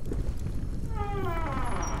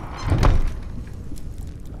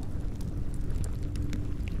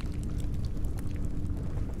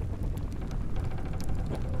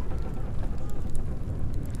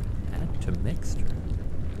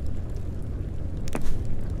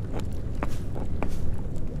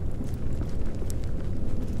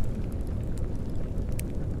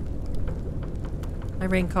 Hi,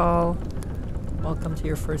 Raincall. Welcome to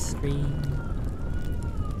your first stream.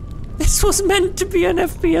 This was meant to be an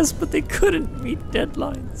FPS, but they couldn't meet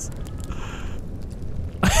deadlines.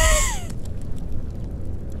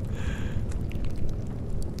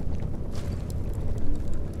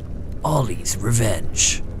 Ollie's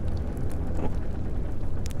Revenge.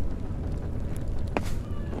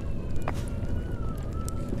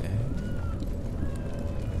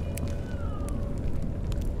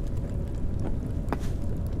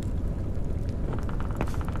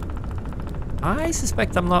 I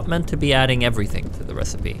suspect I'm not meant to be adding everything to the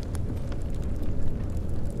recipe.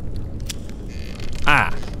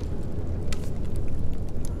 Ah.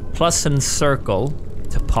 Plus and circle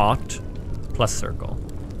to pot, plus circle.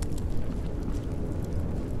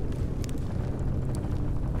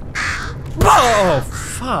 Oh,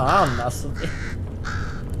 fan alltså.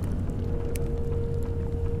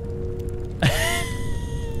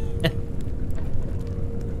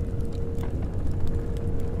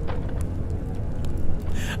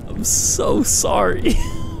 I'm so sorry.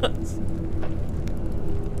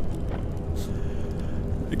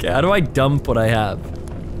 Okay, how do I dump what I have?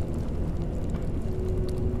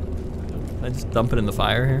 Can I just dump it in the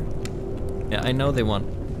fire here? Yeah, I know they want...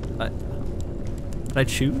 Did I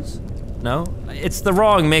choose? No? It's the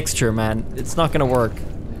wrong mixture, man. It's not gonna work.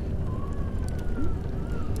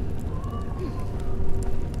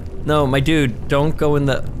 No, my dude, don't go in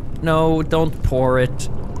the... No, don't pour it.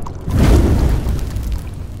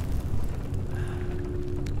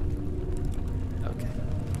 Okay.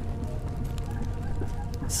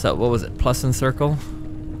 So, what was it? Plus and circle?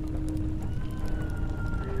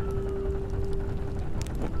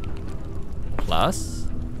 Plus?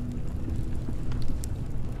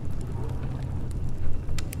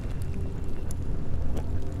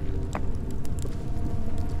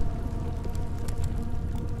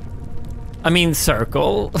 I mean,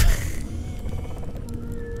 circle.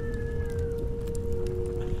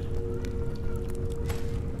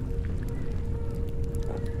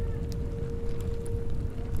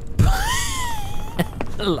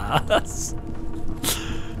 Alas.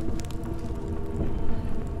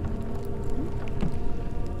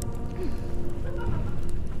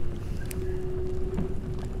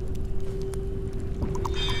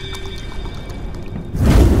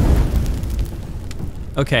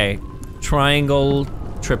 Okay. Triangle,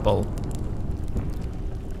 triple.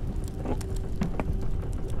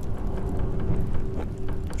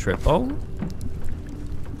 Triple.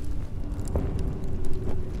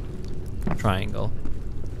 Triangle.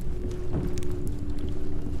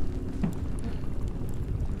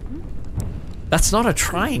 That's not a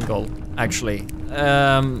triangle, actually.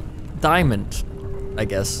 Diamond, I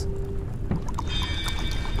guess.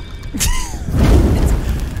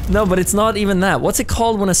 No, but it's not even that. What's it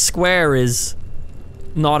called when a square is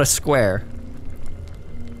not a square?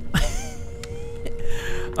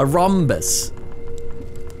 A rhombus.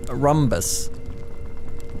 A rhombus.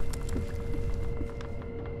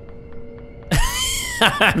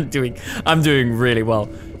 I'm doing really well.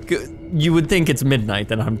 You would think it's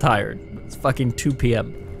midnight and I'm tired. It's fucking 2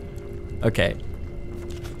 p.m. Okay.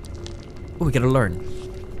 Oh, we gotta learn.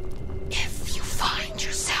 If you find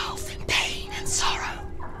yourself in pain and sorrow,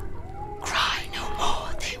 cry no more,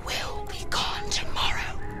 they will be gone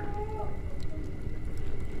tomorrow.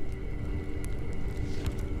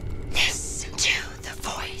 Listen to the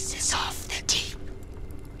voices of the deep,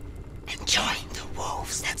 and join the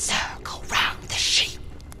wolves that circle round the sheep.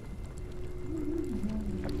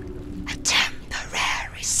 A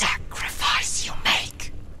temporary sacrifice you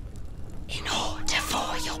make, in order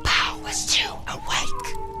for your powers to awake.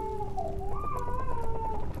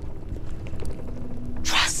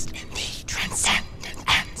 Trust in the transcendent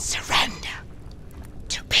and surrender,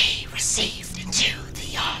 to be received into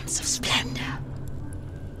the arms of splendor.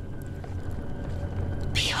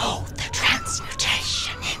 Behold the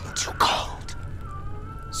transmutation into gold.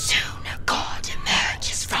 Soon a god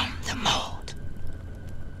emerges from the mold.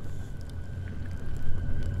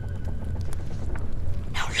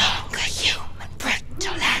 No longer human,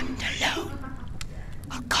 brittle and alone.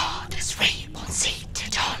 A goddess reborn,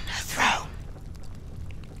 seated on a throne.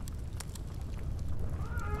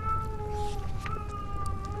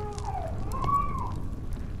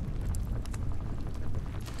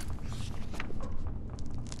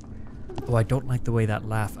 Oh, I don't like the way that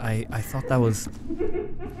laugh. I thought that was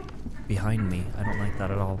behind me. I don't like that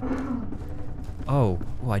at all. Oh,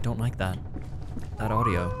 I don't like that. That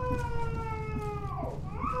audio.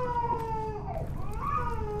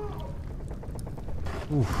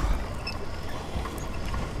 Oof.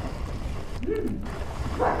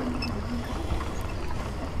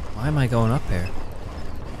 Why am I going up here?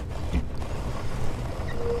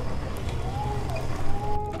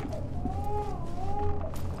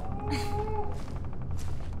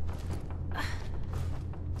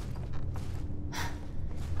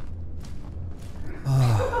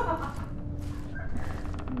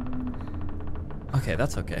 okay,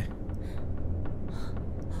 that's okay.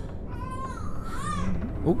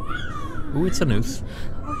 Ooh. Ooh, it's a noose.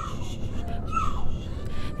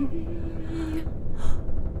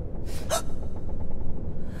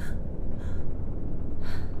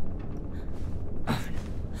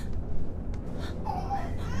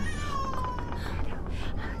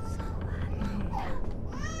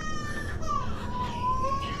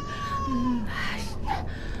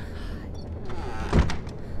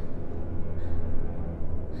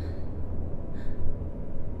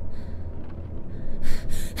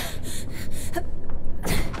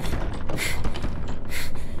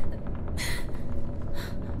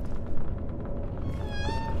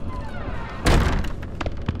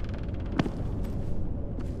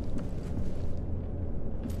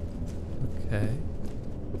 Okay.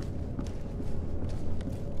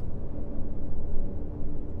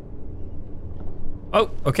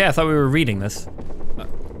 Oh, okay, I thought we were reading this.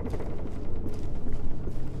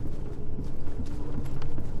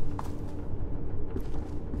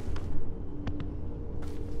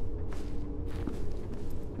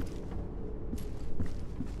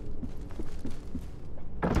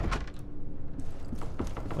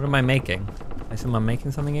 What am I making? I assume I'm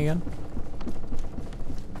making something again?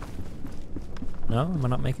 No? Am I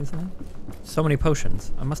not making something? So many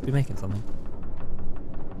potions. I must be making something.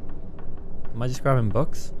 Am I just grabbing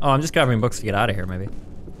books? Oh, I'm just grabbing books to get out of here, maybe.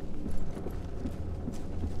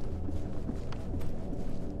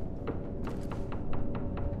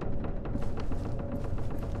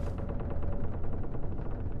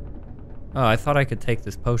 Oh, I thought I could take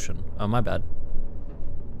this potion. Oh, my bad.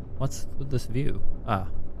 What's with this view? Ah,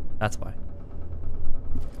 that's why.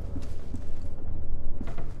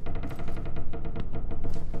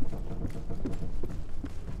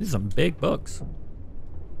 These are some big books.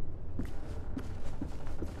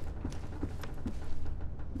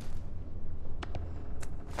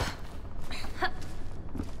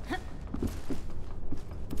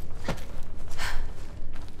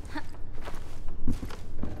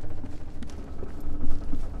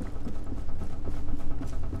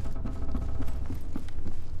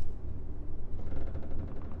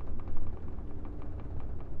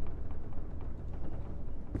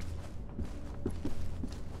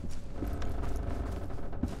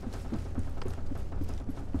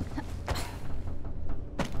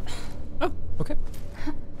 Oh, okay.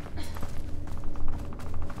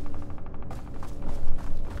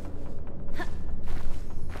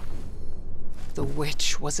 The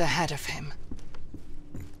witch was ahead of him.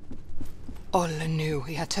 Olle knew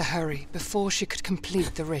he had to hurry before she could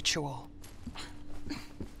complete the ritual.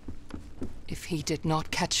 If he did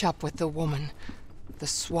not catch up with the woman, the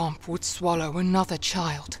swamp would swallow another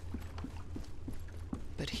child.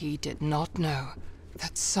 But he did not know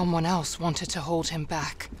that someone else wanted to hold him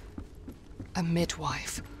back. A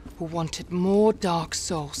midwife who wanted more dark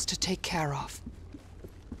souls to take care of.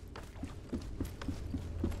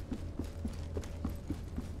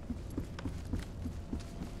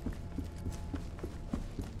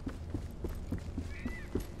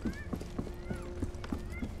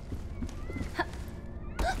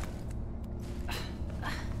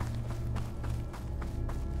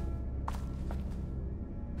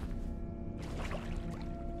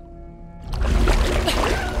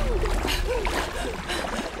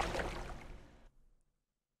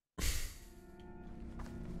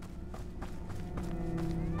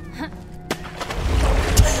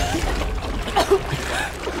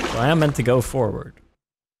 I am meant to go forward.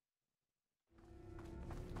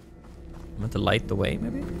 I'm meant to light the way,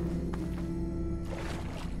 maybe?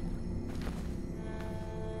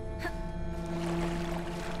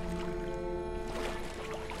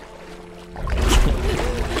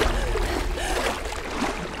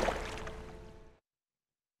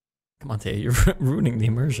 Come on, Taya, you're ruining the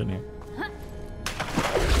immersion here.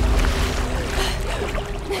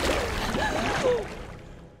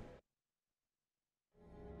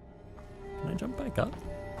 Can I jump back up?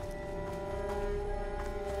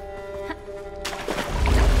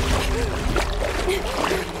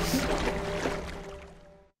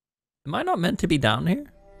 Am I not meant to be down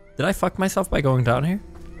here? Did I fuck myself by going down here?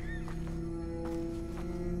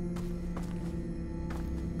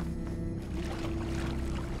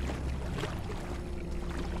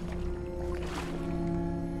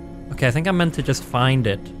 Okay, I think I'm meant to just find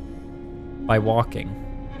it by walking.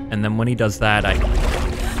 And then when he does that, I...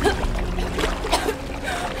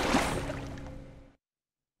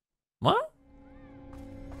 What?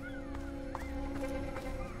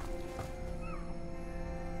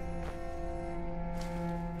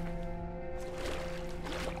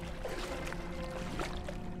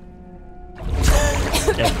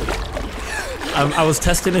 Yeah. I was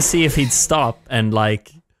testing to see if he'd stop and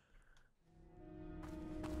like.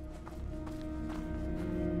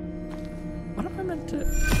 What am I meant to?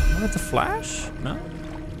 Am I meant to flash? No.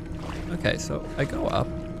 Okay, so I go up.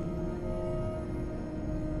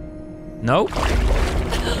 Nope.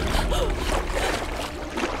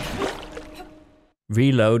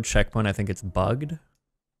 Reload checkpoint. I think it's bugged.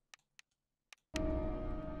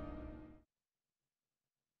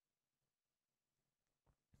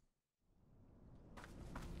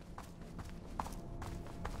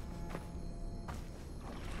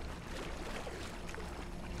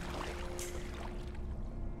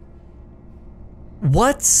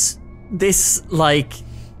 What's this, like,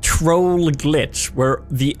 troll glitch where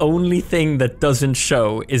the only thing that doesn't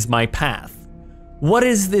show is my path? What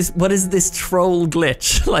is this? What is this troll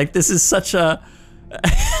glitch? Like, this is such a...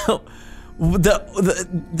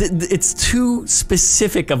 it's too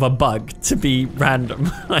specific of a bug to be random.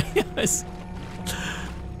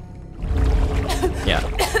 Yeah.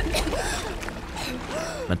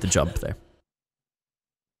 Meant to jump there.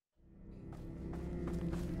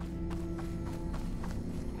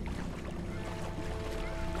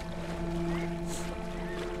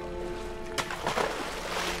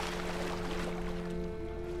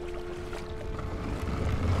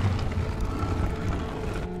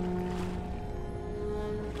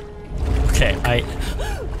 Okay, I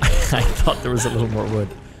thought there was a little more wood.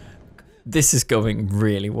 This is going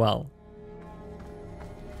really well.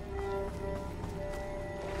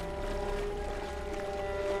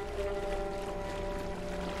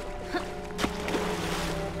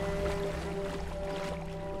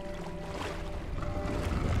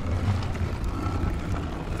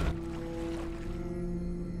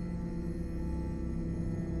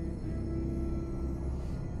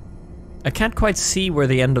 I can't quite see where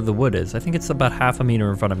the end of the wood is. I think it's about half a meter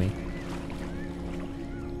in front of me.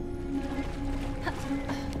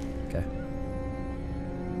 Okay.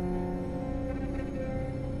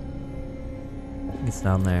 I think it's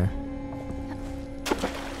down there.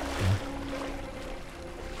 Yeah.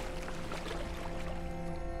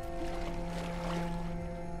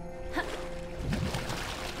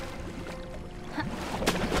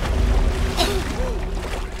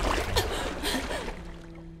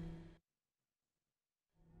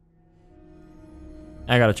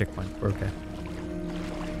 I got a checkpoint. We're okay.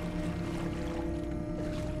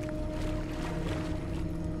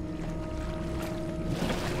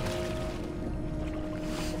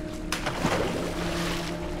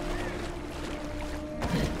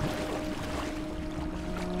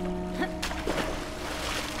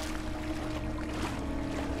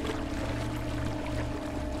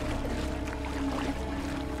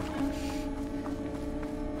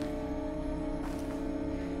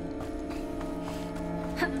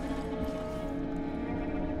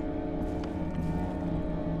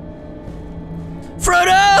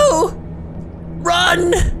 Frodo!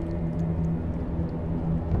 Run!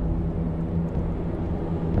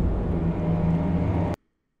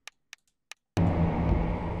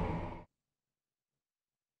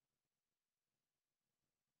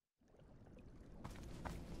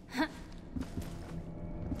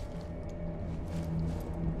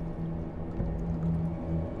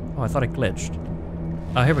 Oh, I thought it glitched.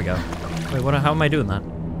 Oh, here we go. Wait, what? How am I doing that?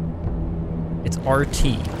 It's RT.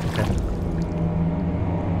 Okay.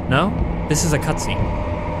 No? This is a cutscene.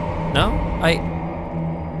 No?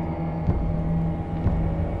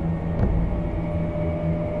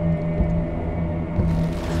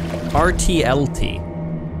 RTLT.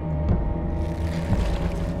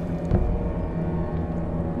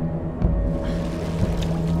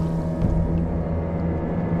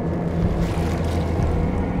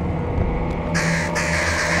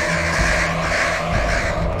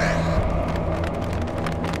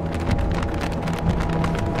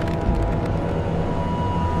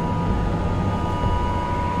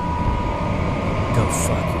 Go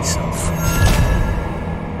fuck yourself.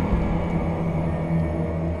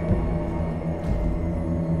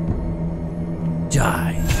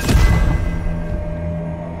 Die.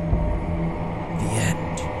 The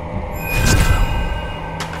end has come.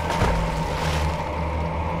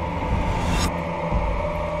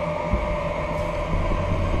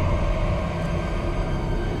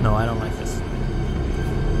 No, I don't like this.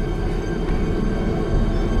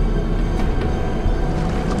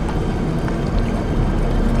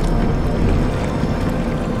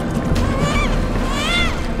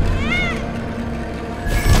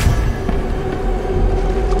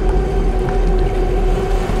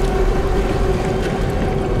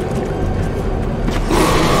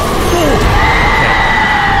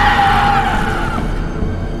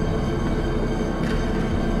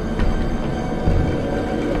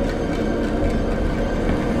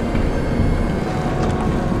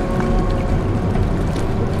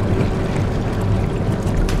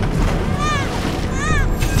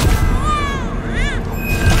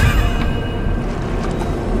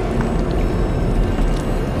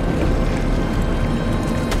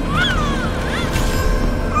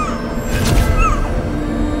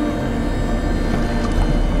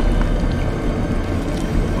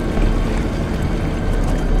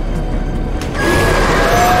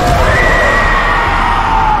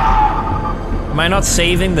 about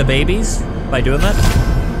saving the babies by doing that?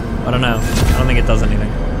 I don't know. I don't think it does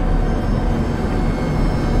anything.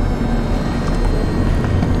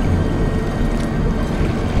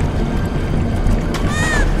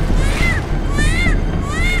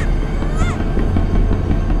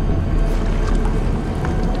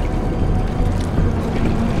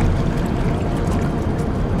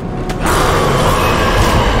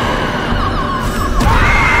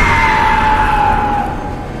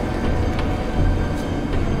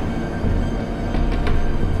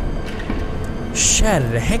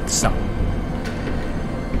 Hexa.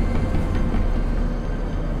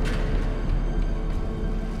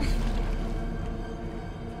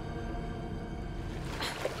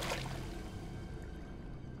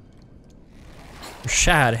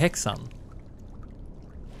 Shad Hexam.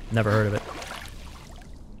 Never heard of it.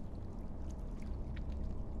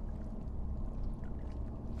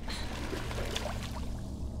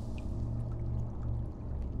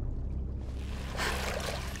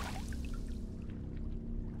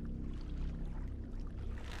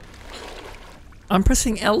 I'm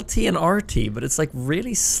pressing LT and RT, but it's like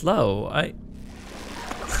really slow.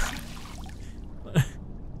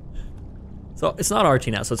 So it's not RT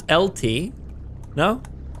now, so it's LT. No?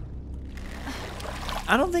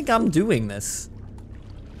 I don't think I'm doing this.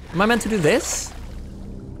 Am I meant to do this?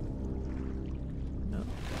 No.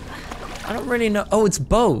 I don't really know. Oh, it's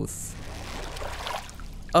both.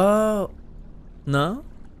 Oh. No?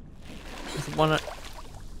 Just wanna...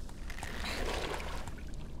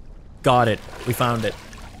 Got it. We found it.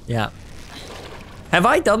 Yeah. Have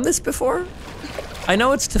I done this before? I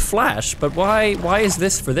know it's to flash, but why is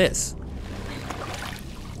this for this?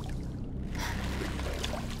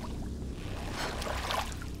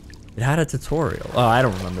 It had a tutorial. Oh, I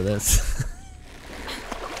don't remember this.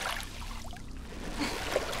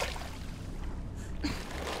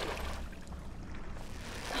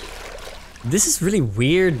 This is really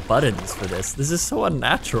weird buttons for this. This is so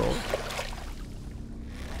unnatural.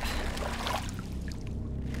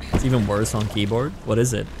 It's even worse on keyboard. What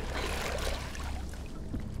is it?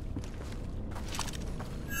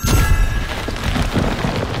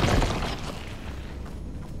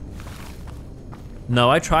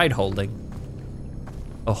 No, I tried holding.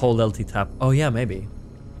 Oh, hold LT tap. Oh yeah, maybe.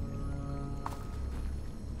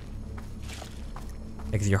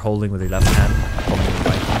 Because you're holding with your left hand. Holding with your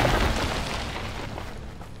right hand.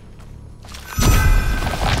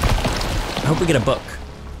 I hope we get a book.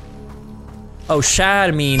 Oh,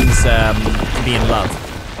 shad means to be in love.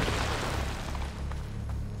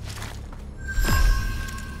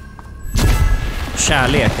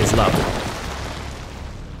 Kärlek is love.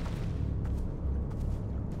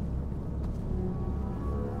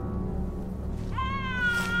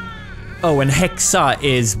 Oh, and hexa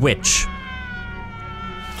is witch.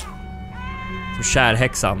 So shad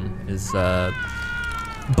hexam is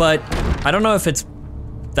but I don't know if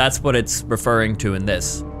that's what it's referring to in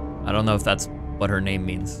this. I don't know if that's what her name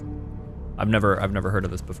means. I've never heard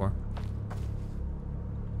of this before.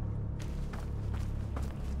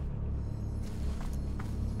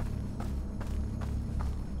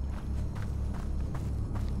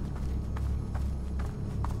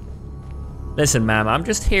 Listen, ma'am, I'm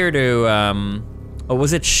just here to oh,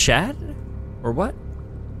 was it Shad? Or what?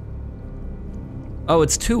 Oh,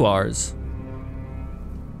 it's 2 R's.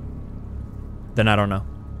 Then I don't know.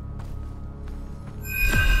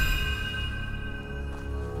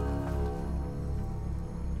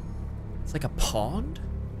 It's like a pond?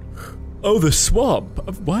 Oh, the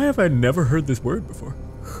swamp. Why have I never heard this word before?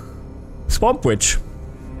 Swamp witch.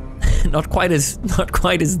 not quite as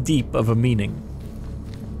deep of a meaning.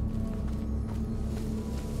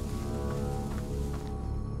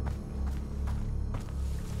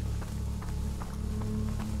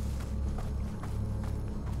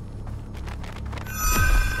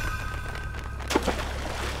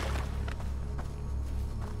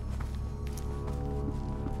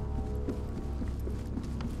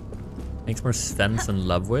 Makes more sense than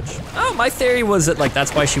Love Witch. Oh, my theory was that like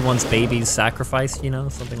that's why she wants babies sacrificed, you know,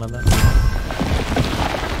 something like that.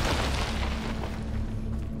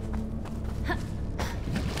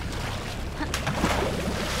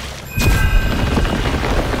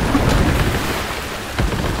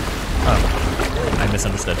 Oh, I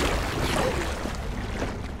misunderstood.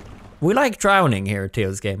 We like drowning here at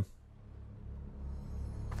Teo's game.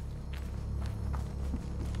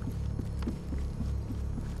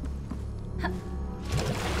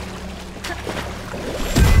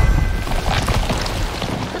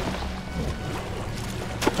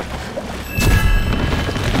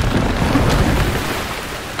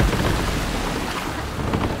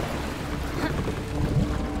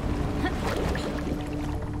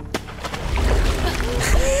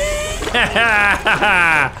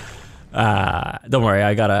 Don't worry,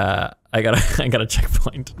 I got a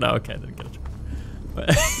checkpoint. No, okay, I didn't get a checkpoint.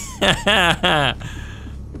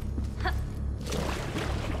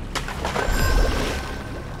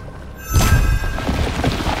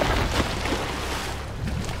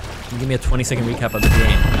 Give me a 20-second recap of the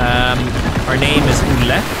game. Our name is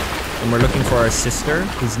Ulle, and we're looking for our sister,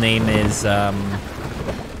 whose name is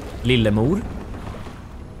Lillemor.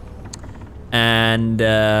 And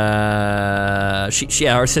our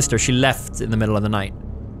sister, she left in the middle of the night.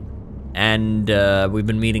 And we've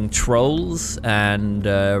been meeting trolls, and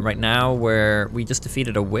right now we just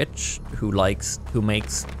defeated a witch who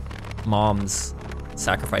makes moms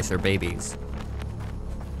sacrifice their babies.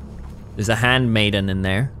 There's a handmaiden in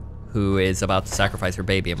there who is about to sacrifice her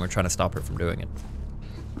baby, and we're trying to stop her from doing it.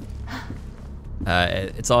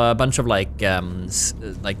 It's a bunch of like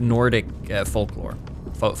Nordic folklore.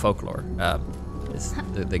 Folklore is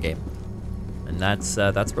the game, and that's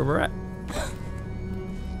where we're at.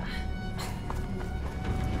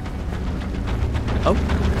 Oh.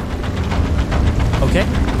 Okay.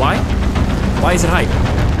 Why? Why is it hype?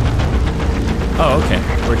 Oh, okay.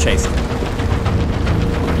 We're chased.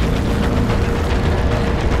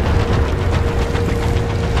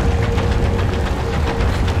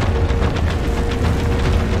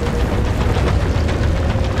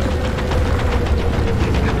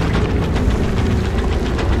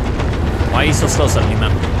 Why are you so slow suddenly,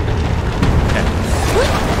 man? Okay.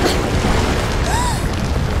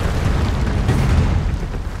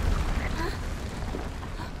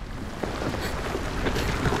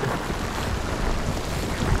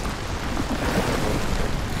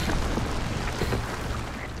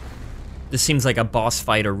 This seems like a boss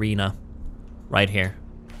fight arena right here.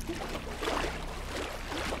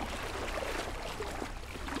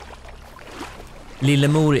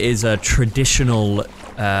 Lillemor is a traditional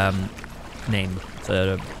name.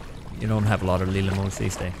 So you don't have a lot of Lillemors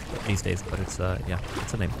these days, but it's yeah,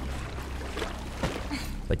 it's a name.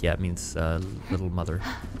 But yeah, it means little mother.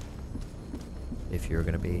 If you're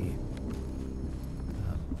gonna be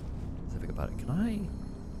specific about it, can I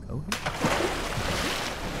go here?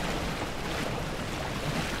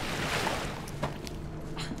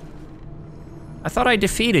 I thought I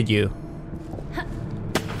defeated you.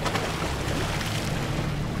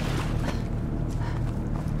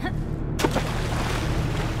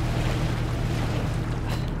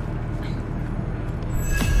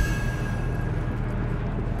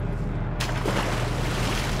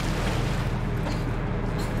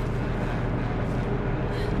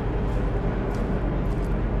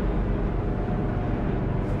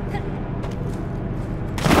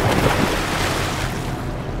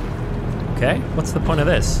 Okay, what's the point of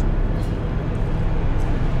this?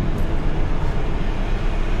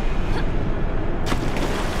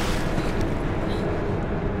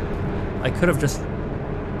 I could have just...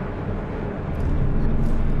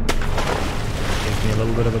 Gives me a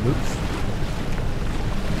little bit of a boost.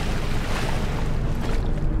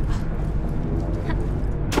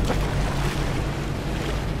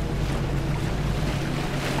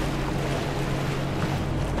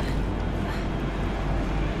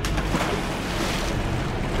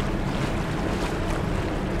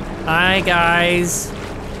 Hi, guys.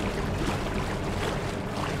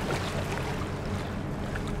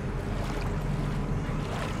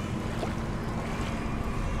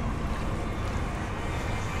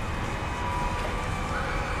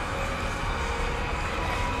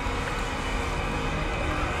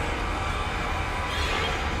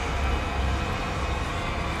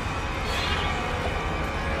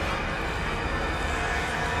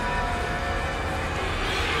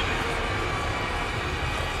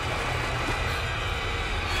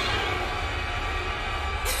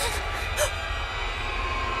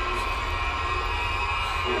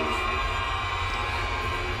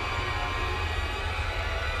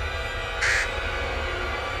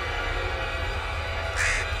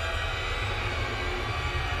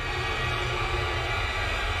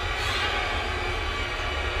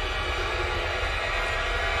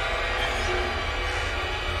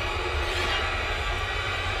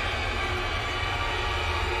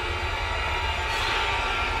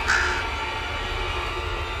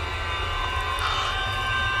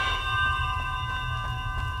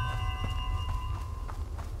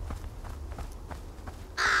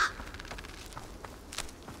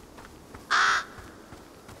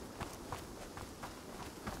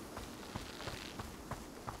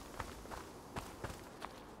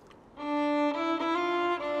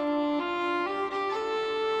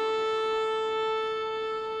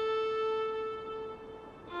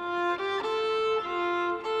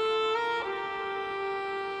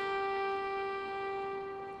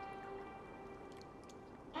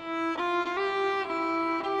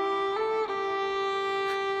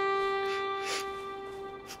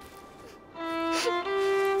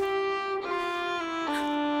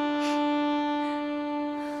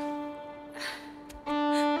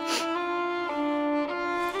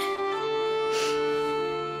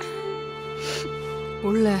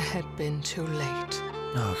 Ulle had been too late.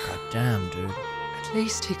 Oh, goddamn, dude. At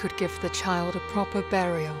least he could give the child a proper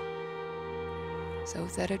burial, so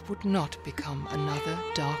that it would not become another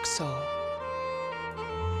dark soul.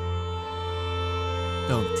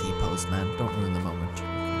 Don't T-pose, man. Don't ruin the moment.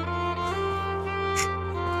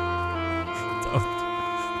 Don't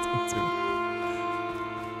do it.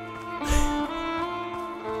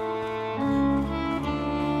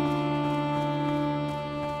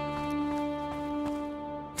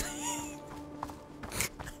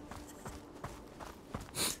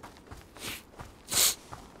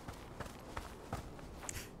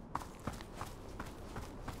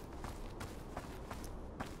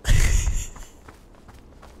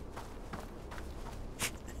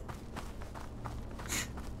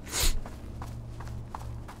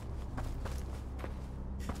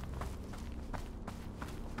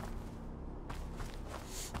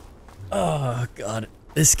 Oh god,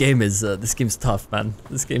 this game's tough, man.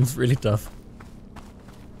 This game's really tough.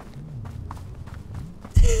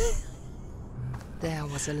 There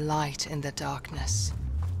was a light in the darkness.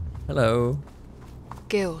 Hello.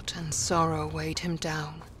 Guilt and sorrow weighed him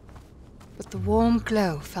down, but the warm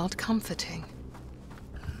glow felt comforting.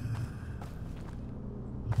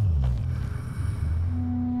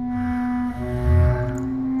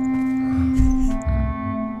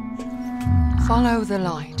 Follow the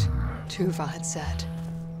light, Tuva had said,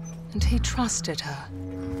 and he trusted her.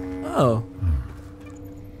 Oh.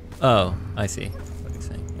 Oh, I see what he's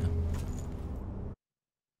saying, yeah.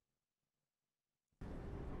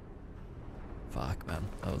 Fuck, man.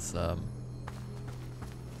 That was,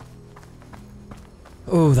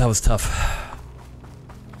 oh, that was tough.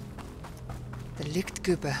 The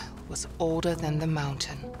Lichtgubbe was older than the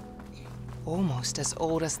mountain, almost as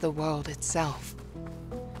old as the world itself.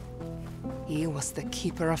 He was the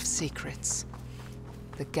keeper of secrets,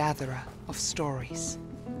 the gatherer of stories.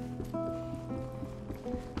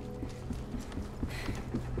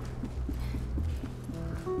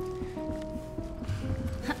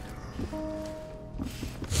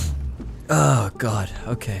 Oh god,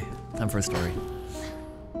 okay. Time for a story.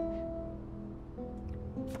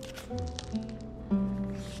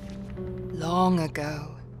 Long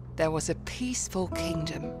ago, there was a peaceful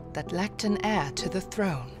kingdom that lacked an heir to the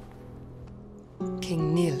throne.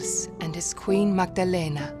 King Niels and his queen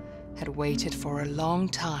Magdalena had waited for a long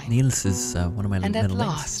time. Niels is one of my And middle at names.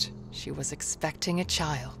 last, she was expecting a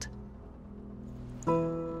child.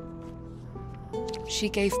 She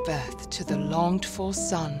gave birth to the longed-for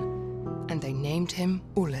son, and they named him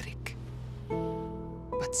Ulrich.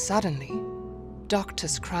 But suddenly,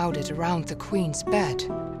 doctors crowded around the queen's bed.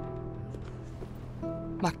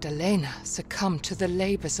 Magdalena succumbed to the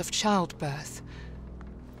labors of childbirth.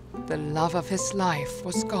 The love of his life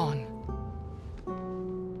was gone.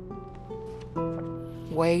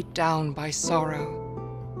 Weighed down by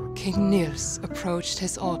sorrow, King Niels approached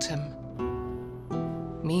his autumn.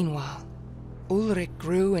 Meanwhile, Ulrich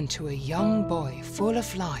grew into a young boy full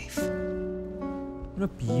of life. What a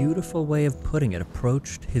beautiful way of putting it,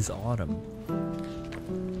 approached his autumn.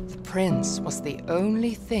 The prince was the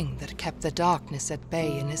only thing that kept the darkness at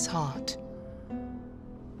bay in his heart.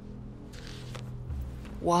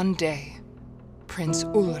 One day, Prince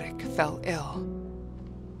Ulrich fell ill.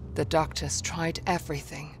 The doctors tried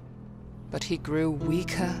everything, but he grew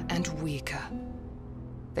weaker and weaker.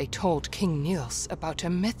 They told King Niels about a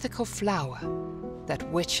mythical flower that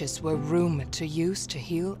witches were rumored to use to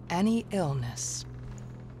heal any illness.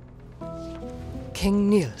 King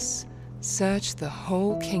Niels searched the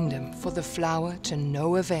whole kingdom for the flower to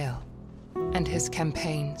no avail, and his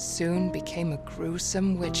campaign soon became a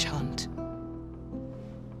gruesome witch hunt.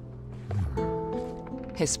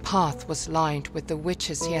 His path was lined with the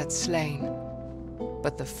witches he had slain,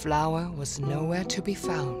 but the flower was nowhere to be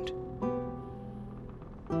found.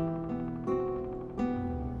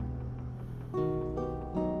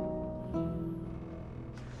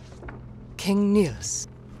 King Niels.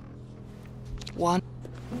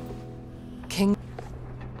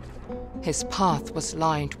 His path was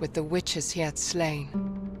lined with the witches he had slain,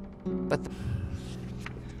 but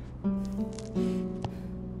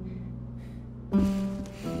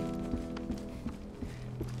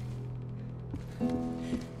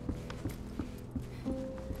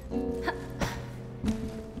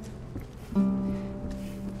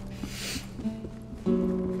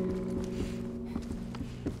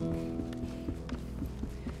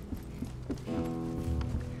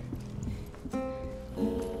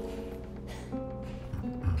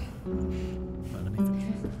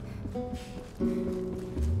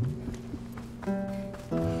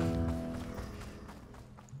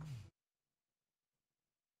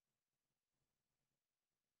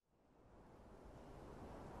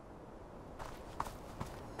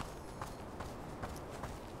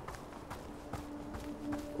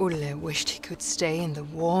Ulle wished he could stay in the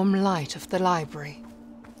warm light of the library.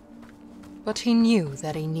 But he knew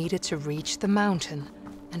that he needed to reach the mountain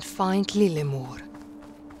and find Lillemor.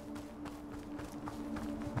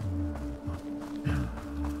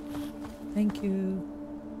 Thank you.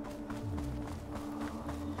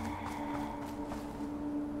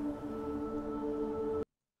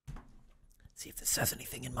 See if this says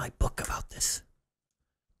anything in my book about this.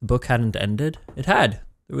 The book hadn't ended. It had.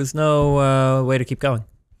 There was no way to keep going.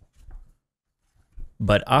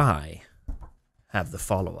 But I have the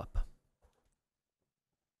follow-up.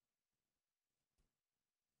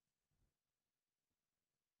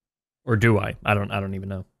 Or do I? I don't even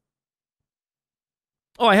know.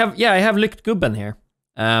 Oh, I have Lyktgubben here.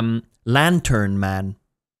 Lantern Man.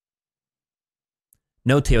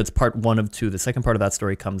 No, Theo, it's part 1 of 2. The second part of that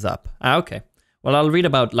story comes up. Ah, okay. Well, I'll read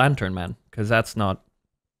about Lantern Man, because that's not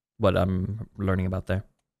what I'm learning about there.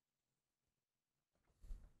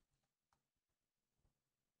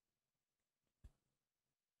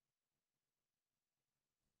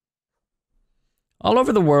 All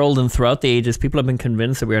over the world and throughout the ages, people have been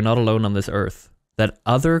convinced that we are not alone on this earth, that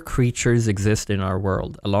other creatures exist in our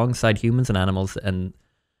world, alongside humans and animals, and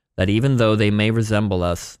that even though they may resemble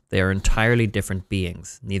us, they are entirely different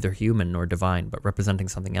beings, neither human nor divine, but representing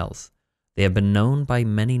something else. They have been known by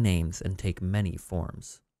many names and take many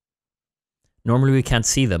forms. Normally we can't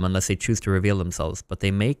see them unless they choose to reveal themselves, but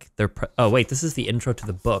they make their... Oh, wait, this is the intro to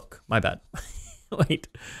the book. My bad. Wait,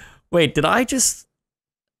 did I just...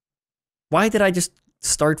 Why did I just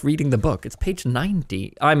start reading the book? It's page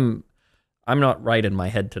 90. I'm not right in my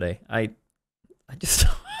head today. I just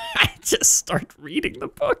I just start reading the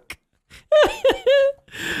book.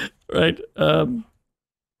 Right. Oh,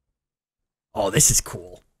 this is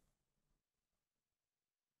cool.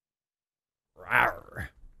 Rawr.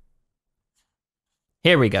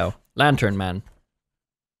 Here we go. Lantern Man.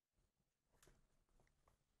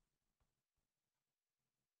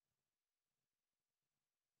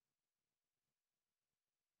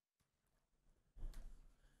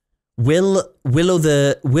 Will o'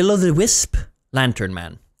 the Wisp, Lantern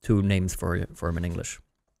Man. 2 names for him in English.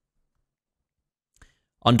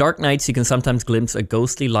 On dark nights, you can sometimes glimpse a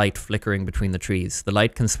ghostly light flickering between the trees. The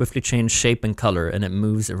light can swiftly change shape and color, and it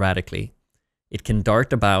moves erratically. It can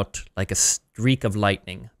dart about like a streak of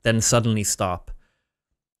lightning, then suddenly stop,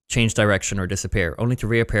 change direction, or disappear, only to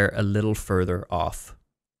reappear a little further off.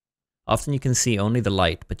 Often you can see only the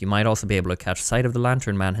light, but you might also be able to catch sight of the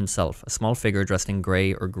Lantern Man himself, a small figure dressed in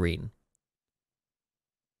grey or green.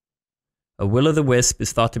 A will-o'-the-wisp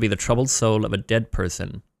is thought to be the troubled soul of a dead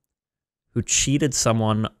person who cheated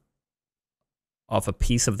someone off a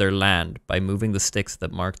piece of their land by moving the sticks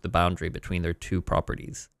that marked the boundary between their 2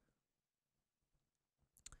 properties.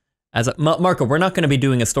 Marco, we're not going to be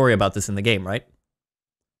doing a story about this in the game, right?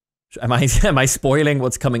 Am I spoiling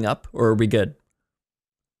what's coming up, or are we good?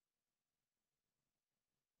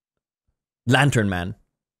 Lantern Man.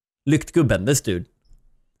 Lyktgubben, this dude.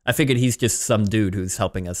 I figured he's just some dude who's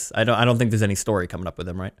helping us. I don't think there's any story coming up with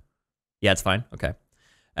him, right? Yeah, it's fine. Okay.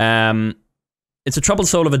 It's a troubled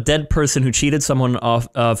soul of a dead person who cheated someone of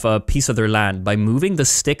a piece of their land by moving the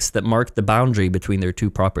sticks that marked the boundary between their 2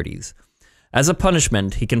 properties. As a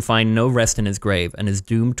punishment, he can find no rest in his grave and is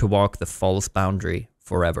doomed to walk the false boundary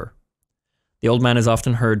forever. The old man is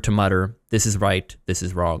often heard to mutter, "This is right, this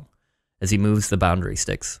is wrong," as he moves the boundary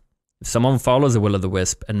sticks. If someone follows a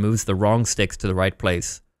will-o'-the-wisp and moves the wrong sticks to the right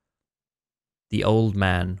place, the old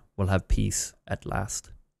man will have peace at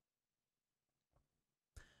last.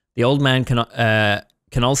 The old man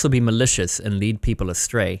can also be malicious and lead people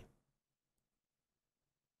astray.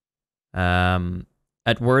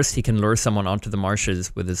 At worst, he can lure someone onto the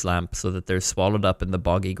marshes with his lamp so that they're swallowed up in the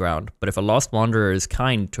boggy ground. But if a lost wanderer is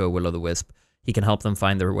kind to a will-o'-the-wisp, he can help them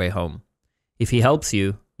find their way home. If he helps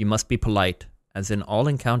you, you must be polite, as in all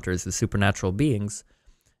encounters with supernatural beings,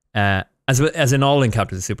 as in all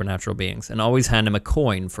encounters with supernatural beings, and always hand him a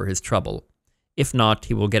coin for his trouble. If not,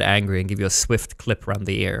 he will get angry and give you a swift clip round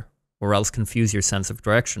the ear, or else confuse your sense of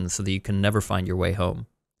direction so that you can never find your way home.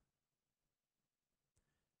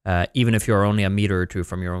 Even if you're only a meter or 2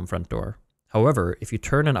 from your own front door. However, if you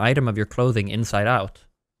turn an item of your clothing inside out,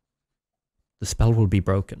 the spell will be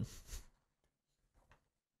broken.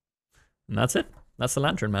 And that's it. That's the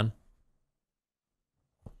Lantern Man.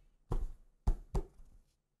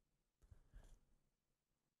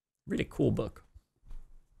 Really cool book.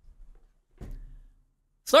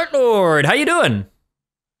 Snart Lord, how you doing?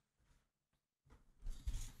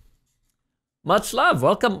 Much love.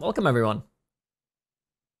 Welcome everyone.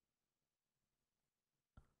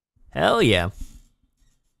 Hell yeah.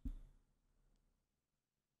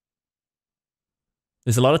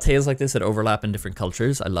 There's a lot of tales like this that overlap in different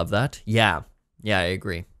cultures. I love that. Yeah. Yeah, I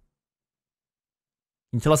agree. Can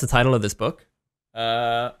you tell us the title of this book?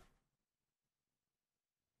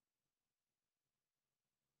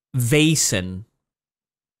 Vaesen.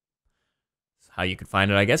 How you could find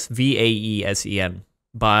it, I guess. Vaesen.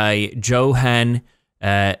 By Johan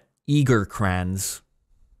Egerkrans.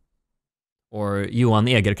 Or Johan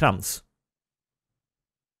Egerkrans.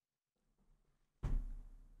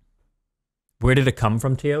 Where did it come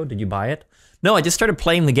from, Theo? Did you buy it? No, I just started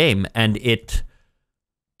playing the game, and it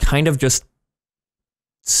kind of just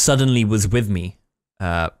suddenly was with me.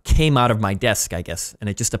 Came out of my desk, I guess, and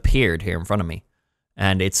it just appeared here in front of me.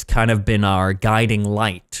 And it's kind of been our guiding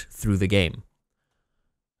light through the game.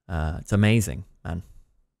 It's amazing, man.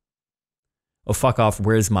 Oh, fuck off.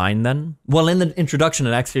 Where's mine, then? Well, in the introduction,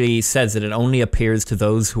 it actually says that it only appears to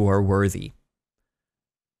those who are worthy.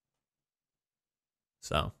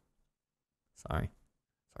 So... Sorry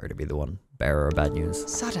to be the one bearer of bad news.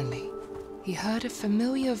 Suddenly, he heard a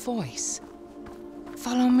familiar voice.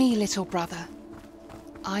 Follow me, little brother.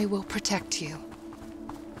 I will protect you.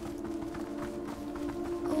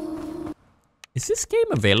 Is this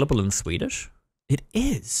game available in Swedish? It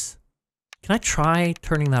is. Can I try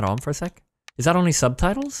turning that on for a sec? Is that only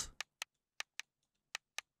subtitles?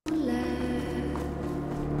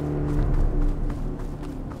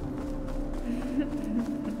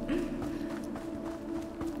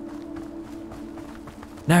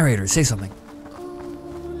 Narrator, say something.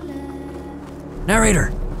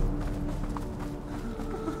 Narrator!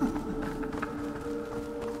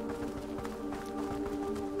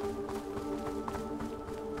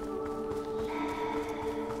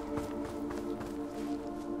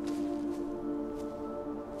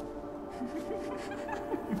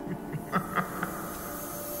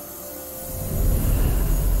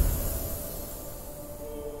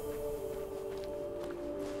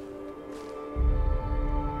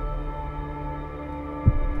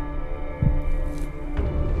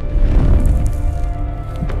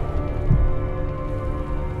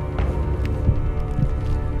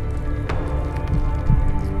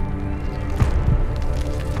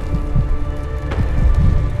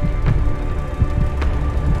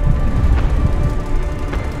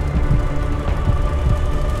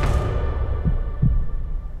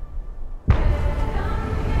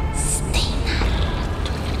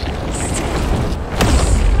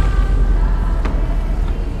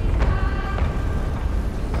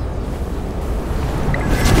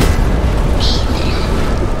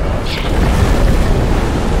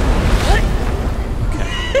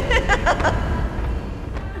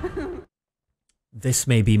 This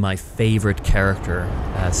may be my favorite character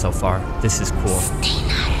so far. This is cool.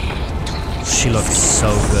 She looks so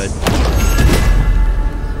good.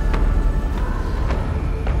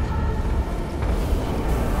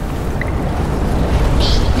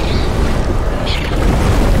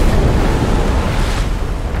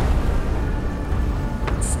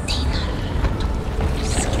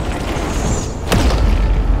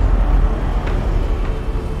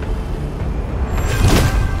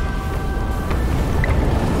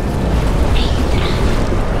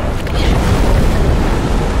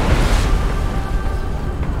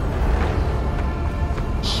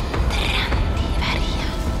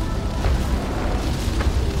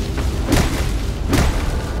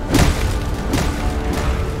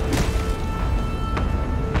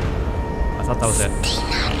 That was it.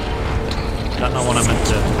 That's not what I meant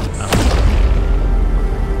to. No.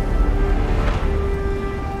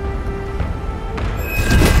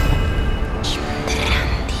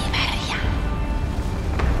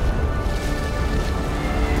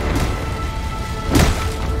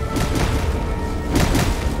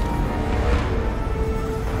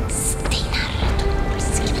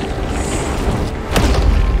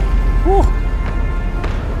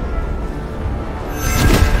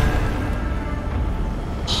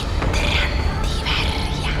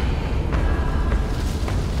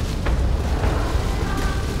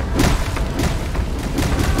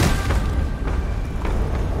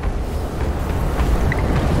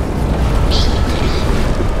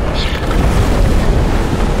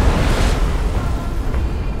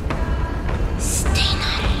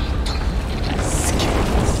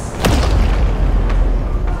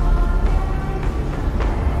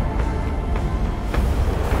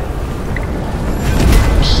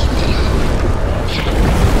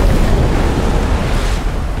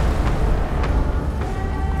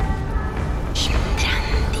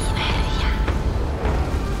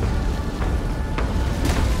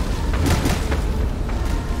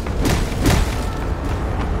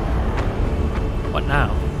 What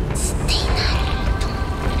now?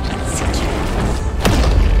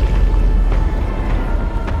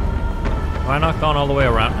 I not gone all the way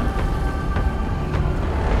around now?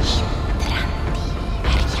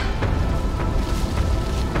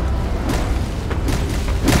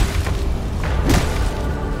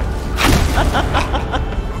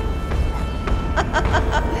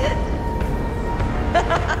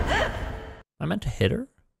 I meant to hit her?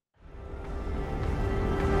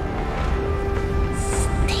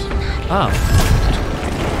 Oh.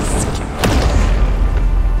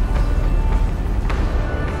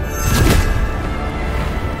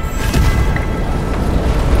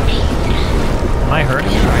 Am I hurting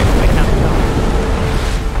her? I can't tell.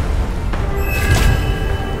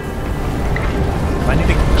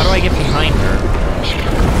 How do I get behind her?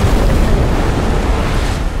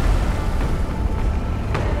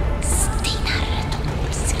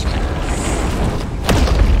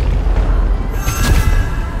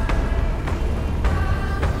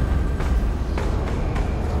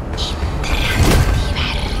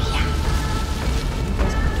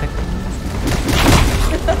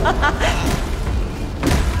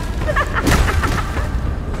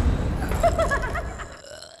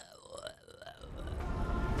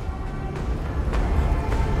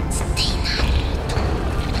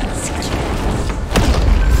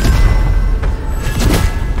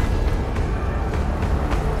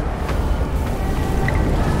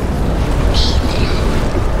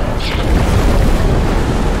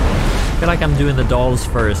 I feel like I'm doing the dolls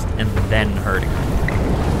first and then hurting her.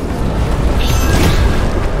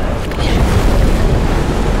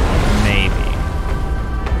 Maybe.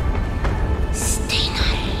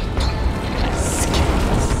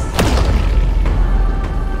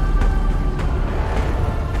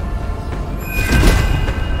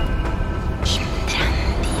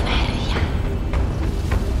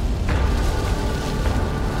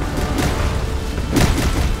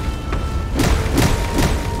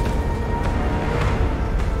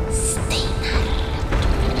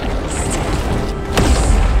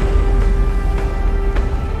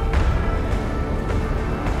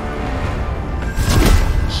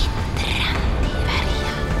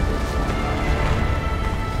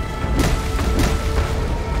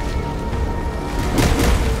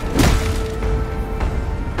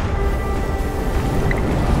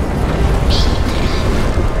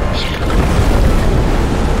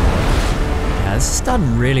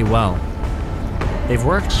 Done really well. They've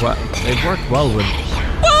worked well. They've worked well with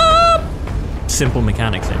simple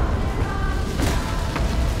mechanics here.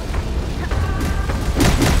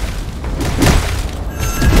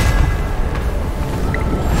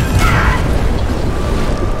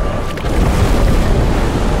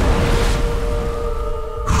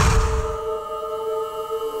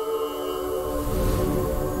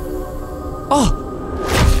 Oh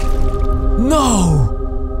no!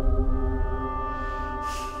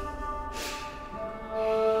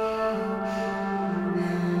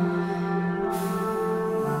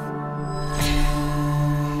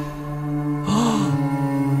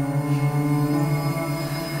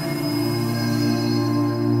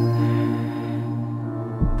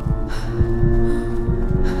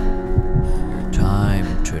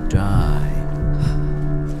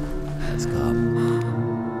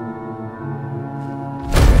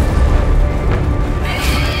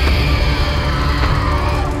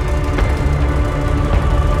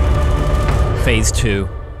 Phase 2.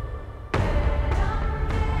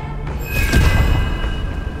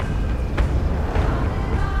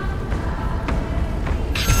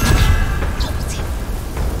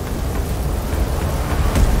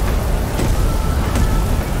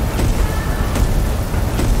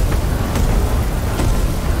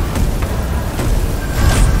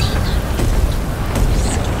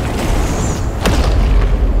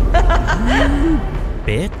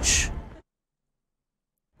 Bitch.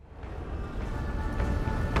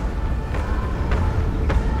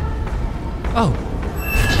 Oh.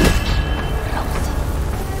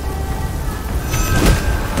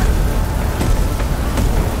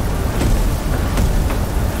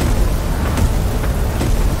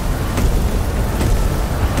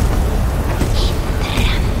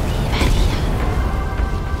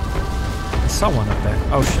 I saw one up there.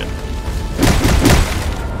 Oh shit.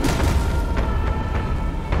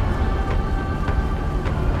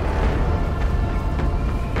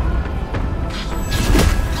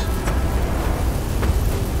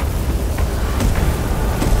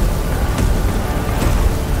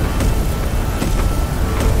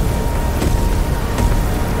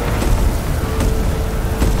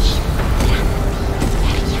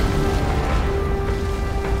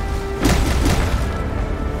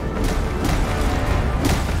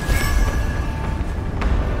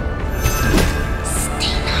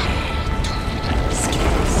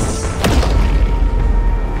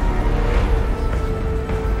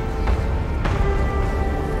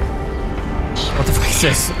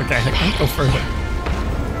 Jesus! Okay, I can't go further.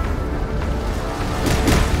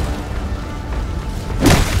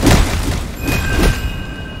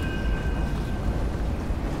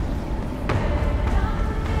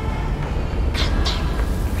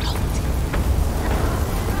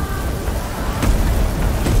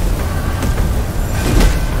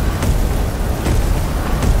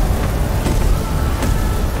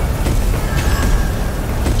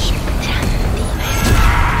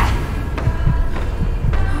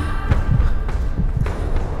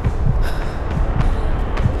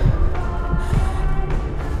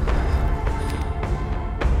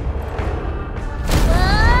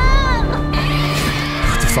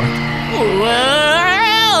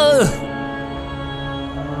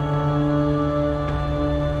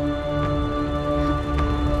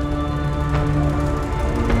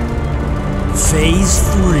 Phase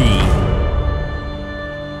 3.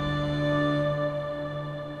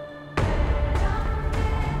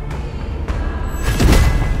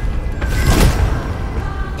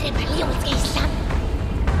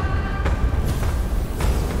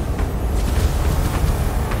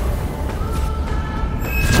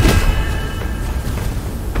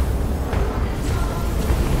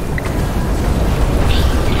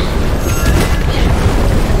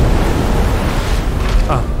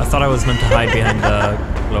 I was meant to hide behind the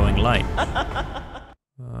glowing light.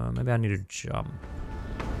 Maybe I need to jump.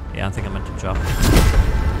 Yeah, I think I meant to jump.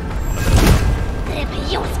 Bring it.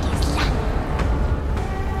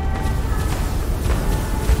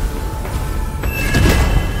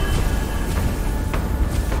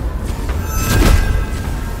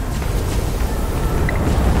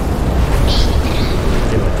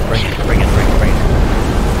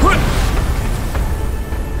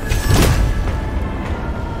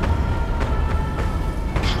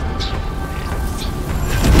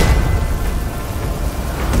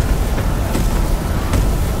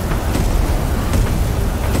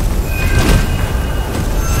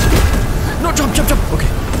 Jump. Okay.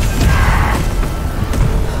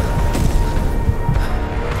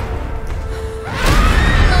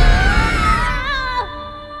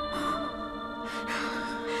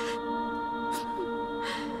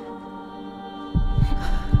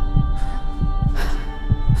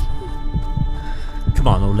 Come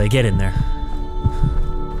on, Ole, get in there.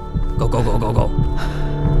 Go.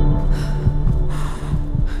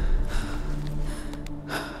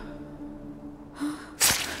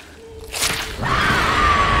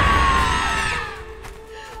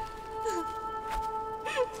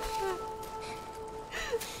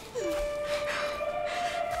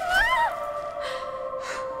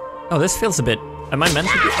 Oh, this feels a bit... Am I meant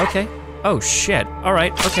to be... Okay. Oh, shit.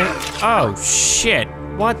 Alright, okay. Oh, shit.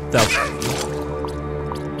 What the...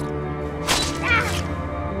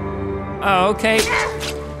 Oh, okay.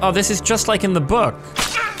 Oh, this is just like in the book.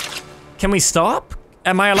 Can we stop?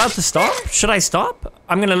 Am I allowed to stop? Should I stop?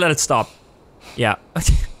 I'm gonna let it stop. Yeah.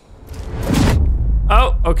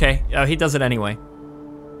 Oh, okay. Oh, he does it anyway.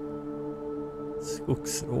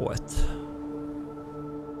 Skogsrået.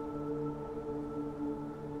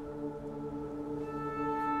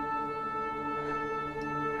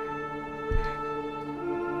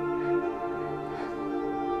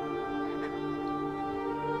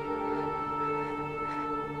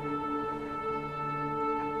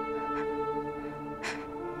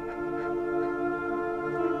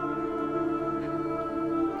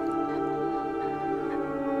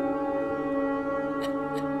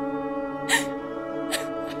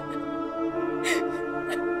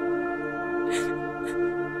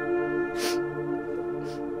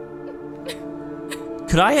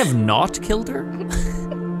 Could I have not killed her?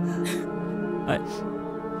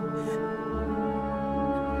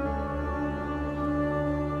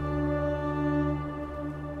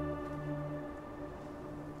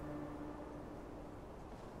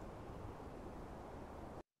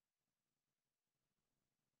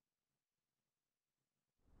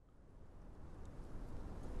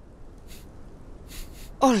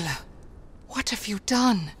 Ola, what have you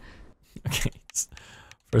done? Okay.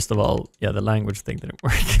 First of all, yeah, the language thing didn't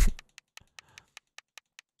work.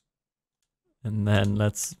 And then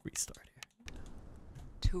let's restart here.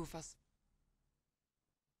 Two of us.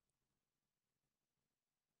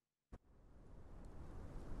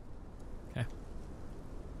 Okay.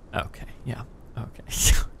 Okay, yeah. Okay.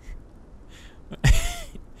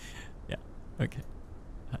 Yeah, okay.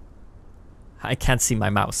 I can't see my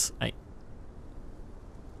mouse.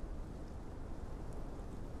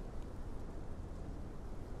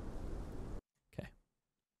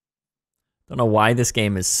 Don't know why this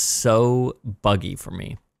game is so buggy for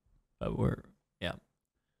me, but yeah.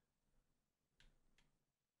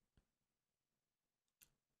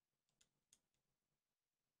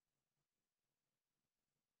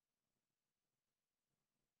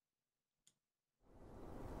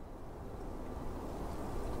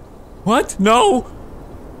 What? No!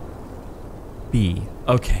 B.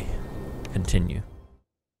 Okay. Continue.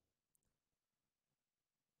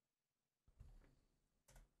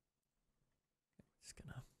 Just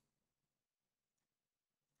gonna...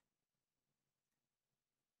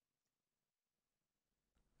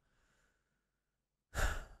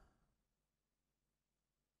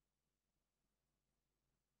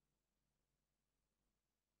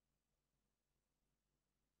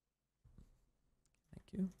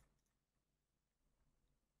 Thank you.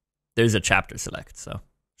 There's a chapter select, so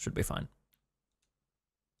should be fine.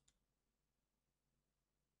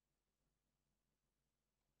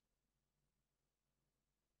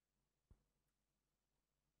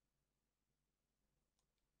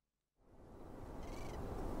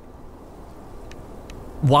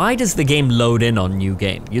 Why does the game load in on new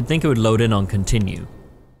game? You'd think it would load in on continue.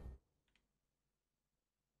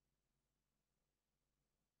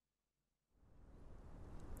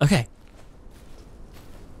 Okay.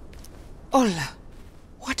 Ulla,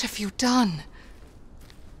 what have you done?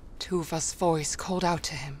 Tuva's voice called out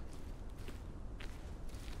to him.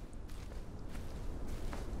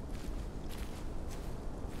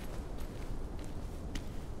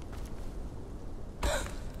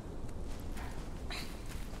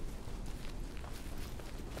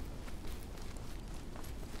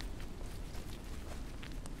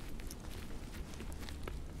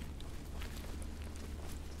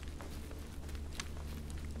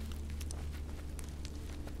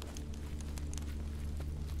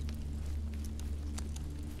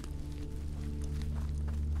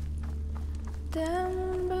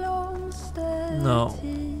 No.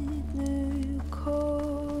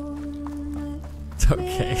 It's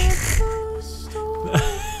okay.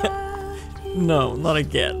 No, not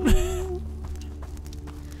again.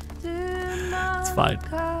 It's fine.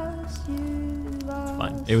 It's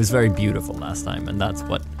fine. It was very beautiful last time, and that's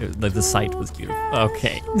what, like, the sight was beautiful.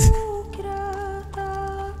 Okay.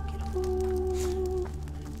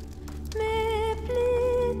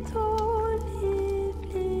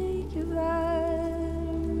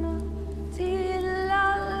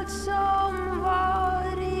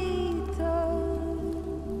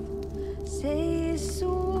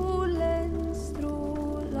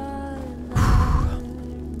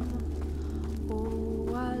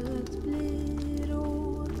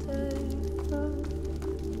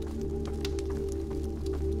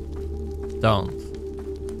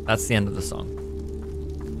 Don't. That's the end of the song.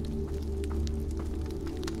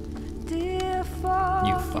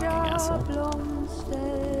 You fucking asshole.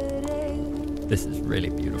 This is really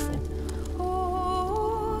beautiful.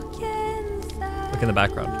 Look in the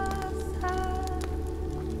background.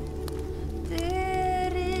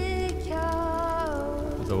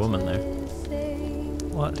 There's a woman there.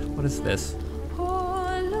 What? What is this?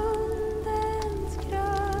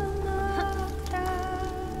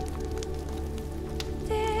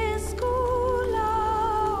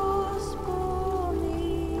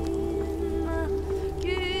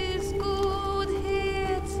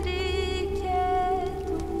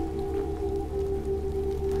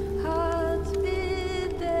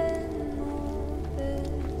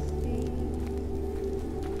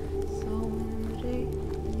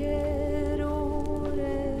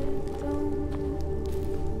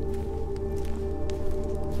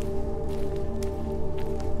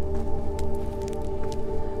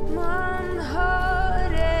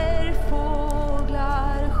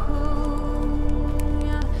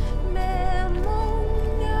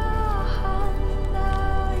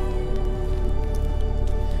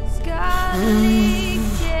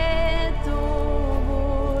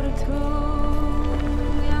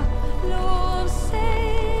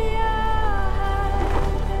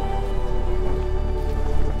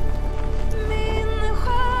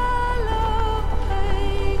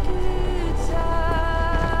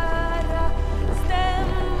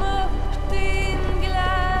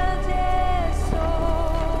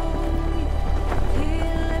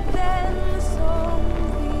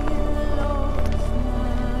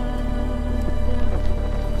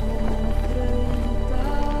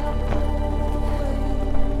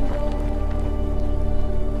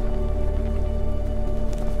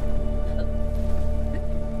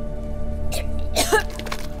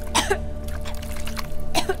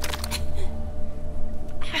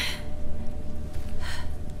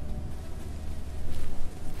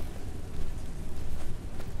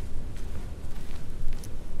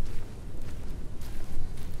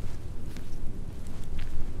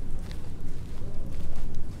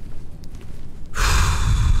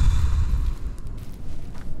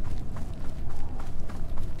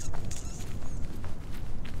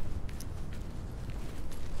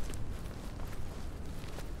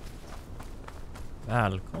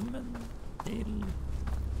 Välkommen till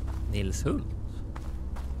Nilshult.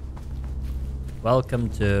 Welcome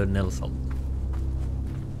to Nilshult.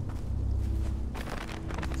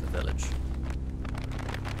 It's a village.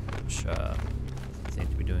 Which doesn't seem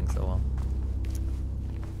to be doing so well.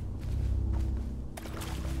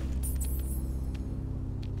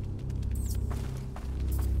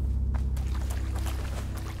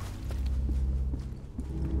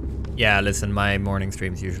 Yeah, listen, my morning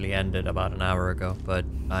streams usually ended about an hour ago, but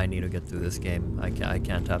I need to get through this game. I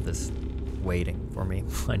can't have this waiting for me.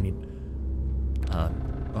 I need...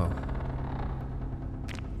 oh.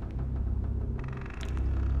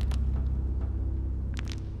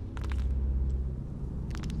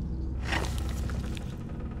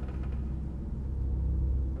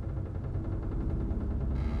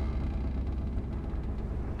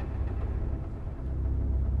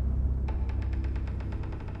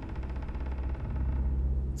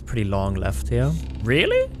 Pretty long left here.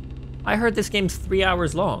 Really? I heard this game's 3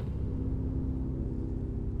 hours long.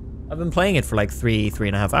 I've been playing it for like three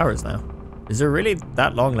and a half hours now. Is there really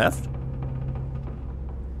that long left?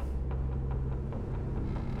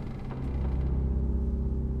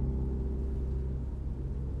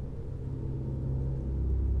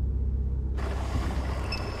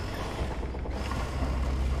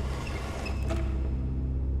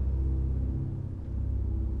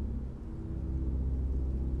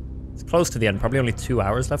 Close to the end, probably only 2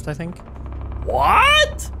 hours left, I think.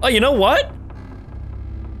 What? Oh, you know what?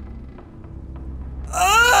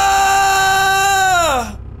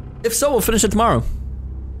 If so, we'll finish it tomorrow.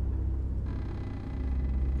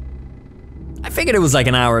 I figured it was like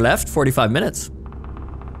an hour left, 45 minutes.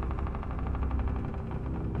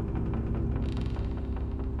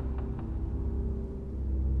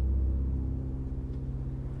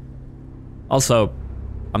 Also,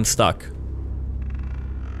 I'm stuck.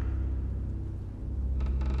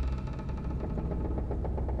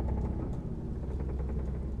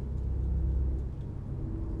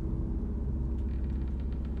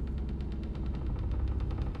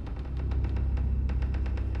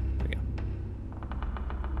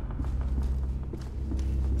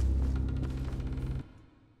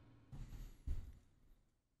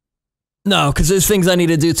 No, because there's things I need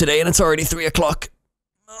to do today and it's already 3 o'clock.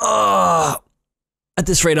 At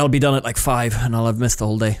this rate, I'll be done at like 5 and I'll have missed the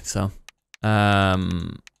whole day, so.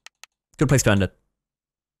 Good place to end it.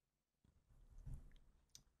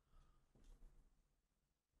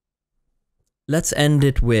 Let's end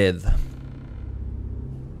it with...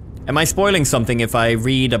 Am I spoiling something if I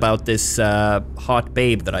read about this hot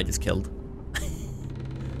babe that I just killed?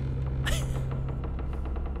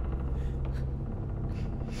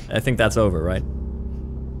 I think that's over, right?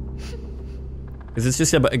 Because it's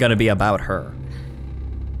just gonna be about her.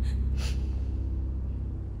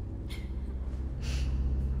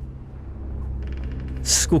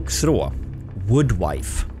 Skogsrå.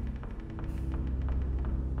 Woodwife.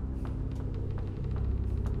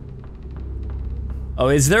 Oh,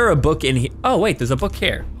 is there a book in here? Oh, wait, there's a book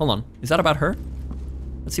here. Hold on. Is that about her?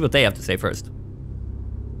 Let's see what they have to say first.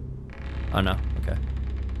 Oh, no. Okay.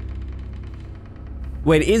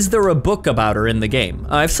 Wait, is there a book about her in the game?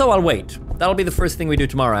 If so, I'll wait. That'll be the first thing we do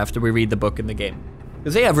tomorrow after we read the book in the game.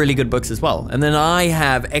 Because they have really good books as well. And then I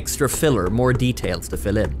have extra filler, more details to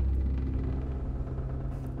fill in.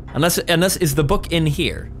 Unless, is the book in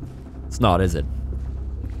here? It's not, is it?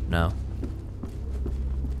 No.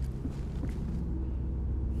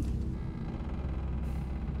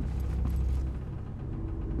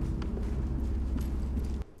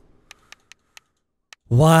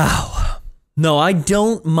 Wow. No, I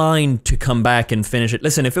don't mind to come back and finish it.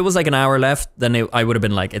 Listen, if it was like an hour left, then I would have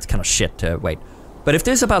been like, it's kind of shit to wait. But if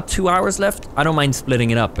there's about 2 hours left, I don't mind splitting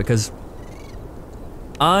it up because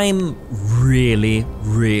I'm really,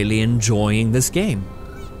 really enjoying this game.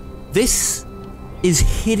 This is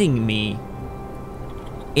hitting me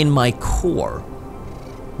in my core.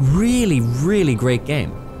 Really, really great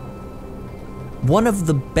game. One of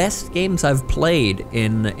the best games I've played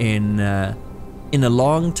in a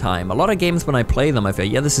long time. A lot of games when I play them, I feel,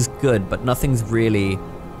 yeah, this is good, but nothing's really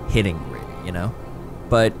hitting, really, you know?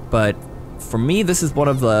 But for me, this is one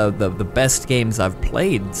of the best games I've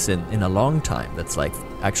played in a long time that's like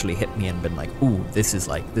actually hit me and been like, ooh, this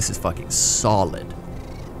is fucking solid.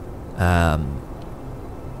 I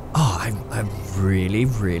really,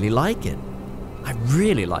 really like it. I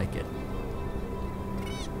really like it.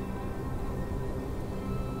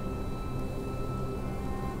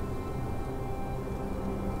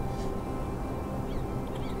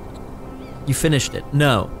 You finished it?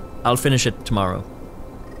 No, I'll finish it tomorrow.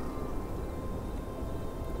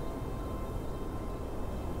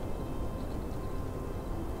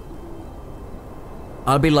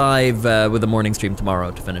 I'll be live with the morning stream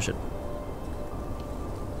tomorrow to finish it.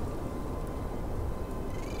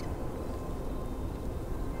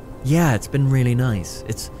 Yeah, it's been really nice.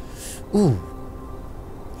 It's... Ooh.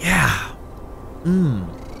 Yeah.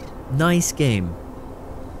 Nice game.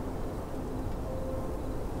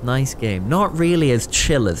 Nice game. Not really as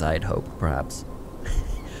chill as I'd hoped, perhaps.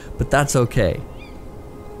 But that's okay.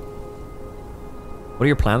 What are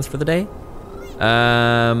your plans for the day?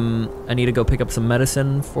 I need to go pick up some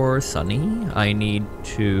medicine for Sunny. I need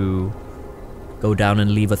to go down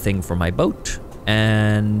and leave a thing for my boat.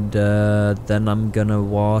 And then I'm gonna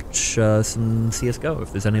watch some CSGO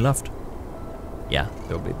if there's any left. Yeah,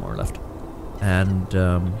 there'll be more left. And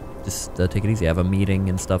just take it easy. I have a meeting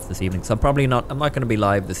and stuff this evening, so I'm not gonna be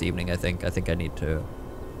live this evening. I think I need to.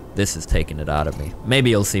 This is taking it out of me. Maybe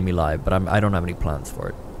you'll see me live, but I don't have any plans for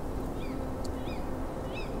it.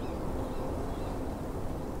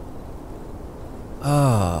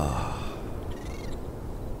 Oh,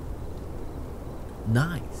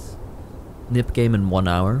 nice. Nip game in 1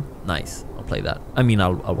 hour. Nice. I'll play that. I mean,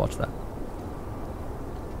 I'll watch that.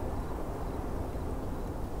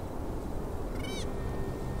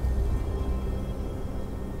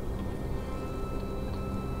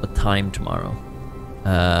 What time tomorrow?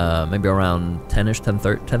 Maybe around 10ish,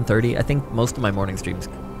 10:30. I think most of my morning streams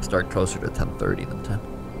start closer to 10:30 than 10.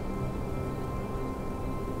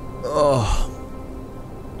 Oh.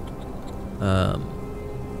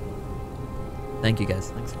 Thank you guys.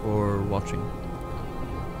 Thanks for watching.